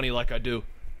spending money like I do.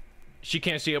 She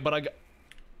can't see it, but I got...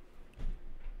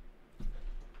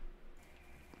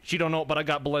 She don't know, but I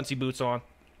got Balenci boots on.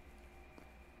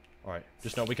 Alright,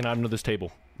 just know we can add them to this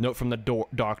table. Note from the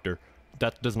doctor.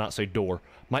 That does not say door.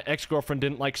 My ex-girlfriend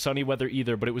didn't like sunny weather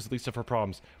either, but it was the least of her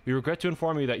problems. We regret to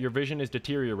inform you that your vision is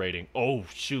deteriorating. Oh,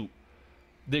 shoot.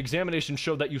 The examination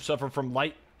showed that you suffer from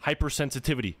light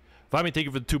hypersensitivity. Vitamin, thank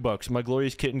you for the $2. My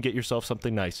glorious kitten, get yourself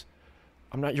something nice.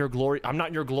 I'm not your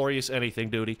glorious anything,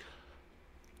 duty.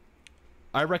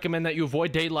 I recommend that you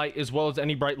avoid daylight as well as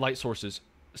any bright light sources.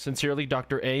 Sincerely,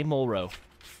 Dr. A. Mulrow.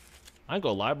 I ain't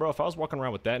gonna lie, bro. If I was walking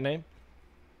around with that name,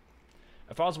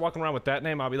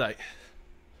 I'll be like,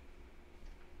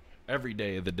 every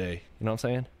day of the day. You know what I'm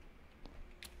saying?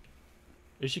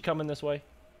 Is she coming this way?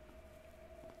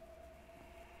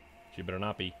 She better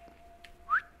not be.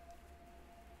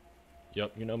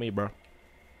 Yep, you know me, bro.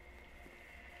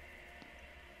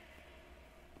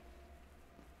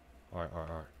 Alright.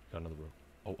 Got another room.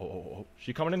 Oh.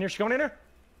 She coming in here?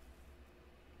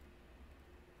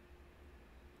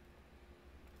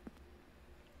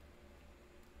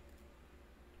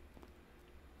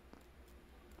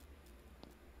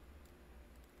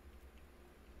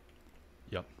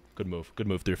 Yep. Good move. Good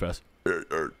move, 3 fast.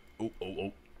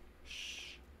 Oh.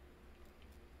 Shh.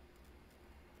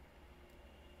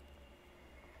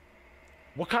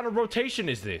 What kind of rotation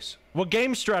is this? What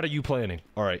game strat are you planning?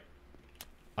 Alright.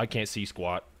 I can't see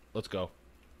squat. Let's go.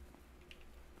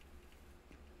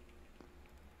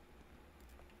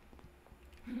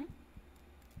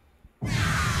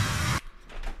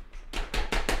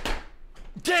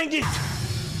 Dang it!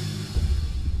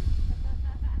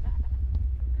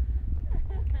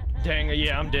 Dang it,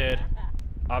 yeah, I'm dead.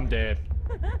 I'm dead.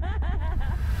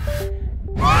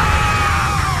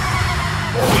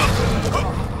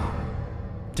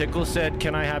 Tickle said,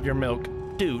 can I have your milk?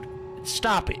 Dude,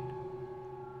 stop it.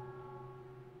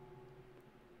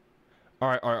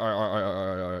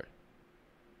 Alright.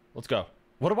 Let's go.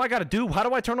 What do I gotta do? How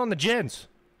do I turn on the gens?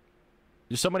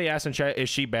 Did somebody ask in chat, is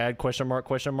she bad? Question mark.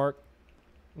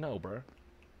 No, bro.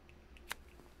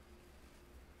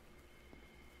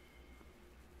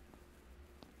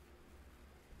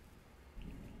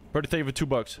 Brody, thank you for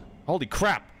 $2. Holy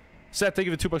crap. Seth, thank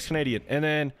you for $2 Canadian. And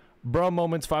then, bro,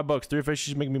 moments, $5. 3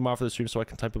 fishes make me mod for the stream so I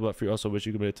can type it up for you. Also, wish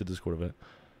you could make it to Discord event.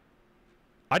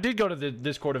 I did go to the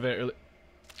Discord event earlier.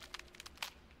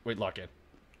 Wait, lock in.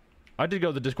 I did go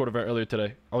to the Discord event earlier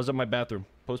today. I was in my bathroom.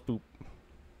 Post poop.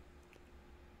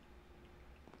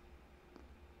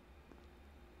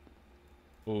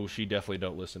 Oh, she definitely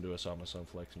don't listen to us on my son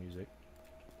flex music.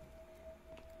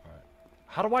 Alright.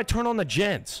 How do I turn on the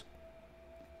gens?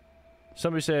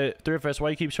 Somebody said, 3FS, why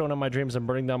you keep showing up my dreams and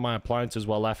burning down my appliances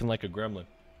while laughing like a gremlin?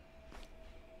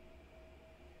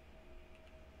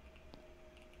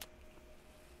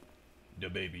 The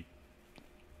baby.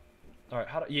 Alright,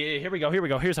 how do... Yeah, here we go.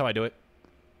 Here's how I do it.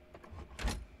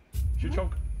 Shoot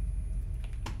choke.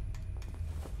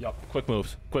 Yup, quick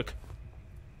moves. Quick.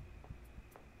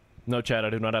 No, Chad, I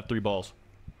do not have 3 balls.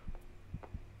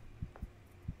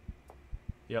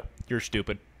 Yep, you're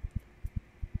stupid.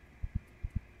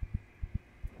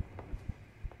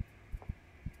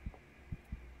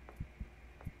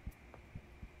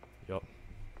 Yup.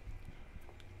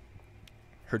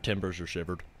 Her timbers are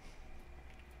shivered.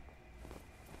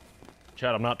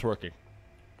 Chad, I'm not twerking.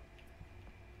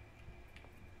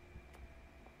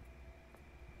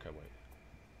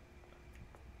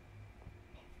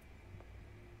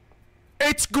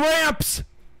 It's Gramps!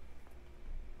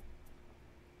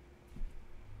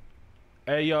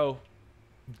 Hey, yo.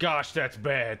 Gosh, that's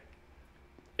bad.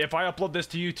 If I upload this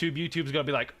to YouTube, YouTube's gonna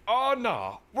be like, oh,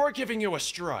 no, we're giving you a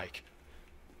strike.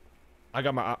 I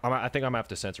think I'm gonna have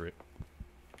to censor it.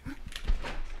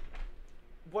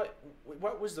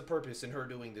 What was the purpose in her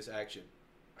doing this action?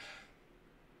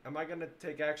 Am I gonna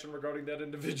take action regarding that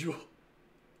individual?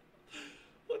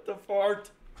 What the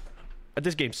fart?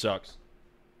 This game sucks.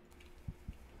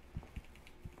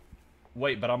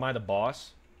 Wait, but am I the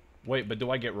boss? Wait, but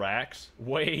do I get racks?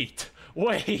 Wait.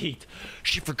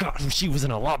 She forgot who she was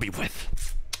in a lobby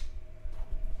with.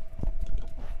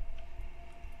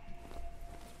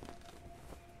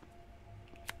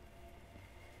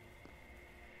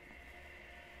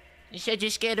 You said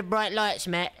you're scared of bright lights,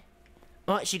 Matt.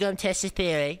 Aren't you going to test the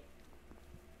theory?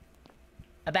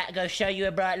 About to go show you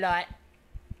a bright light.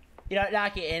 You don't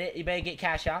like it, innit? You better get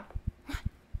cash on.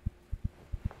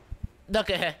 Look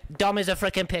at her. Dumb as a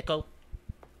frickin' pickle.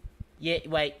 Yeah,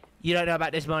 wait. You don't know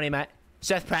about this money, Matt.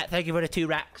 Seth Pratt, thank you for the 2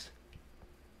 racks.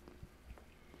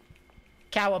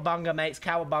 Cowabunga, mates.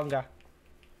 Cowabunga.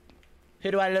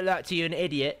 Who do I look like to you, an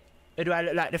idiot? Or do I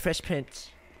look like the Fresh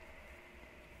Prince?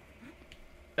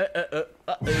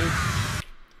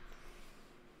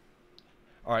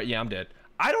 Alright, yeah, I'm dead.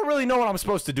 I don't really know what I'm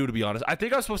supposed to do, to be honest. I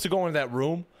think I'm supposed to go into that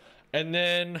room, and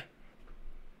then...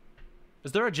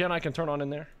 Is there a gen I can turn on in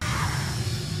there?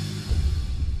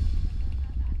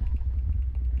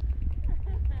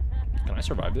 Can I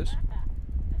survive this?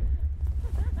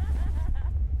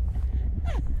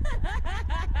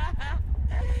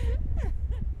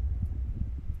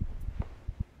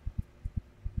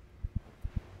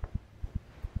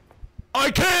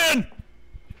 I can!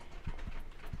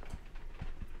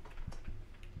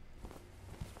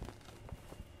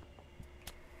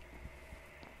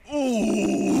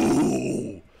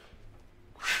 Ooh!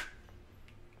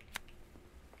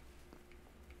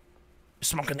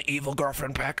 Smoking the evil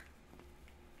girlfriend pack.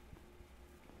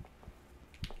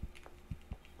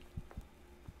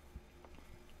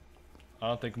 I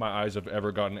don't think my eyes have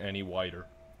ever gotten any whiter.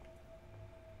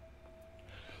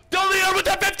 Tholian with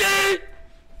the 50!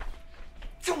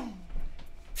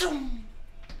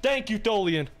 Thank you,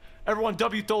 Tholian. Everyone,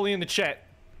 W Tholian in the chat.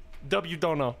 W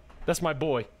don't know. That's my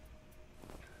boy.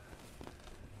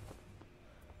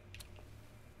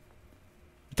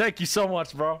 Thank you so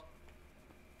much, bro.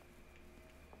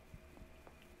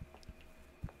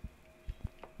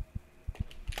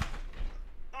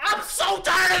 I'm so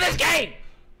tired of this game!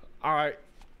 Alright.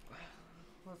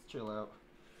 Let's chill out.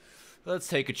 Let's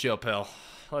take a chill pill.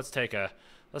 Let's take the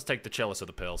chillest of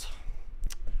the pills.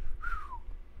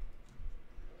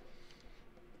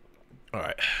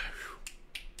 Alright.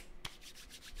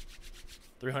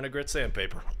 300 grit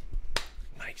sandpaper.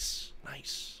 Nice.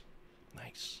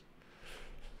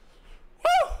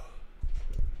 Woo!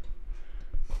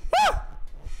 Woo!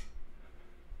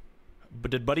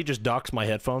 But did Buddy just dox my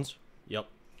headphones? Yep.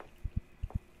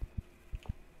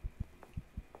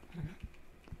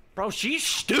 Bro, she's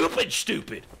stupid.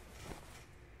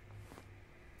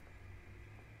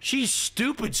 She's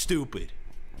stupid.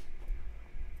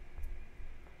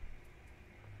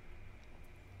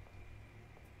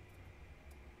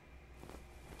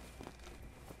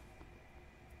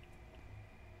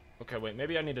 Okay, wait,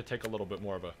 maybe I need to take a little bit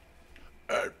more of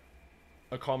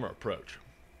a calmer approach.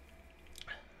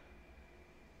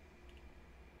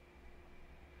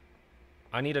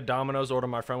 I need a Domino's order.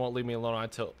 My friend won't leave me alone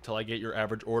until I get your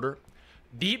average order.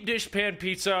 Deep dish pan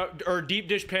pizza,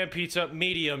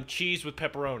 medium, cheese with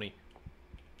pepperoni.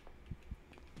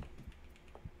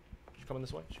 She coming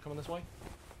this way?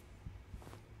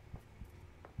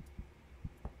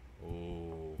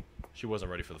 Oh, she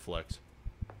wasn't ready for the flex.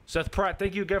 Seth Pratt,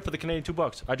 thank you again for the Canadian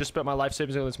 $2. I just spent my life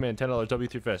savings on this man. $10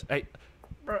 W3 Fest. Hey,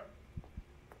 bro.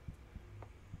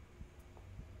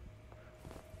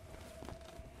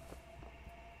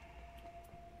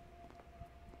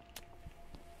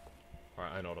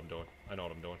 Alright, I know what I'm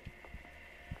doing.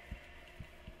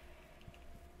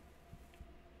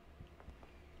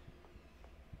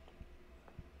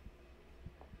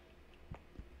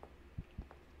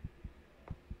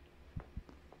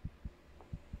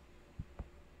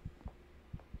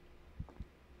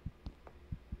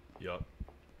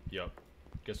 Yup.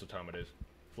 Guess what time it is?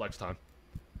 Flex time.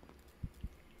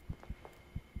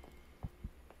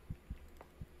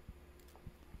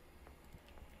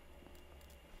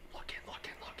 Lock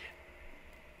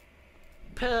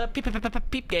in.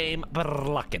 Peep game.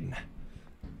 Lock in.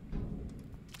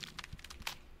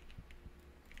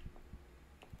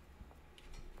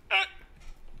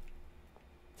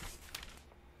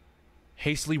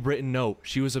 Hastily written note.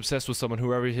 She was obsessed with someone,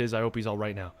 whoever he is. I hope he's all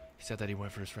right now. He said that he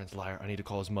went for his friend's liar. I need to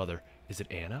call his mother. Is it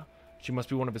Anna? She must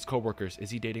be one of his co-workers. Is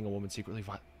he dating a woman secretly?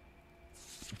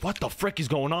 What the frick is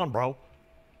going on, bro?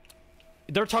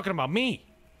 They're talking about me.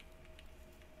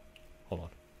 Hold on.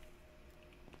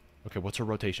 Okay, what's her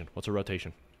rotation? What's her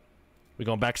rotation? We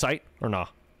going back site or nah?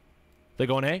 They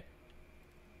going A?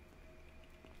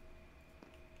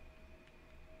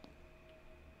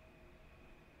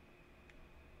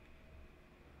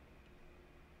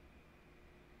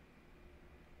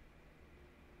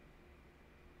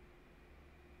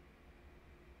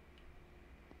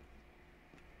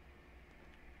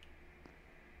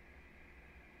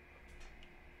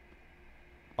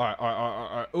 All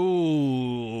right.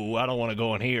 Ooh, I don't want to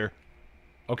go in here.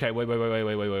 Okay, wait.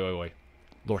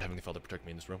 Lord Heavenly Father, protect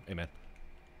me in this room. Amen.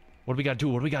 What do we gotta do?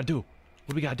 What do we gotta do? What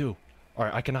do we gotta do? All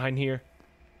right, I can hide in here.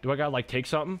 Do I gotta, like, take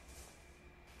something?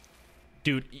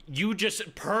 Dude, you just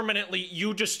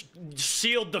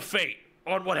sealed the fate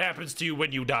on what happens to you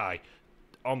when you die.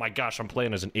 Oh my gosh, I'm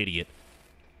playing as an idiot.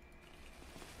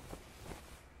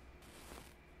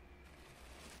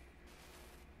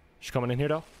 She's coming in here,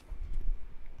 though?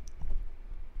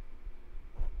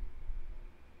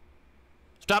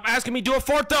 Stop asking me, do a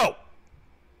fort, though!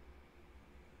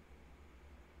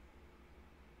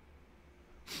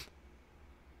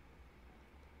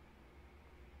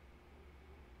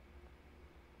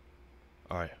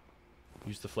 Alright.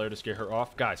 Use the flare to scare her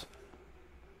off. Guys.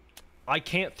 I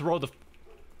can't throw the...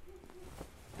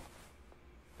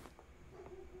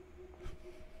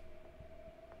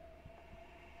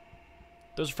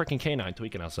 There's a freaking canine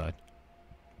tweaking outside.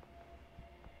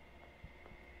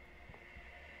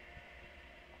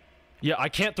 Yeah, I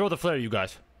can't throw the flare, you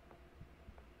guys.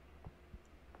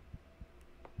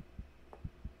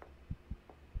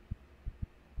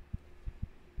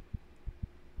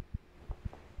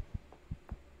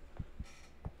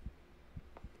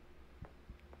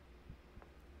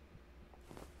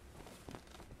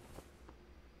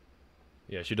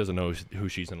 Yeah, she doesn't know who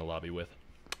she's in the lobby with.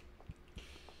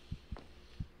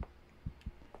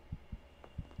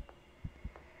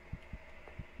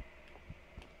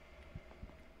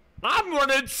 I'm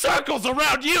running circles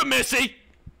around you, Missy!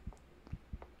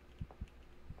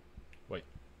 Wait.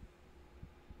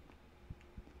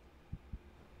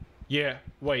 Yeah,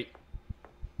 wait.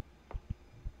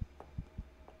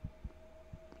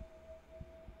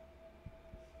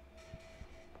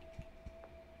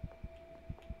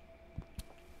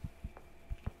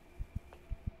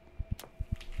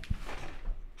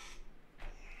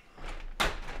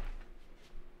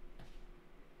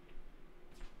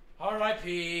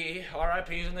 R.I.P.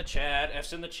 R.I.P.'s in the chat.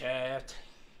 F's in the chat.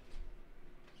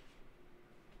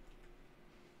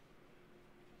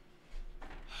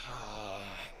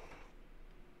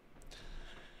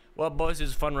 Well, boys, it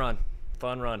was a fun run.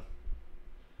 Fun run.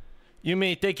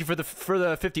 Yumi, thank you for the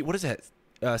 50. What is that?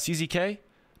 CZK?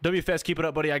 WFS, keep it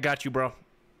up, buddy. I got you, bro.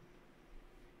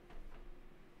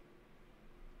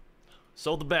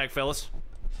 Sold the bag, fellas.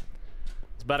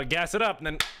 It's about to gas it up and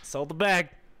then sold the bag.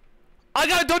 I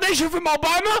got a donation from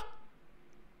Obama!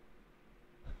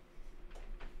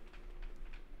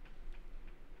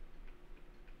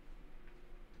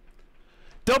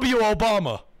 W.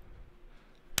 Obama.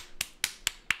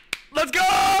 Let's go!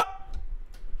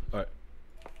 Alright.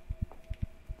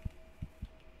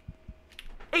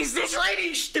 Is this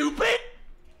lady stupid?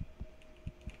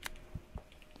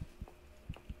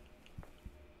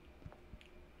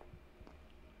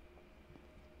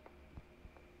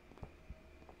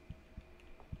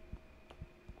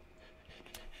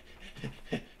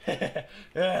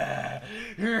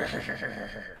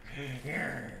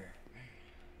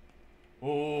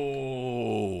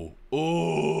 Oh, oh.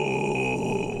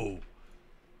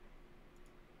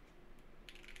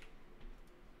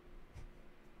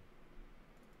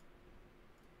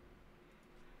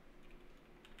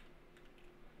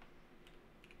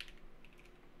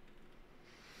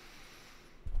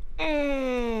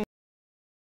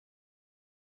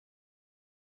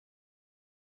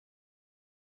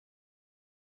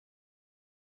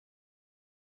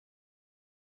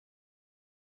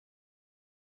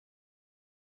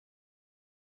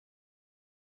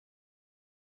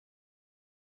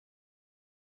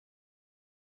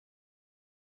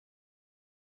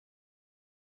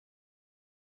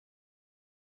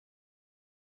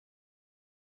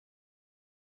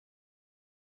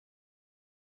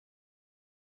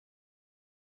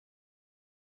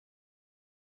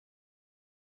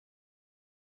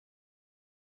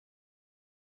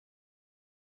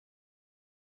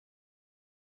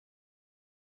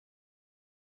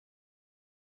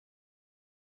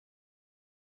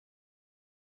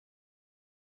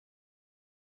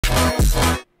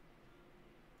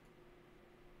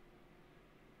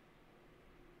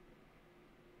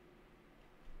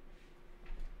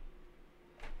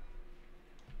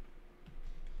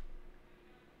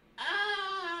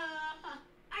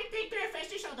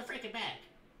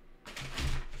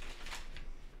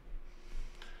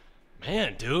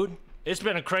 Man, dude. It's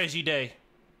been a crazy day.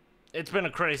 It's been a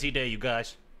crazy day, you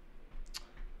guys.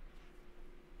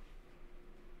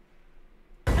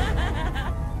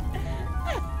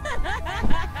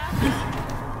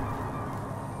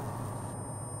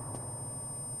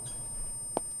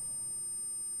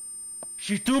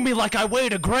 She threw me like I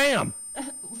weighed a gram.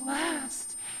 At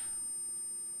last.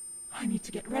 I need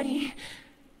to get ready.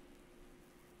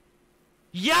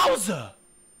 Yowza!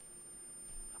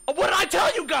 What did I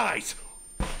tell you guys?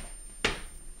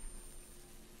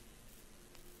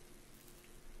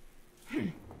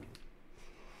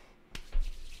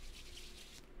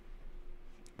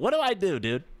 What do I do,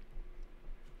 dude?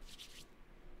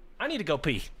 I need to go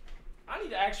pee. I need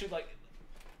to actually, like,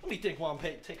 let me think while I'm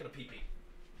taking a pee-pee.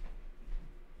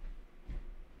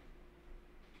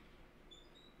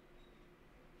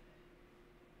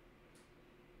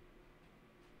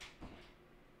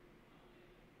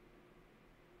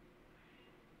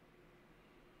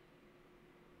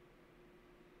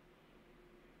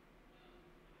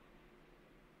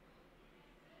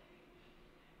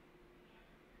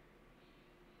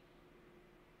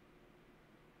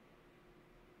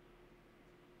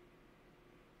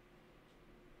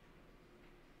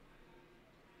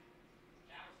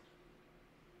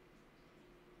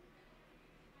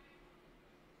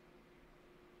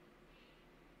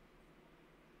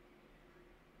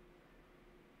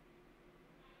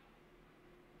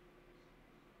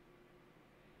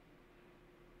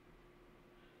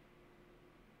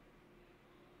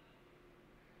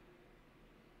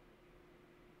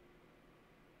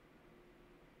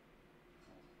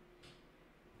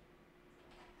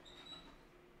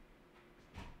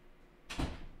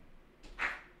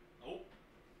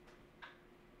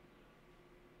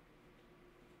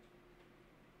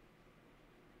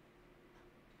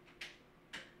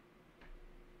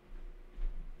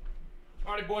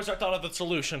 Alright, boys, I thought of the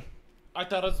solution.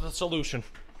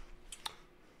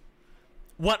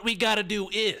 What we gotta do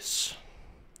is,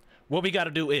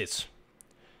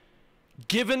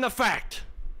 given the fact,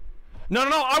 no,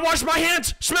 I washed my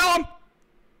hands, smell them!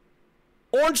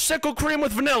 Orange sickle cream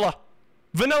with vanilla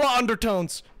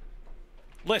undertones.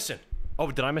 Listen,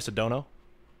 oh, did I miss a dono?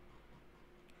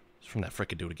 It's from that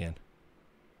frickin' dude again.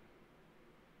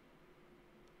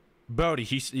 Bodie,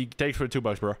 he takes for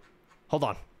 $2, bro. Hold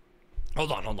on. What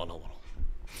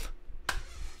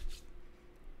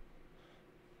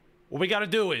we gotta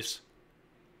do is,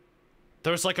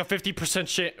 there's like a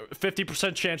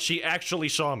 50% chance she actually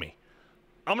saw me.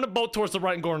 I'm gonna bolt towards the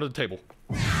right and go under the table.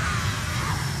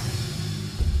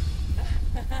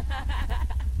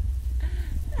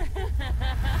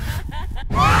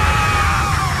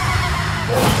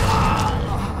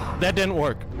 That didn't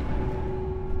work.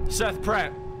 Seth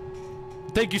Pratt,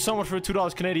 thank you so much for the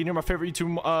 $2 Canadian. You're my favorite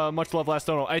YouTube. Much love, last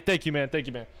dono. Hey, thank you, man.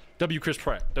 W. Chris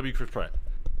Pratt. Are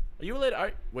you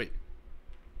related? Wait.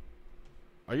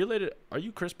 Are you related? Are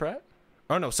you Chris Pratt?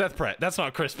 Oh no, Seth Pratt. That's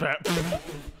not Chris Pratt.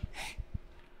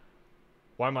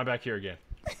 Why am I back here again?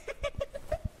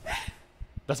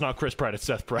 That's not Chris Pratt. It's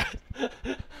Seth Pratt. I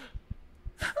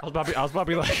was about to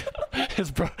be like,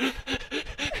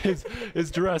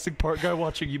 his Jurassic Park guy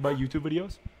watching my YouTube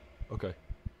videos. Okay.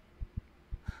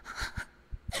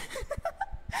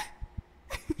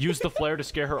 Use the flare to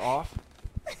scare her off.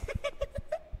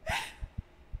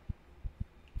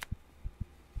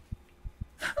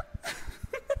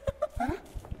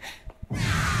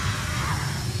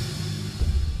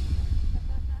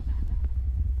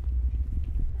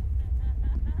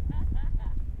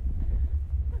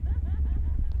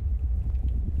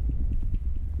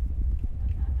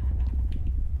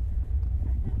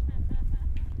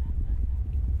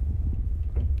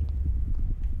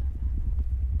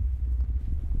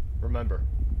 Remember.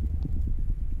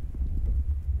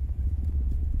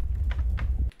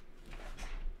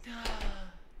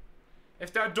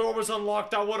 If that door was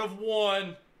unlocked, I would have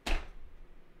won.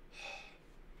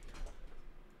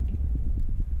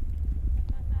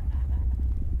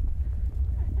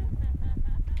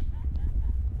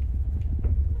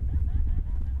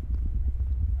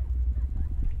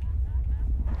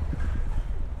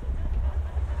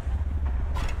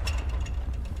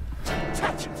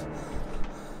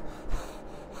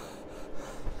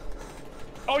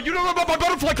 Oh, you don't know about my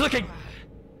butterfly clicking!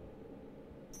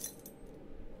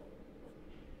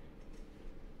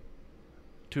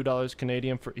 $2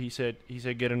 Canadian for he said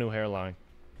get a new hairline.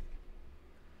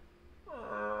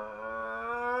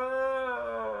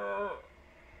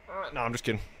 No, I'm just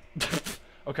kidding.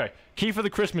 Okay, key for the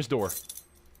Christmas door.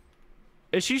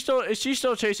 Is she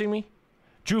still chasing me?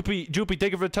 Droopy,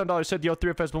 thank you for the $10. Said yo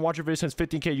 3F has been watching videos since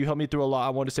 15K. You helped me through a lot. I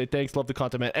want to say thanks. Love the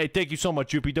content, man. Hey, thank you so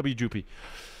much, Droopy. Droopy.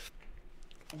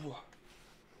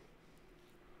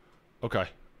 Okay.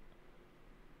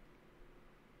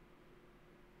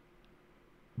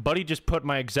 Buddy just put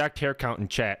my exact hair count in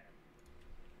chat.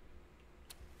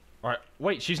 Alright,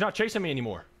 wait, she's not chasing me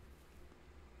anymore.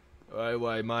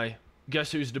 Wait, my...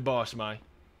 Guess who's the boss, my?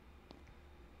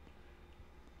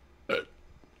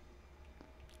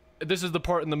 This is the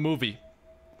part in the movie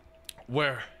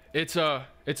where it's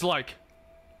like,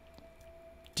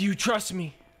 do you trust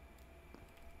me?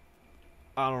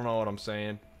 I don't know what I'm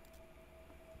saying.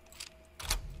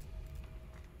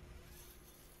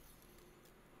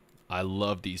 I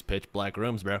love these pitch black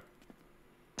rooms, bro.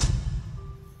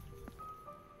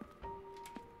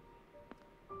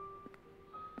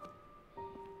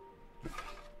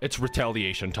 It's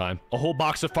retaliation time. A whole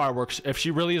box of fireworks. If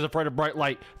she really is afraid of bright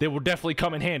light, they will definitely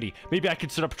come in handy. Maybe I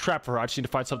could set up a trap for her. I just need to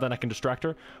find something that can distract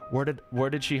her. Where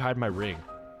did she hide my ring?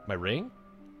 My ring?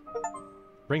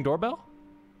 Ring doorbell?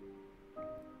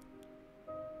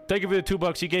 Thank you for the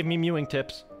 $2. You gave me mewing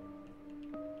tips.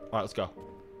 Alright, let's go.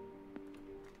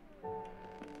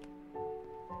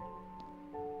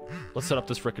 Let's set up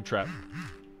this frickin' trap.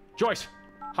 Joyce!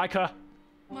 Hi, Ka.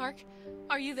 Mark,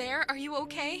 are you there? Are you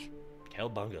okay?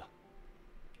 Hellbunga.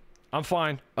 I'm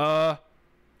fine.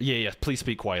 Yeah, please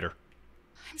speak quieter.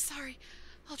 I'm sorry.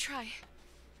 I'll try.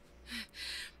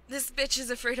 This bitch is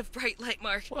afraid of bright light,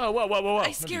 Mark. Whoa.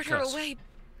 I scared her away,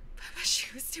 but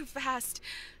she was too fast.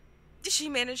 She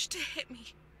managed to hit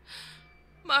me.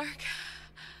 Mark,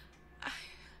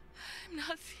 I'm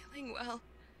not feeling well.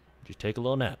 Just take a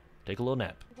little nap. Take a little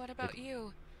nap. What about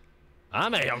you?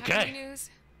 I'm Have A-okay. any news?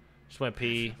 Just went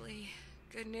pee. Preferably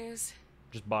good news.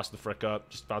 Just bossed the frick up.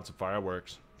 Just found some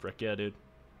fireworks. Frick yeah, dude.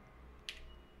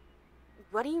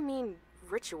 What do you mean,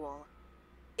 ritual?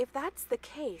 If that's the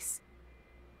case,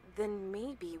 then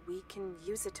maybe we can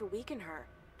use it to weaken her.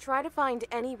 Try to find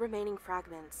any remaining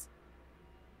fragments.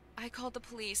 I called the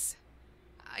police.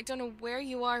 I don't know where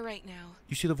you are right now.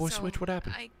 You see the voice So switch? What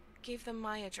happened? I gave them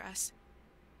my address.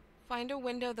 Find a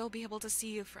window they'll be able to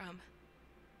see you from.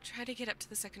 Try to get up to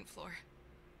the second floor.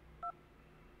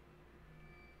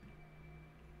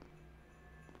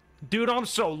 Dude, I'm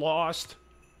so lost.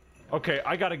 Okay,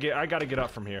 I gotta get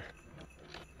up from here.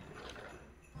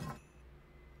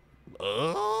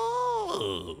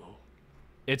 Oh.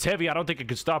 It's heavy. I don't think it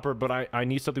could stop her, but I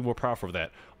need something more powerful for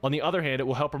that. On the other hand, it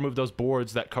will help remove those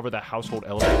boards that cover that household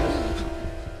elevator.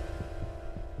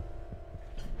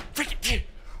 Freaking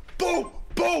boom,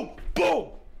 boom, boom.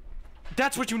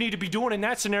 That's what you need to be doing in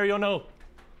that scenario. No.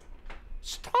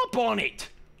 Stomp on it.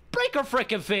 Break her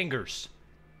frickin' fingers.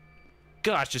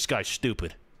 Gosh, this guy's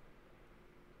stupid.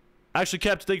 Actually,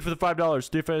 Captain, thank you for the $5.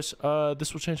 DFS,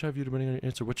 this will change how I view depending on your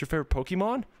answer. What's your favorite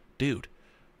Pokemon? Dude,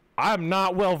 I'm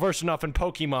not well versed enough in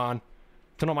Pokemon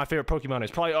to know what my favorite Pokemon is.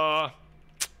 Probably,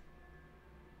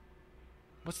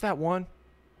 what's that one?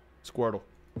 Squirtle.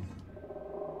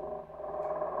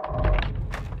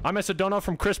 I missed a donut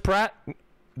from Chris Pratt.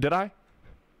 Did I?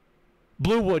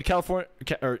 Bluewood, California,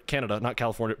 or Canada, not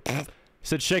California. He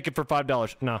said shake it for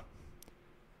 $5. No.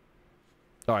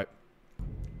 All right.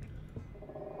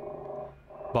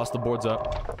 Boss the boards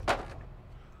up.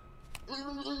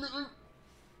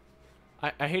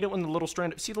 I hate it when the little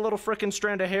strand... See the little frickin'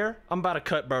 strand of hair? I'm about to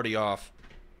cut Birdie off.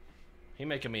 He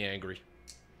making me angry.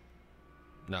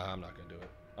 Nah, I'm not gonna do it.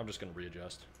 I'm just gonna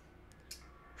readjust.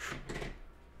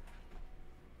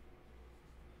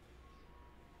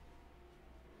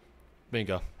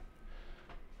 Bingo.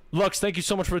 Lux, thank you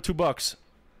so much for the $2.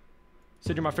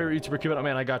 Said you're my favorite YouTuber. Keep it up,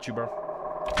 man. I got you, bro.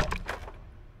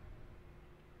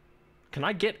 Can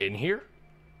I get in here?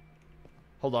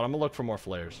 Hold on, I'm gonna look for more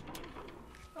flares.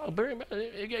 Oh, Barry,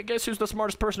 guess who's the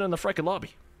smartest person in the frickin'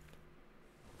 lobby?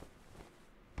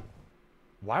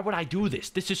 Why would I do this?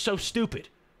 This is so stupid.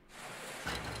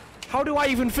 How do I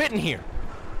even fit in here?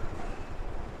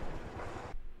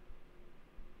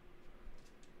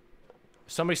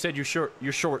 Somebody said you're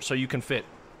short, so you can fit.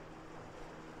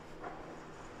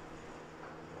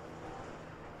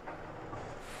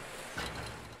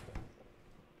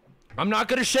 I'm not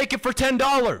gonna shake it for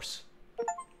 $10.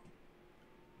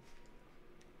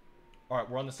 All right,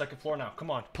 we're on the second floor now.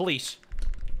 Come on, police.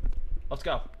 Let's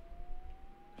go.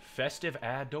 Festive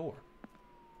ad door.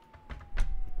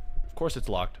 Of course it's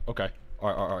locked. Okay.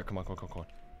 All right. Come on.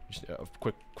 Just,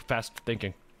 quick, fast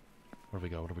thinking. Where do we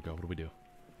go? Where do we do?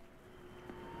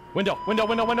 Window. I'm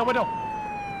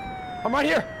right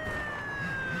here.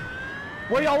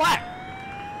 Where y'all at?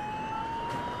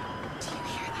 Do you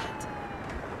hear that?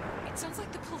 It sounds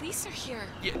like the police are here.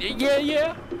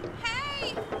 Yeah.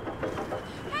 Hey!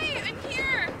 Hey, I'm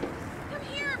here! Come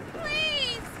here,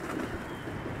 please!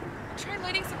 Try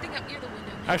lighting something up near the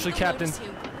window. Actually, They'll Captain, notice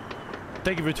you.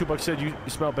 thank you for $2. Said you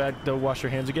smell bad. Though, wash your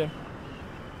hands again.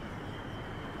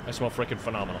 I smell freaking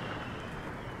phenomenal.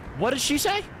 What did she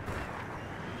say?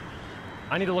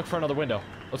 I need to look for another window.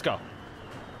 Let's go.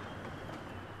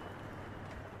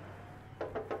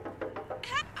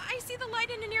 I see the light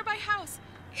in a nearby house.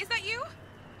 Is that you?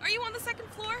 Are you on the second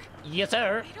floor? Yes,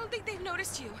 sir. I don't think they've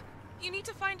noticed you. You need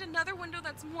to find another window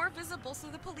that's more visible so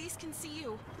the police can see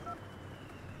you.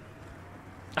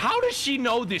 How does she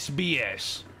know this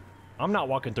BS? I'm not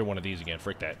walking through one of these again.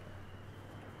 Frick that.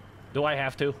 Do I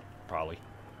have to? Probably.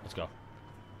 Let's go.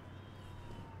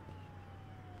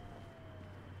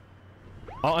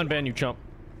 I'll unban you, chump.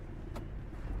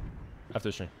 After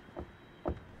the stream.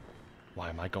 Why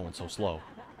am I going so slow?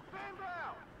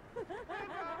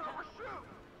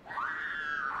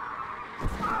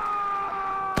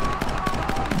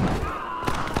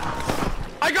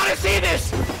 I gotta see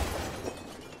this!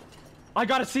 I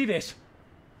gotta see this!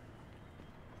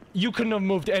 You couldn't have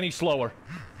moved any slower.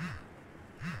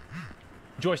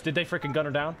 Joyce, did they freaking gun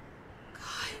her down?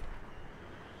 God.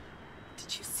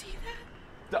 Did you see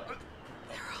that?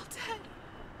 They're all dead.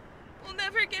 We'll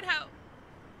never get out.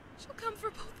 She'll come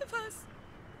for both of us.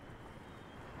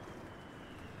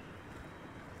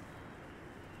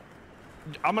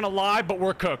 I'm gonna lie, but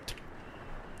we're cooked.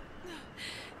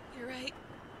 You're right.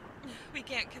 We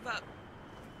can't give up.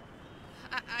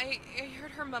 I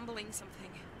heard her mumbling something.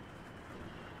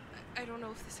 I don't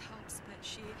know if this helps, but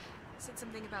she said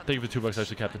something about. Thank you for $2,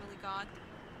 actually, Captain. Finally got.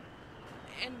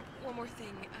 And one more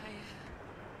thing,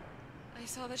 I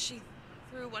saw that she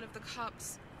threw one of the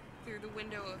cops through the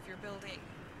window of your building.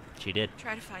 She did.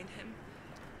 Try to find him.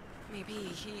 Maybe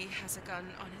he has a gun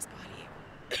on his body.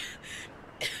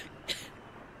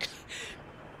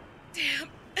 Damn.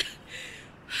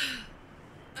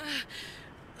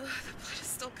 The blood is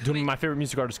still coming. My favorite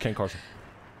music artist, Ken Carson.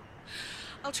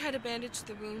 I'll try to bandage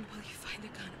the wound while you find the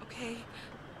gun, okay?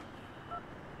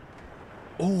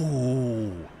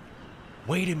 Ooh.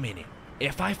 Wait a minute.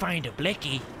 If I find a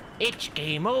blicky, it's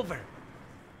game over.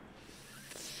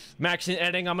 Max, in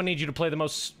editing, I'm gonna need you to play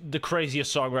the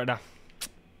craziest song right now.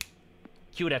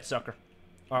 Cue that sucker.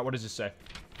 All right, what does this say?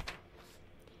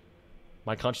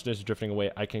 My consciousness is drifting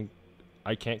away. I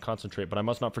can't concentrate, but I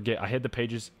must not forget. I hid the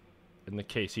pages in the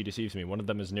case. He deceives me. One of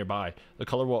them is nearby. The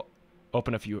color will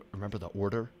open if you remember the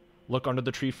order. Look under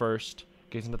the tree first.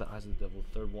 Gaze into the eyes of the devil.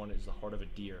 The third one is the heart of a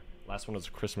deer. Last one is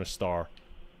a Christmas star.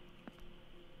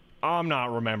 I'm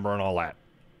not remembering all that.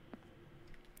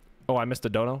 Oh, I missed a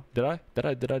dono? Did I? Did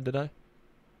I?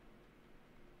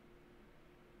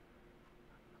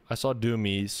 I saw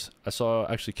Doomies. I saw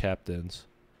actually Captains.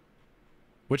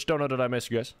 Which dono did I miss,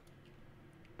 you guys?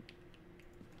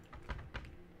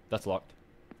 That's locked.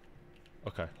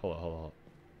 Okay, hold on.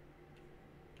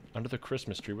 Under the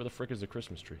Christmas tree. Where the frick is the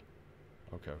Christmas tree?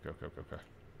 Okay.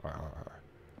 Alright.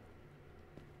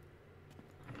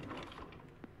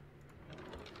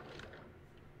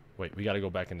 Wait, we gotta go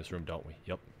back in this room, don't we?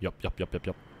 Yep.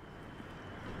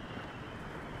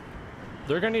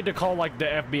 They're gonna need to call, like, the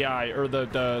FBI or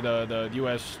the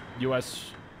US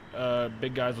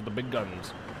big guys with the big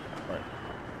guns. Alright.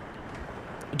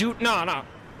 Dude, no.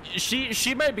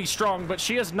 She may be strong, but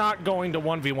she is not going to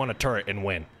 1v1 a turret and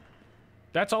win.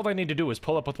 That's all they need to do is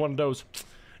pull up with one of those.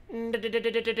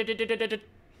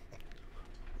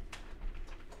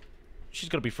 She's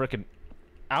gonna be freaking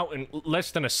out in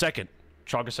less than a second,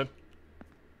 Choggerson.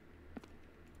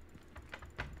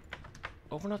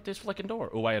 Open up this freaking door.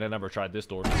 Oh, wait, I never tried this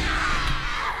door.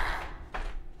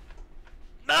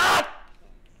 Ah!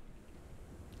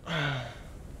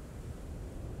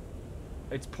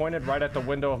 It's pointed right at the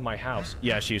window of my house.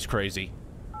 Yeah, she's crazy.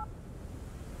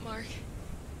 Mark,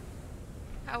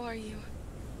 how are you?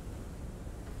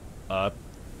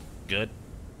 Good.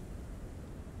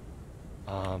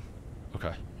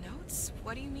 Okay. Notes?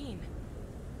 What do you mean?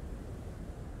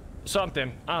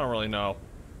 Something. I don't really know.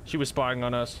 She was spying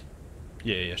on us.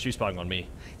 Yeah, she was spying on me.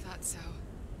 I thought so.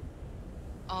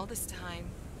 All this time,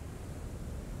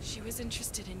 she was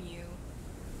interested in you,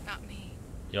 not me.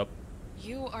 Yep.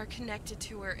 You are connected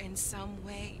to her in some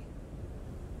way.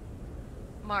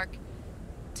 Mark,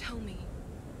 tell me,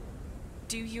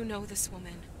 do you know this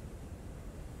woman?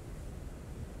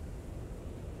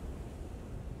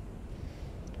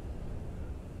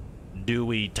 Do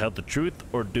we tell the truth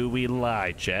or do we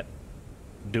lie, chat?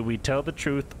 Do we tell the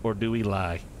truth or do we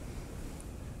lie?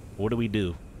 What do we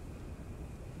do?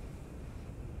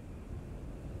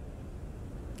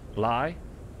 Lie?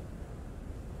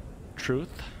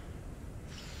 Truth?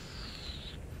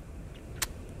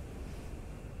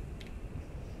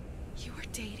 You were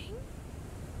dating?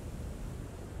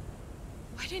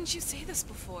 Why didn't you say this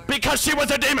before? Because she was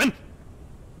a demon!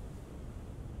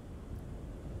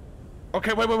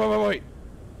 Okay, wait.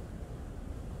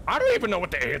 I don't even know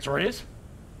what the answer is.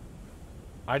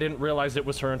 I didn't realize it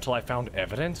was her until I found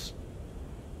evidence.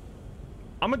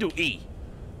 I'm gonna do E.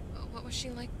 What was she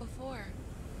like before?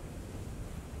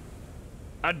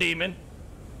 A demon.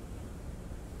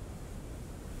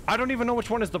 I don't even know which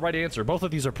one is the right answer. Both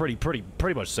of these are pretty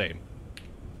much same.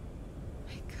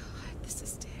 My God, this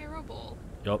is terrible.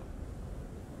 Yup.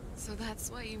 So that's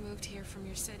why you moved here from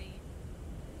your city.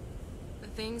 The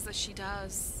things that she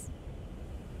does,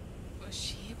 was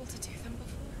she able to do them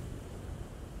before?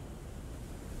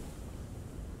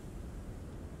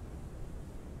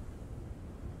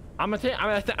 I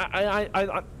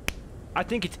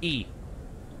think it's E.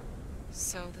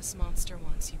 So this monster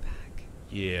wants you back.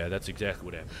 Yeah, that's exactly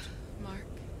what happened. Mark,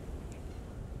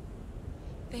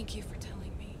 thank you for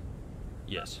telling me.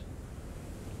 Yes.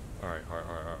 Alright.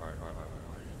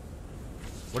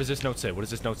 What does this note say? What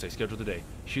does this note say? Schedule today.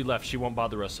 She left. She won't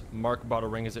bother us. Mark bought a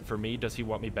ring. Is it for me? Does he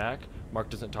want me back? Mark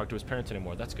doesn't talk to his parents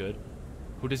anymore. That's good.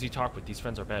 Who does he talk with? These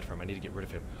friends are bad for him. I need to get rid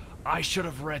of him. I should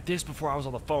have read this before I was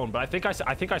on the phone, but I think I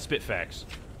spit facts.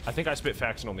 I think I spit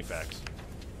facts and only facts.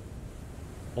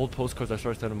 Old postcards I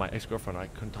started sending my ex-girlfriend. I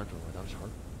couldn't talk to her. That was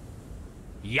hard.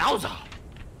 Yowza!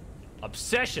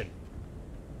 Obsession!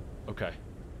 Okay.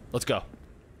 Let's go.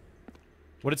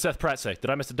 What did Seth Pratt say? Did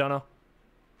I miss a dono?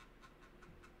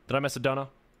 Did I miss a dono?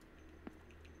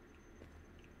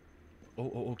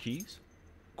 Oh, keys?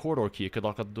 Corridor key. It could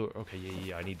lock up the door. Okay,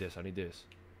 yeah. I need this.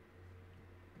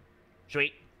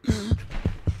 Sweet.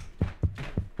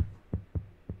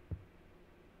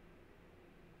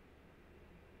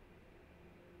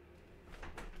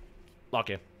 Lock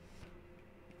in.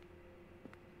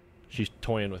 She's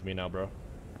toying with me now, bro.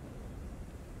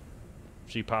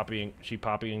 She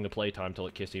poppying the playtime till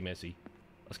it kissy missy.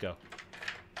 Let's go.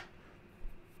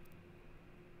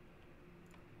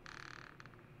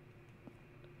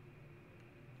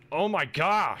 Oh my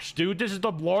gosh, dude, this is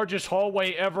the largest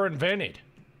hallway ever invented.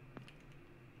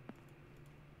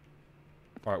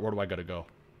 All right, where do I gotta go?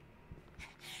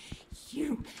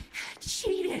 You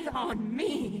cheated on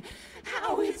me.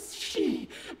 How is she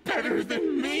better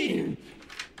than me?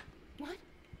 What?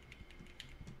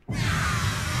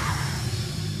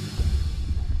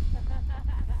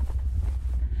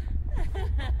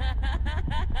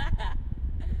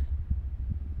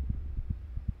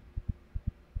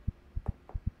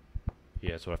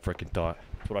 Yeah, that's what I freaking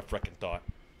thought.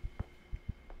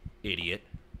 Idiot.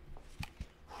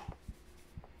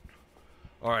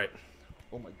 Alright.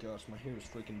 Oh my gosh, my hair is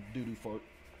freaking doo-doo fart.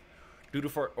 Doo-doo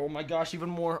fart. Oh my gosh, even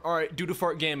more. Alright, doo-doo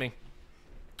fart gaming.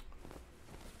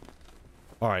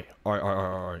 Alright.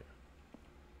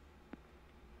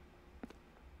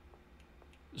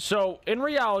 So, in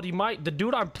reality, the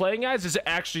dude I'm playing as is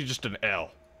actually just an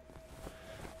L.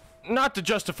 Not to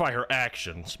justify her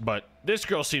actions, but this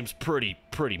girl seems pretty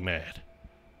mad.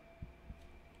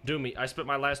 Doomy, I spent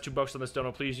my last $2 on this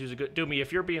dono. Please use a good... Doomy,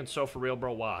 if you're being so for real,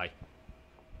 bro, why?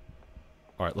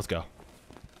 Alright, let's go.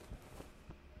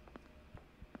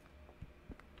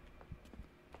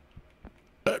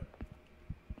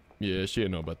 Yeah, she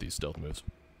didn't know about these stealth moves.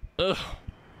 Ugh.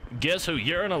 Guess who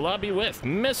you're in a lobby with?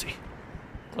 Missy.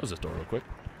 Close this door real quick.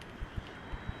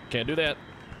 Can't do that.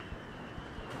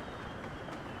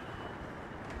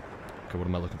 Okay, what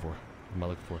am I looking for?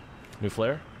 New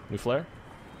flare?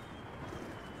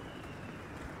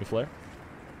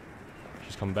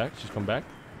 She's coming back.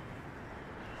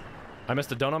 I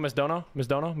missed a dono, Miss Dono.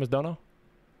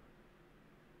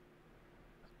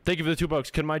 Thank you for the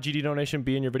 $2. Can my GD donation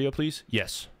be in your video, please?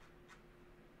 Yes.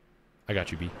 I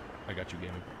got you, B. I got you,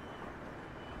 gaming.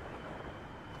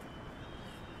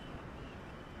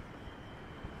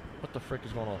 What the frick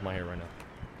is going on with my hair right now?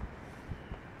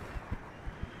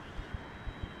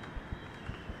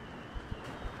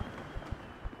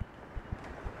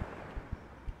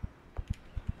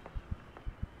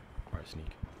 Alright, sneak.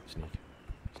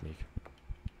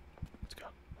 Let's go.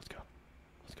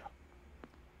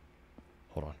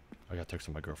 Hold on. I got text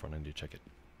from my girlfriend. I need to check it.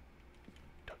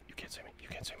 You can't see me.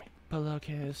 Below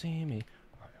can't see me.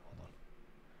 Alright, hold on.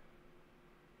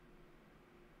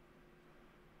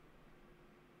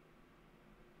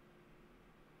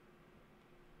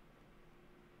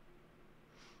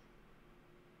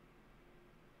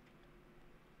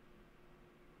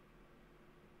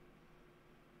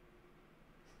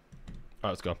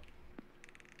 Alright, let's go.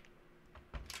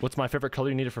 What's my favorite color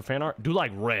you needed for fan art? Do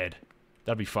like red.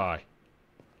 That'd be fine.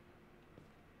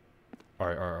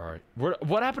 Alright.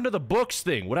 What happened to the books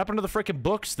thing? What happened to the freaking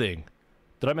books thing?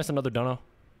 Did I miss another dono?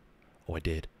 Oh, I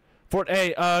did.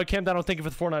 Hey, Cam Down, thank you for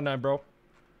the 499, bro.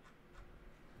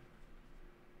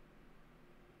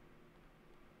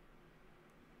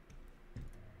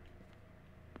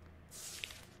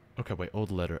 Okay, wait, old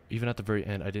letter. Even at the very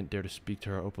end, I didn't dare to speak to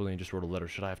her openly and just wrote a letter.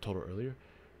 Should I have told her earlier?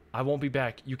 I won't be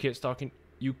back. You can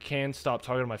stop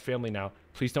talking to my family now.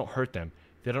 Please don't hurt them.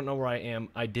 They don't know where I am.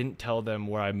 I didn't tell them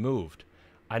where I moved.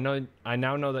 I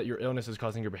now know that your illness is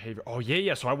causing your behavior. Oh,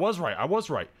 yeah, so I was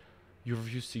right. You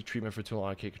refuse to seek treatment for too long.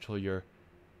 I can't control your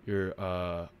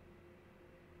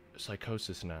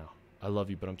psychosis now. I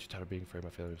love you, but I'm too tired of being afraid of my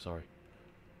family. I'm sorry.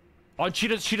 Oh, and she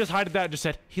just hid that and just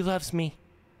said, he loves me.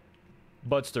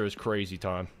 Budster is crazy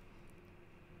time.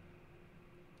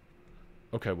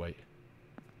 Okay, wait.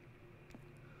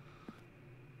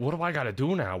 What do I gotta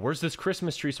do now? Where's this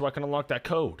Christmas tree so I can unlock that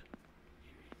code?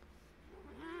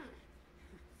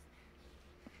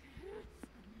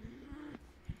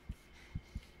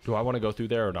 Do I want to go through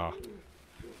there or not?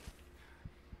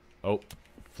 Oh,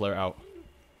 flare out.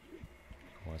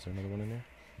 Oh, is there another one in there?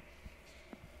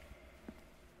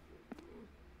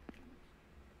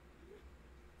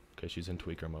 Okay, she's in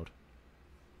tweaker mode.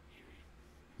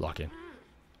 Lock in.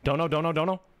 Don't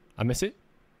know. I miss it.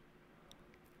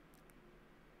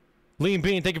 Lean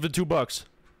Bean, thank you for the $2.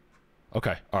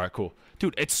 Okay, alright, cool.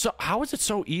 Dude, it's so, how is it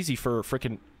so easy for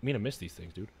freaking me to miss these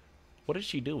things, dude? What is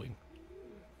she doing?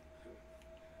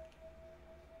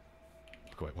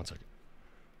 Okay, wait, 1 second.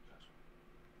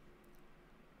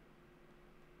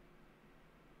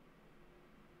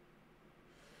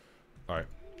 Alright,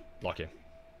 lock in.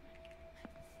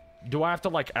 Do I have to,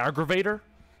 like, aggravate her?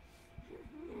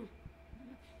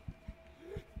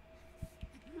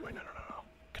 Wait, no.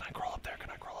 Can I crawl up there?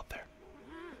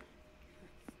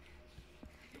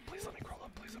 Please let me crawl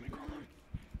up.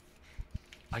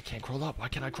 I can't crawl up. Why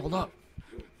can't I crawl up?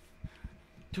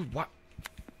 Dude, what?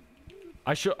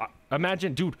 I should...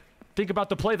 imagine, dude, think about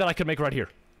the play that I could make right here.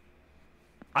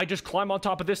 I just climb on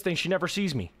top of this thing. She never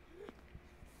sees me.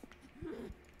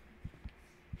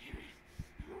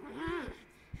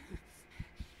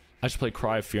 I should play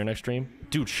Cry of Fear next stream.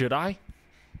 Dude, should I?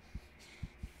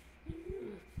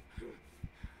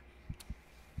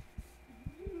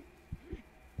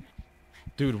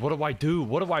 Dude, what do I do?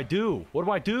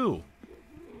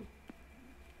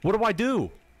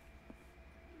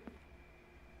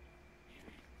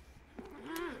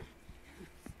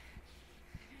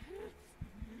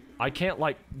 I can't,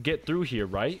 like, get through here,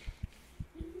 right?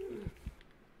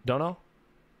 Don't know?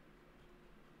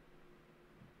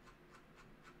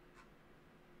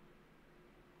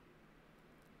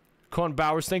 Con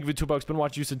Bowers, thank you for $2. Been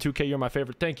watching you since 2K. You're my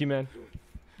favorite. Thank you, man.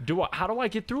 How do I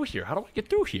get through here? How do I get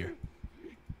through here?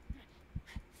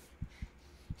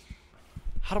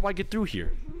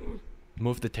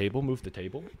 Move the table. Oh, move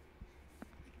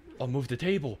the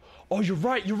table. Oh, you're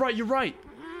right.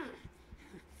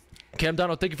 Cam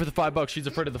Dono, thank you for the $5. She's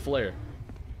afraid of the flare.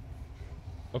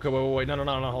 Okay, wait. No.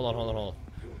 Hold on.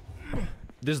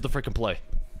 This is the freaking play.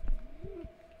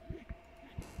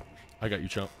 I got you,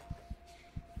 chump.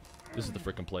 This is the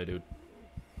freaking play, dude.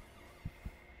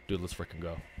 Dude, let's freaking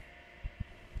go.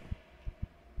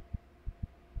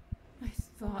 I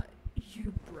thought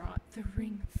you brought the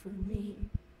ring for me.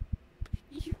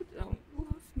 You don't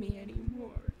love me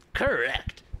anymore.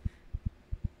 Correct.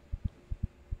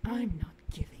 I'm not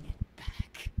giving it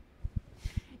back.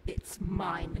 It's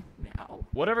mine now.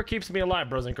 Whatever keeps me alive,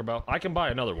 Bro Zinkerbell. I can buy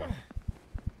another one.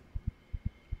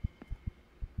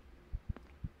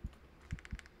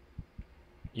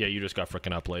 Yeah, you just got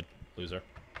freaking outplayed, loser.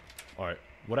 Alright,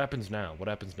 what happens now?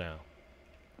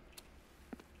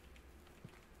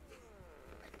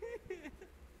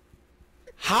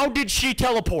 How did she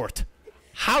teleport?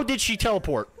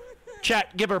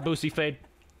 Chat, give her a boosty fade.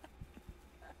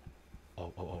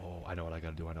 Oh, I know what I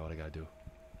gotta do.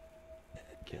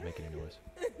 Can't make any noise.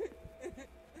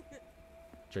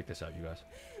 Check this out, you guys.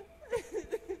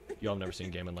 Y'all have never seen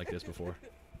gaming like this before.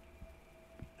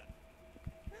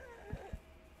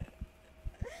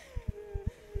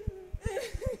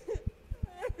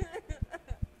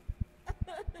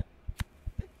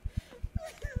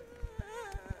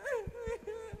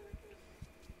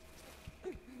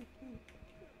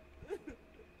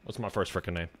 What's my first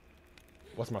frickin'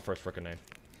 name?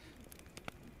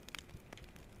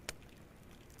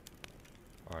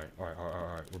 Alright.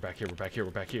 We're back here. There's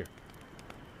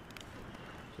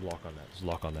a lock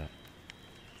on that.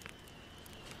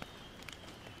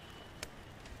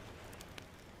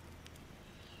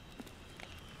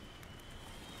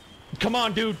 Come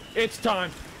on, dude. It's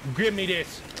time. Give me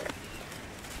this.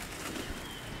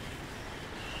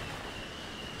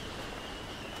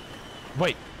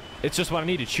 Wait. It's just what I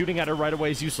needed. Shooting at her right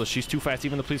away is useless. She's too fast.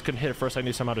 Even the police couldn't hit her first. I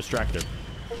need to somehow distract her.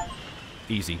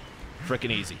 Easy.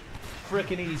 Frickin' easy.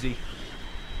 Frickin' easy.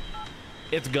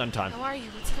 It's gun time. How are you?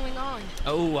 What's going on?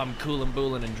 Oh, I'm coolin',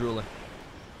 boolin', and drooling.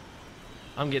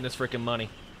 I'm getting this frickin' money.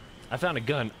 I found a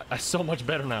gun. So much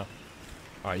better now.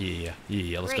 All right, yeah.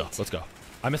 Let's go. Great. Let's go.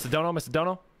 I missed the dono. Missed the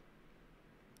dono.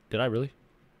 Did I really?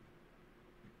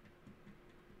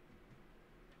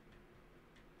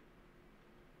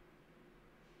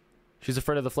 She's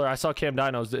afraid of the flare. I saw Cam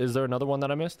Dino. Is there another one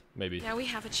that I missed? Maybe. Now we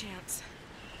have a chance.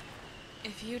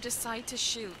 If you decide to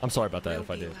shoot, I'm sorry about that will if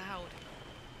I be did. loud.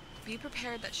 Be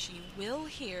prepared that she will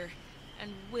hear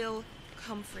and will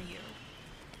come for you.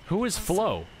 Who is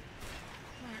Flo?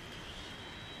 Mark.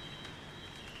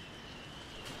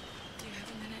 Do you have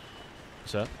a minute?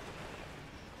 What's that?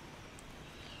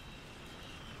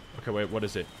 Okay, wait. What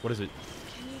is it? What is it?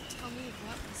 Can you tell me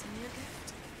what was in your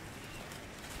gift?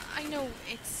 I know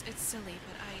it's silly,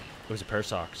 but It was a pair of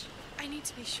socks. I need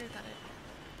to be sure that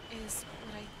it is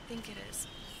what I think it is.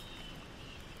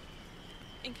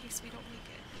 In case we don't make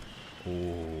it.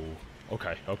 Ooh.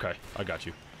 Okay. I got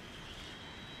you.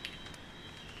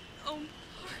 Oh, Mark,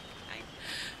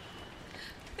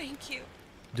 thank you.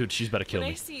 Dude, she's about to kill When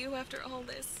me. I see you after all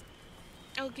this,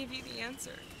 I'll give you the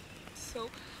answer. So,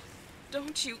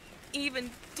 don't you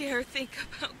even dare think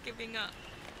about giving up.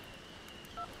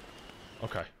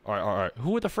 Okay. All right.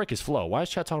 Who the frick is Flo? Why is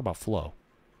chat talking about Flo?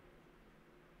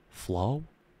 Flo?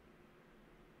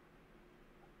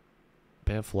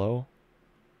 Bad Flo?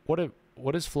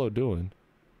 What is Flo doing?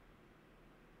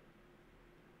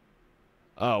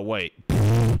 Oh, wait.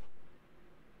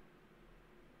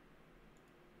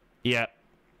 Yeah.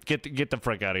 Get the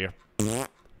frick out of here.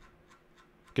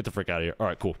 Get the frick out of here. All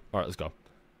right, cool. All right, let's go.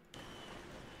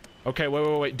 Okay,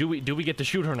 wait. Do we get to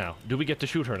shoot her now? Do we get to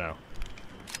shoot her now?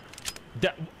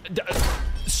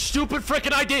 Stupid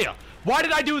frickin' idea! Why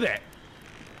did I do that?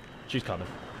 She's coming.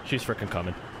 She's frickin'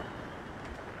 coming.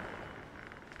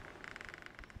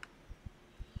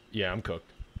 Yeah, I'm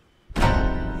cooked.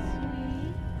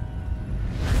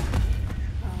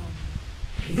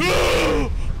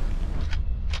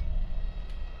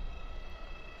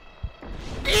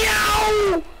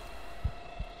 Yow!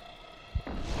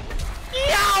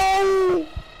 Yow!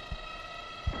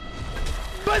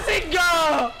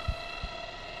 Bazinga!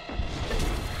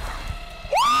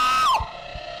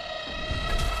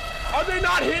 Are they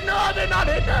not hitting her? Are they not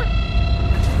hitting her?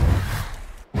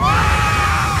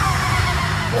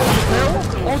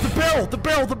 Oh,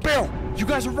 the barrel. You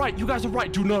guys are right.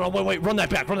 Dude, no, wait. Run that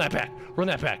back. Run that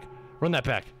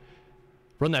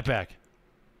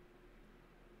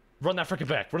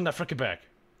frickin' back.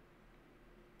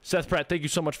 Seth Pratt, thank you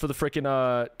so much for the frickin'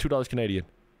 $2 Canadian.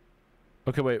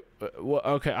 Okay, wait.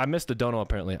 Okay, I missed a dono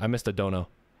apparently. Oh.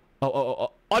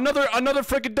 Another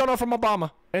frickin' dono from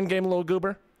Obama. Endgame, little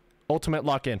goober. Ultimate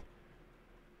lock in.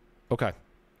 Okay.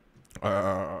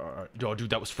 Oh, dude,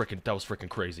 that was frickin'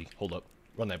 crazy. Hold up.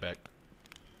 Run that back.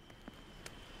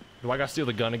 Do I gotta steal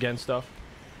the gun again stuff?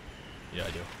 Yeah,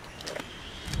 I do.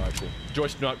 Alright, cool.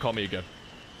 Joyce, do not call me again.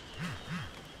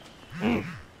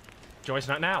 Joyce,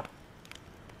 not now.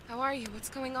 How are you? What's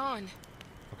going on?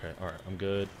 Okay, alright, I'm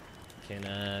good.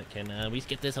 Can we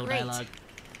skip this whole Great. dialogue?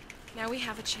 Now we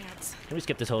have a chance. Can we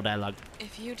skip this whole dialogue?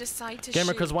 If you decide to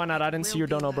Gamer, shoot, 'cause why not? I it didn't see will your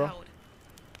be dono, bro. loud.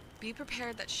 Be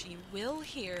prepared that she will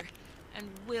hear and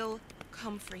will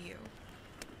come for you.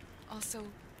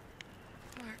 Also,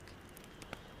 Mark,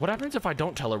 What happens if I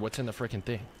don't tell her what's in the frickin'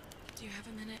 thing? do you have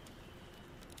a minute?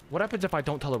 What happens if I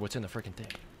don't tell her what's in the frickin' thing?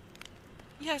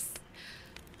 Yes.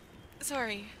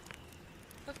 Sorry.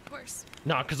 Of course.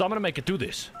 Nah, cause I'm gonna make it through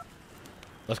this.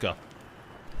 Let's go.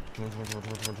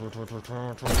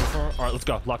 Alright, let's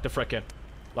go. Lock the frick in.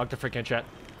 Lock the frick in, chat.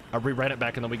 I rewrite it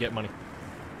back and then we get money.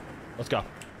 Let's go.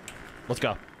 Let's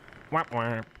go. Wah,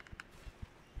 wah.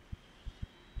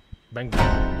 Bang.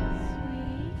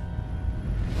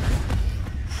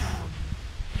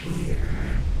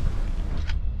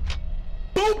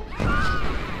 Boom!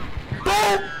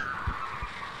 Boom!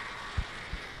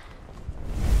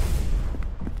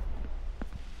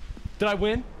 Did I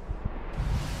win?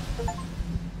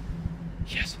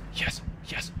 Yes.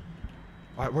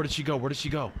 All right, where did she go? All right.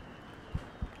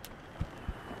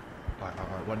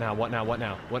 What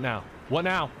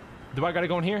now? Do I gotta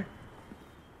go in here?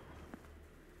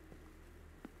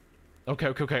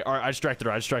 Okay. All right, I distracted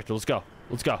her. Let's go.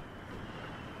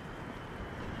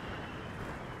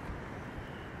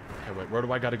 Okay, wait, where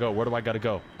do I gotta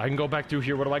go? I can go back through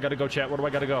here. Where do I gotta go, chat? Where do I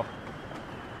gotta go?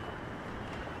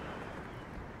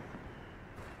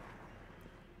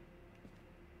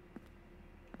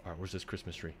 Alright, where's this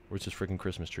Christmas tree? Where's this freaking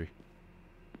Christmas tree?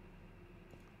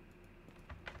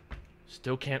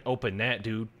 Still can't open that,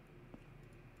 dude.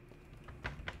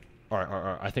 All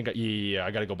right. I think, yeah,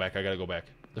 I gotta go back.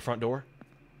 The front door?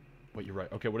 Wait, you're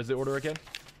right. Okay, what is the order again?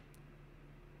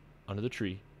 Under the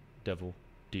tree, devil,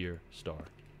 deer, star.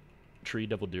 Tree,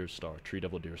 devil, deer, star. Tree,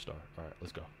 devil, deer, star. All right,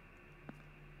 let's go.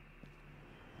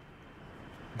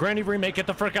 Granny Remake, get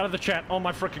the frick out of the chat. Oh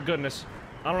my frickin' goodness.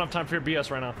 I don't have time for your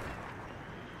BS right now.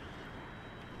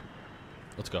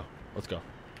 Let's go.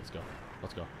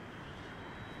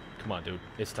 Come on, dude.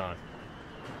 It's time.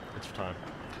 It's time.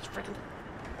 It's freaking...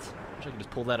 I wish I could just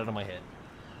pull that out of my head.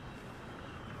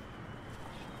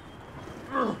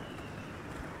 Let's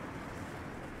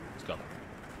go.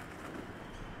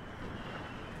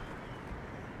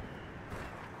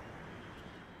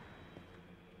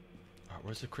 Alright,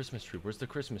 where's the Christmas tree?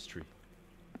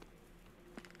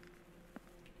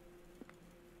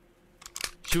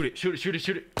 Shoot it.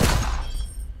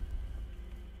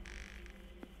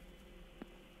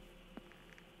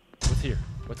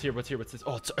 What's here? What's this?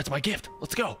 Oh, it's my gift.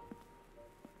 Let's go.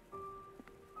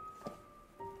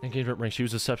 Engagement ring. She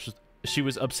was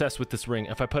obsessed with this ring.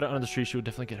 If I put it under the tree, she would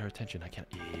definitely get her attention. I can't.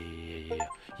 Yeah.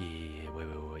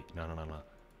 Wait. No.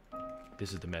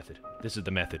 This is the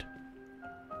method.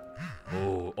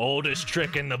 Oh, oldest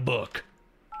trick in the book.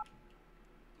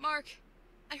 Mark,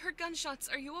 I heard gunshots.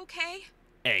 Are you okay?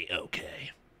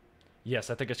 A-okay. Yes,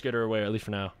 I think I scared her away, at least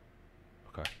for now.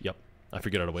 Okay, yep. I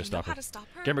figured out a way to stop her. How to stop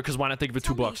her? Gamer, because why not think of it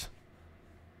 $2?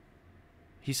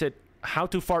 He said, how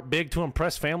to fart big to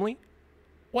impress family?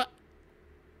 What?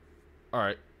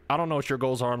 Alright, I don't know what your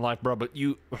goals are in life, bro, but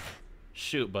you...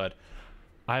 Shoot, bud.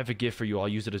 I have a gift for you. I'll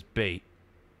use it as bait.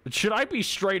 Should I be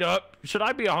straight up? Should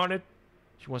I be haunted?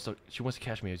 She wants to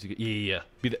catch me. Yeah.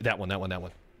 Be that one.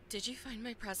 Did you find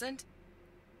my present?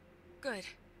 Good.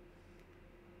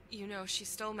 You know, she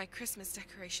stole my Christmas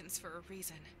decorations for a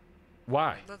reason.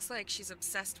 Why? Looks like she's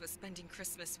obsessed with spending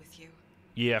Christmas with you.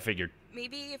 Yeah, I figured.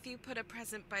 Maybe if you put a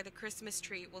present by the Christmas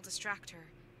tree, it will distract her.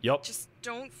 Yup. Just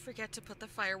don't forget to put the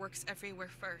fireworks everywhere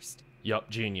first. Yup,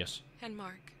 genius. And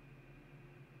Mark,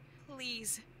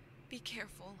 please, be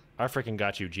careful. I freaking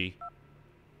got you, G.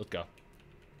 Let's go.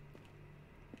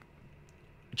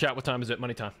 Chat, what time is it?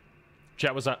 Money time.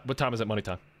 Chat, what time is it? Money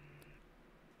time.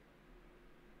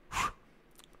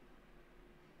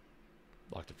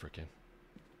 Locked it frickin'.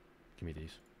 Give me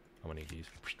these. I'm gonna need these.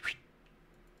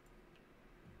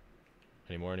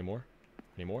 Any more?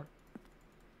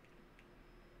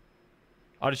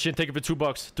 Oh, this shit, take it for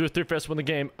 $2. Do a 3 fast win the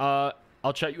game.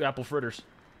 I'll chat you apple fritters.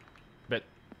 Bet.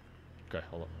 Okay,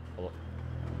 hold on.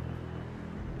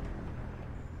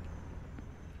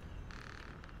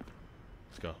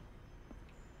 Let's go.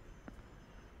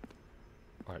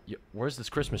 Alright, yeah, where's this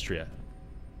Christmas tree at?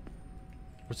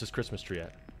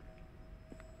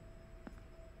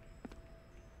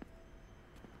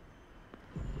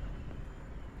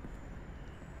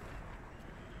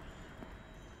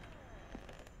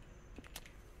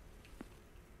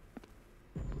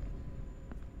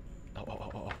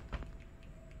 Oh.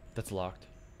 That's locked.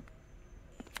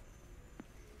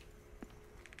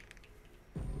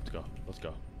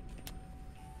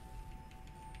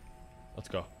 Let's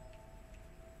go.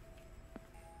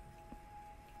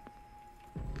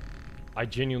 I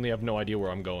genuinely have no idea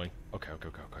where I'm going. Okay.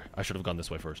 I should have gone this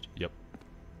way first. Yep.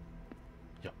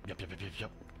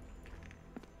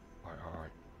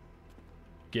 Alright.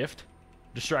 Gift.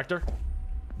 Distractor.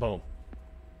 Boom.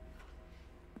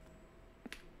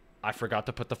 I forgot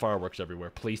to put the fireworks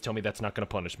everywhere. Please tell me that's not going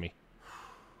to punish me.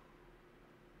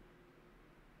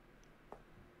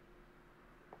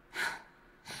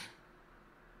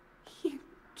 You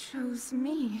chose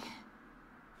me.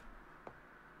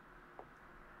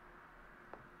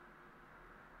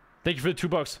 Thank you for the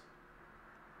 $2.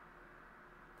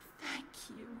 Thank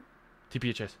you.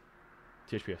 TPHS.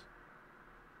 THPS.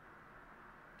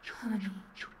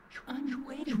 Honey, I'm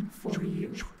waiting for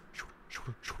you.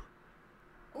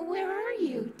 Where are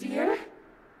you, dear?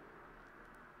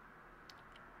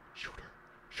 Shoot her.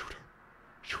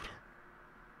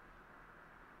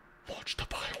 Launch the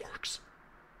fireworks.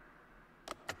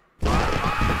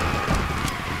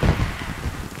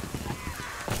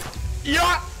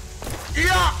 Yeah!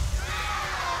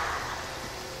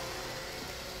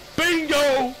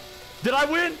 Bingo! Did I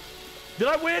win?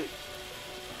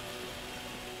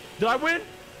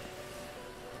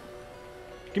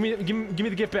 Give me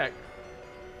the gift back.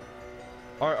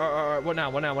 All right. What now?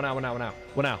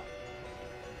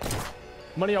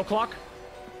 Money out clock.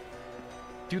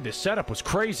 Dude, this setup was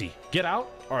crazy. Get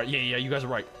out. All right. Yeah. You guys are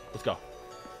right. Let's go.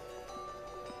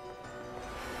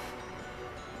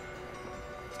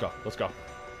 Let's go.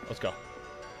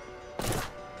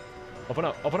 Open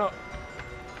up.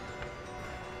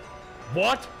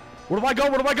 What? Where do I go?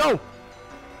 Where do I go?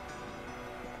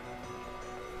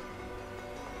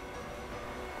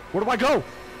 Where do I go?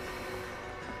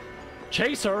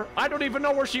 Chase her? I don't even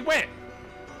know where she went.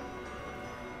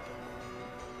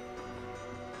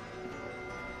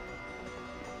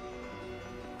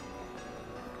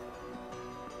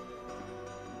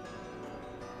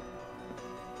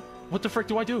 What the frick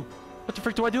do I do? What the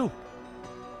frick do I do?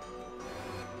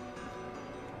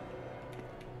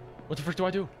 What the frick do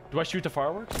I do? Do I shoot the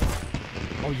fireworks?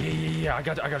 Oh yeah. I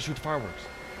gotta shoot the fireworks.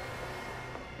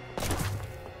 Shoot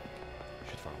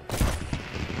the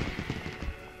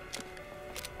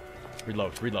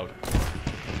fireworks. Reload.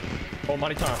 Oh,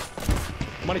 money time.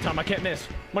 Money time, I can't miss.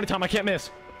 Money time, I can't miss.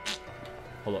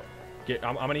 Hold up.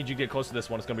 I'm gonna need you to get close to this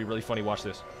one. It's gonna be really funny. Watch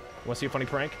this. Wanna see a funny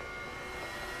prank?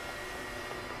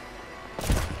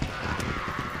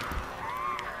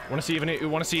 Wanna see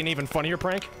an even funnier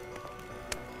prank?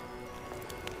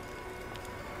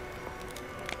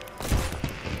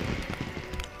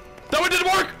 That one didn't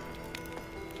work!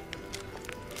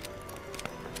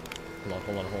 Hold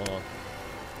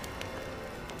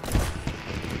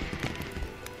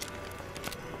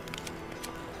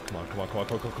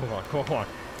on. Come on.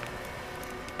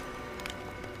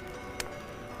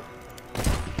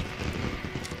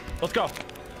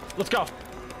 Let's go.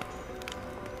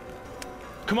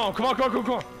 Come on.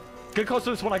 Get close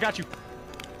to this one. I got you.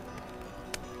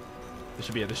 This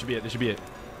should be it.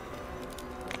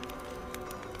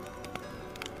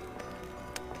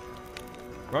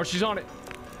 Oh, she's on it.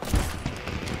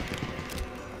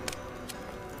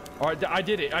 All right, I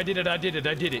did it. All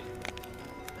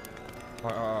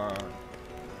right.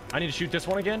 I need to shoot this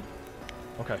one again?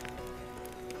 Okay.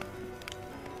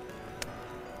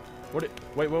 Wait,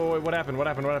 what happened? All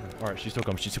right, she's still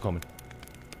coming.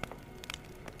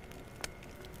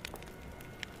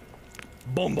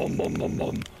 Boom.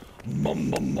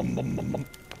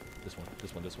 This one.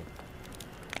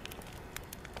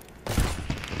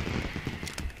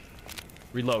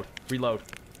 Reload.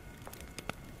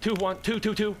 2, 1, 2.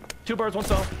 2 birds, 1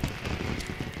 stone.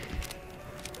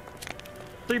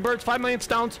 3 birds, 5 million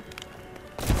stones.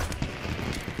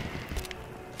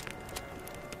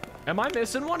 Am I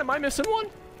missing one?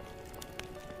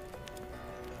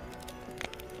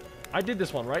 I did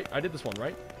this one, right?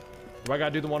 Do I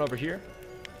gotta do the one over here?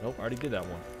 Nope, I already did that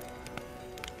one.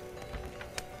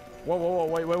 Whoa,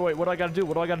 wait. What do I gotta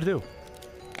do?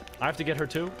 I have to get her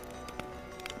too?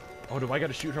 Oh, do I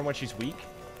gotta shoot her when she's weak?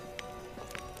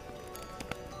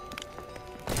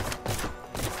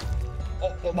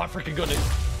 Oh my freaking goodness.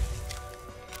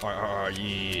 Alright,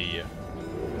 yeah.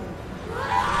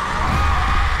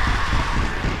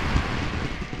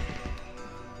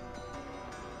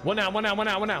 What now? Am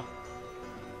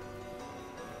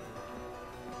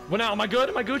I good?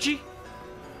 Am I Gucci?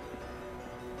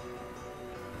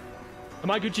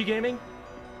 Am I Gucci gaming?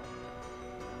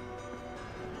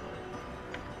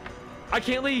 I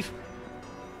can't leave.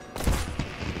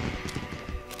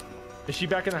 Is she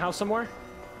back in the house somewhere?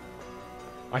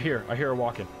 I hear her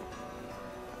walking.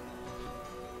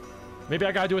 Maybe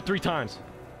I gotta do it 3 times.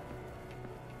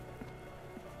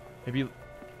 Maybe...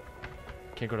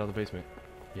 Can't go down the basement.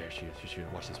 Yeah, she is.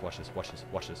 Watch this.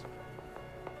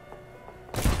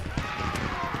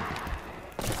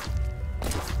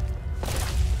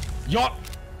 Yup!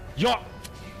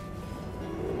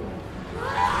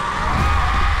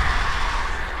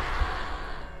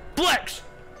 Flex!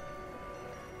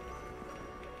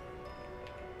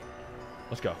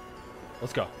 Let's go.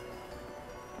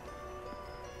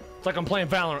 It's like I'm playing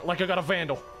Valorant, like I got a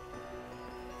Vandal.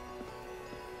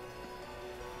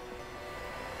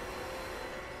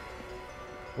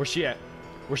 Where's she at?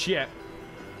 Where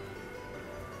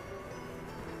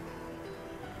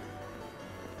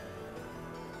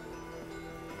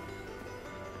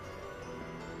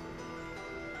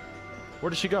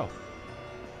did she go?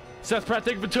 Seth Pratt,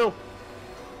 thank you for 2.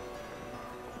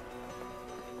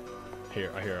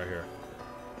 Here, I hear her.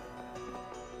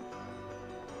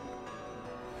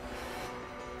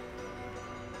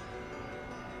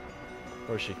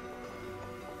 Where is she?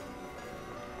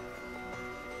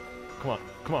 Come on.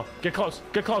 Get close.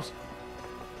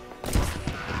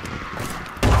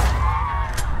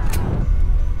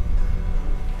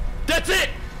 That's it!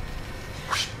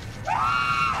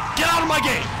 Get out of my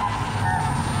game!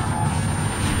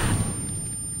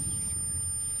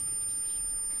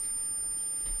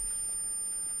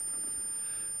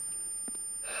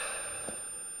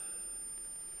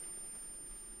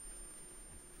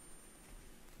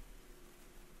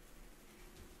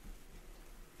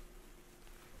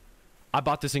 I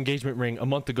bought this engagement ring a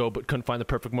month ago, but couldn't find the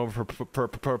perfect moment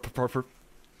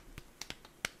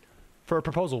for for a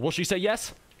proposal. Will she say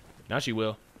yes? Now she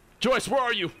will. Joyce, where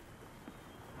are you?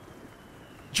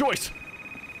 Joyce!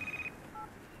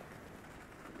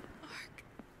 Mark,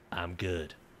 I'm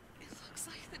good. it looks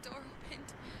like the door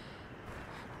opened.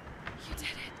 You did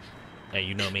it. Hey,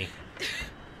 you know me.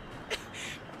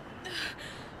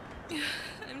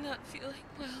 I'm not feeling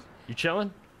well. You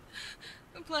chilling?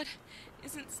 The blood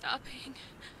isn't stopping.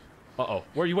 Uh-oh.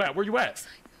 Where you at? Where you at? Looks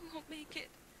like I won't make it.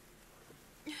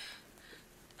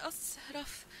 I'll set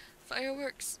off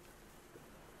fireworks.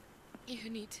 You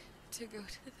need to go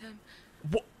to them.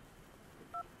 What?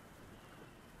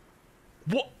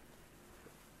 What?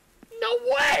 No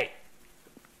way!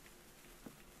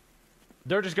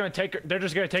 They're just gonna take her. They're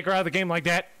just gonna take her out of the game like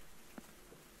that.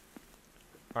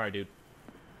 All right, dude.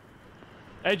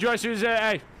 Hey, Joyce,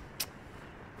 hey.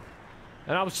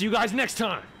 And I will see you guys next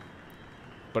time.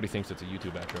 Buddy thinks it's a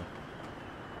YouTube outro.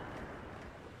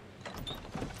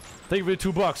 Thank you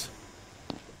for the $2.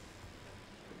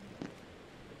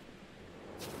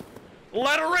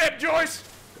 Let her rip, Joyce!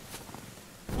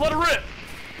 Let her rip!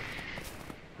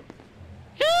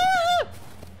 Yeah!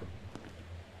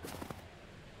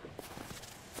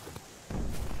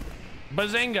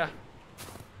 Bazinga!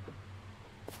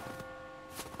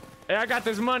 Hey, I got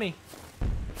this money.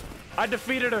 I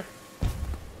defeated her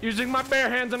using my bare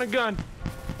hands and a gun.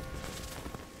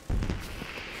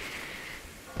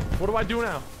 What do I do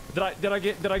now? Did I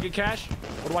get cash?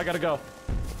 Where do I gotta go?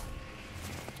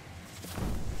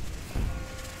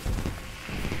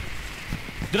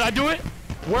 Did I do it?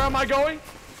 Where am I going?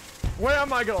 Where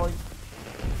am I going?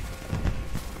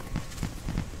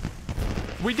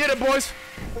 We did it, boys.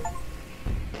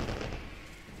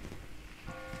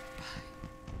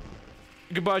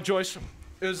 Goodbye, Joyce.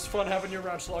 It was fun having you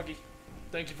around, Sluggy.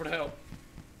 Thank you for the help.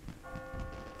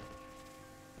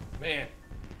 Man.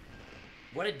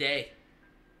 What a day.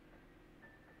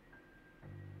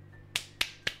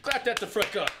 Clap that the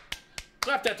frick up.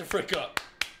 Clap that the frick up.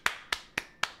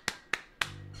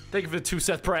 Thank you for the 2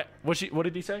 Seth Pratt. What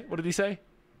did he say? What did he say?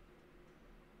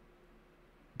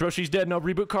 Bro, she's dead. No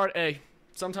reboot card. Hey,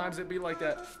 sometimes it be like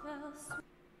that.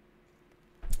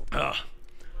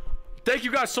 Thank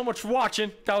you guys so much for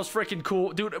watching. That was freaking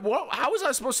cool. Dude, how was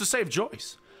I supposed to save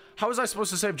Joyce? How was I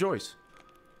supposed to save Joyce?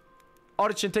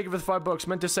 Audichin, thank you for the $5.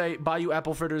 Meant to say buy you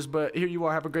apple fritters, but here you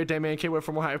are. Have a great day, man. Can't wait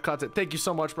for more hype content. Thank you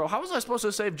so much, bro. How was I supposed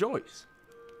to save Joyce?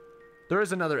 There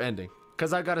is another ending.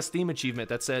 Because I got a Steam achievement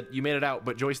that said you made it out,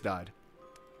 but Joyce died.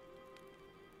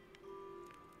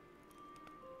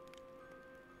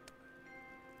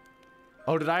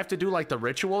 Oh, did I have to do like the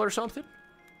ritual or something?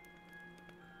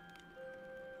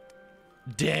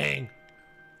 Dang.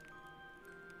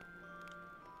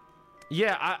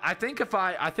 Yeah, I think if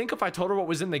I told her what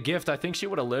was in the gift, I think she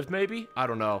would have lived maybe. I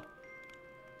don't know.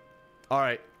 All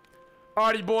right.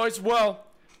 Alrighty, boys. Well,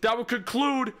 that would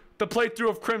conclude the playthrough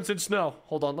of Crimson Snow.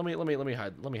 Hold on. Let me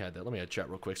hide that. Let me hide chat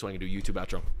real quick so I can do YouTube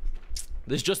outro.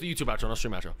 This is just the YouTube outro, not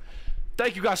stream outro.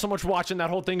 Thank you guys so much for watching that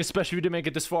whole thing, especially if you didn't make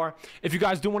it this far. If you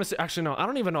guys do want to see, actually, no, I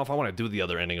don't even know if I want to do the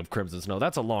other ending of Crimson Snow.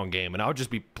 That's a long game, and I'll just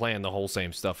be playing the whole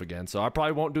same stuff again. So I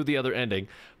probably won't do the other ending,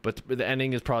 but the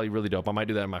ending is probably really dope. I might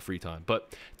do that in my free time.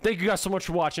 But thank you guys so much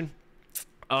for watching.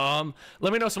 Let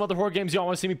me know some other horror games y'all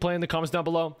want to see me play in the comments down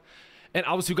below. And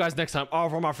I will see you guys next time. Au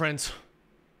revoir, my friends.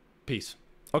 Peace.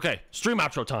 Okay, stream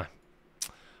outro time.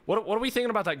 What are we thinking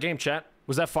about that game, chat?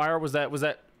 Was that fire? Was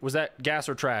that gas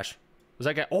or trash? Was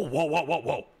that gas? Oh,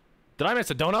 whoa. Did I miss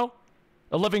a dono?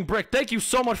 A living brick. Thank you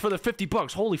so much for the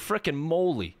 $50. Holy frickin'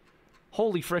 moly.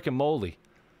 Holy frickin' moly.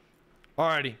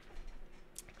 Alrighty.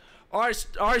 Alright,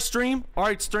 stream.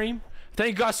 Alright, stream.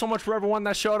 Thank you guys so much for everyone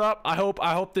that showed up. I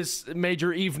hope this made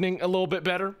your evening a little bit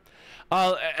better.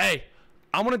 Hey,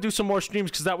 I want to do some more streams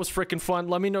because that was freaking fun.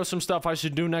 Let me know some stuff I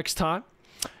should do next time.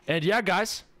 And yeah,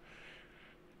 guys,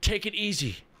 take it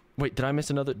easy. Wait, did I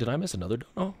miss another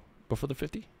dono before the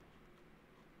 50?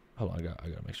 Hold on, I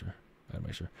gotta make sure.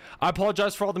 I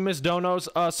apologize for all the missed donos.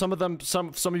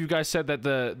 Some of you guys said that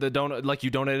the donut, like you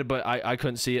donated, but I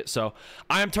couldn't see it. So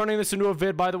I am turning this into a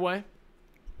vid, by the way.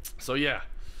 So yeah.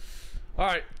 All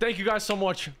right, thank you guys so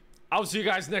much. I will see you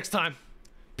guys next time.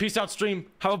 Peace out, stream.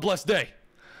 Have a blessed day.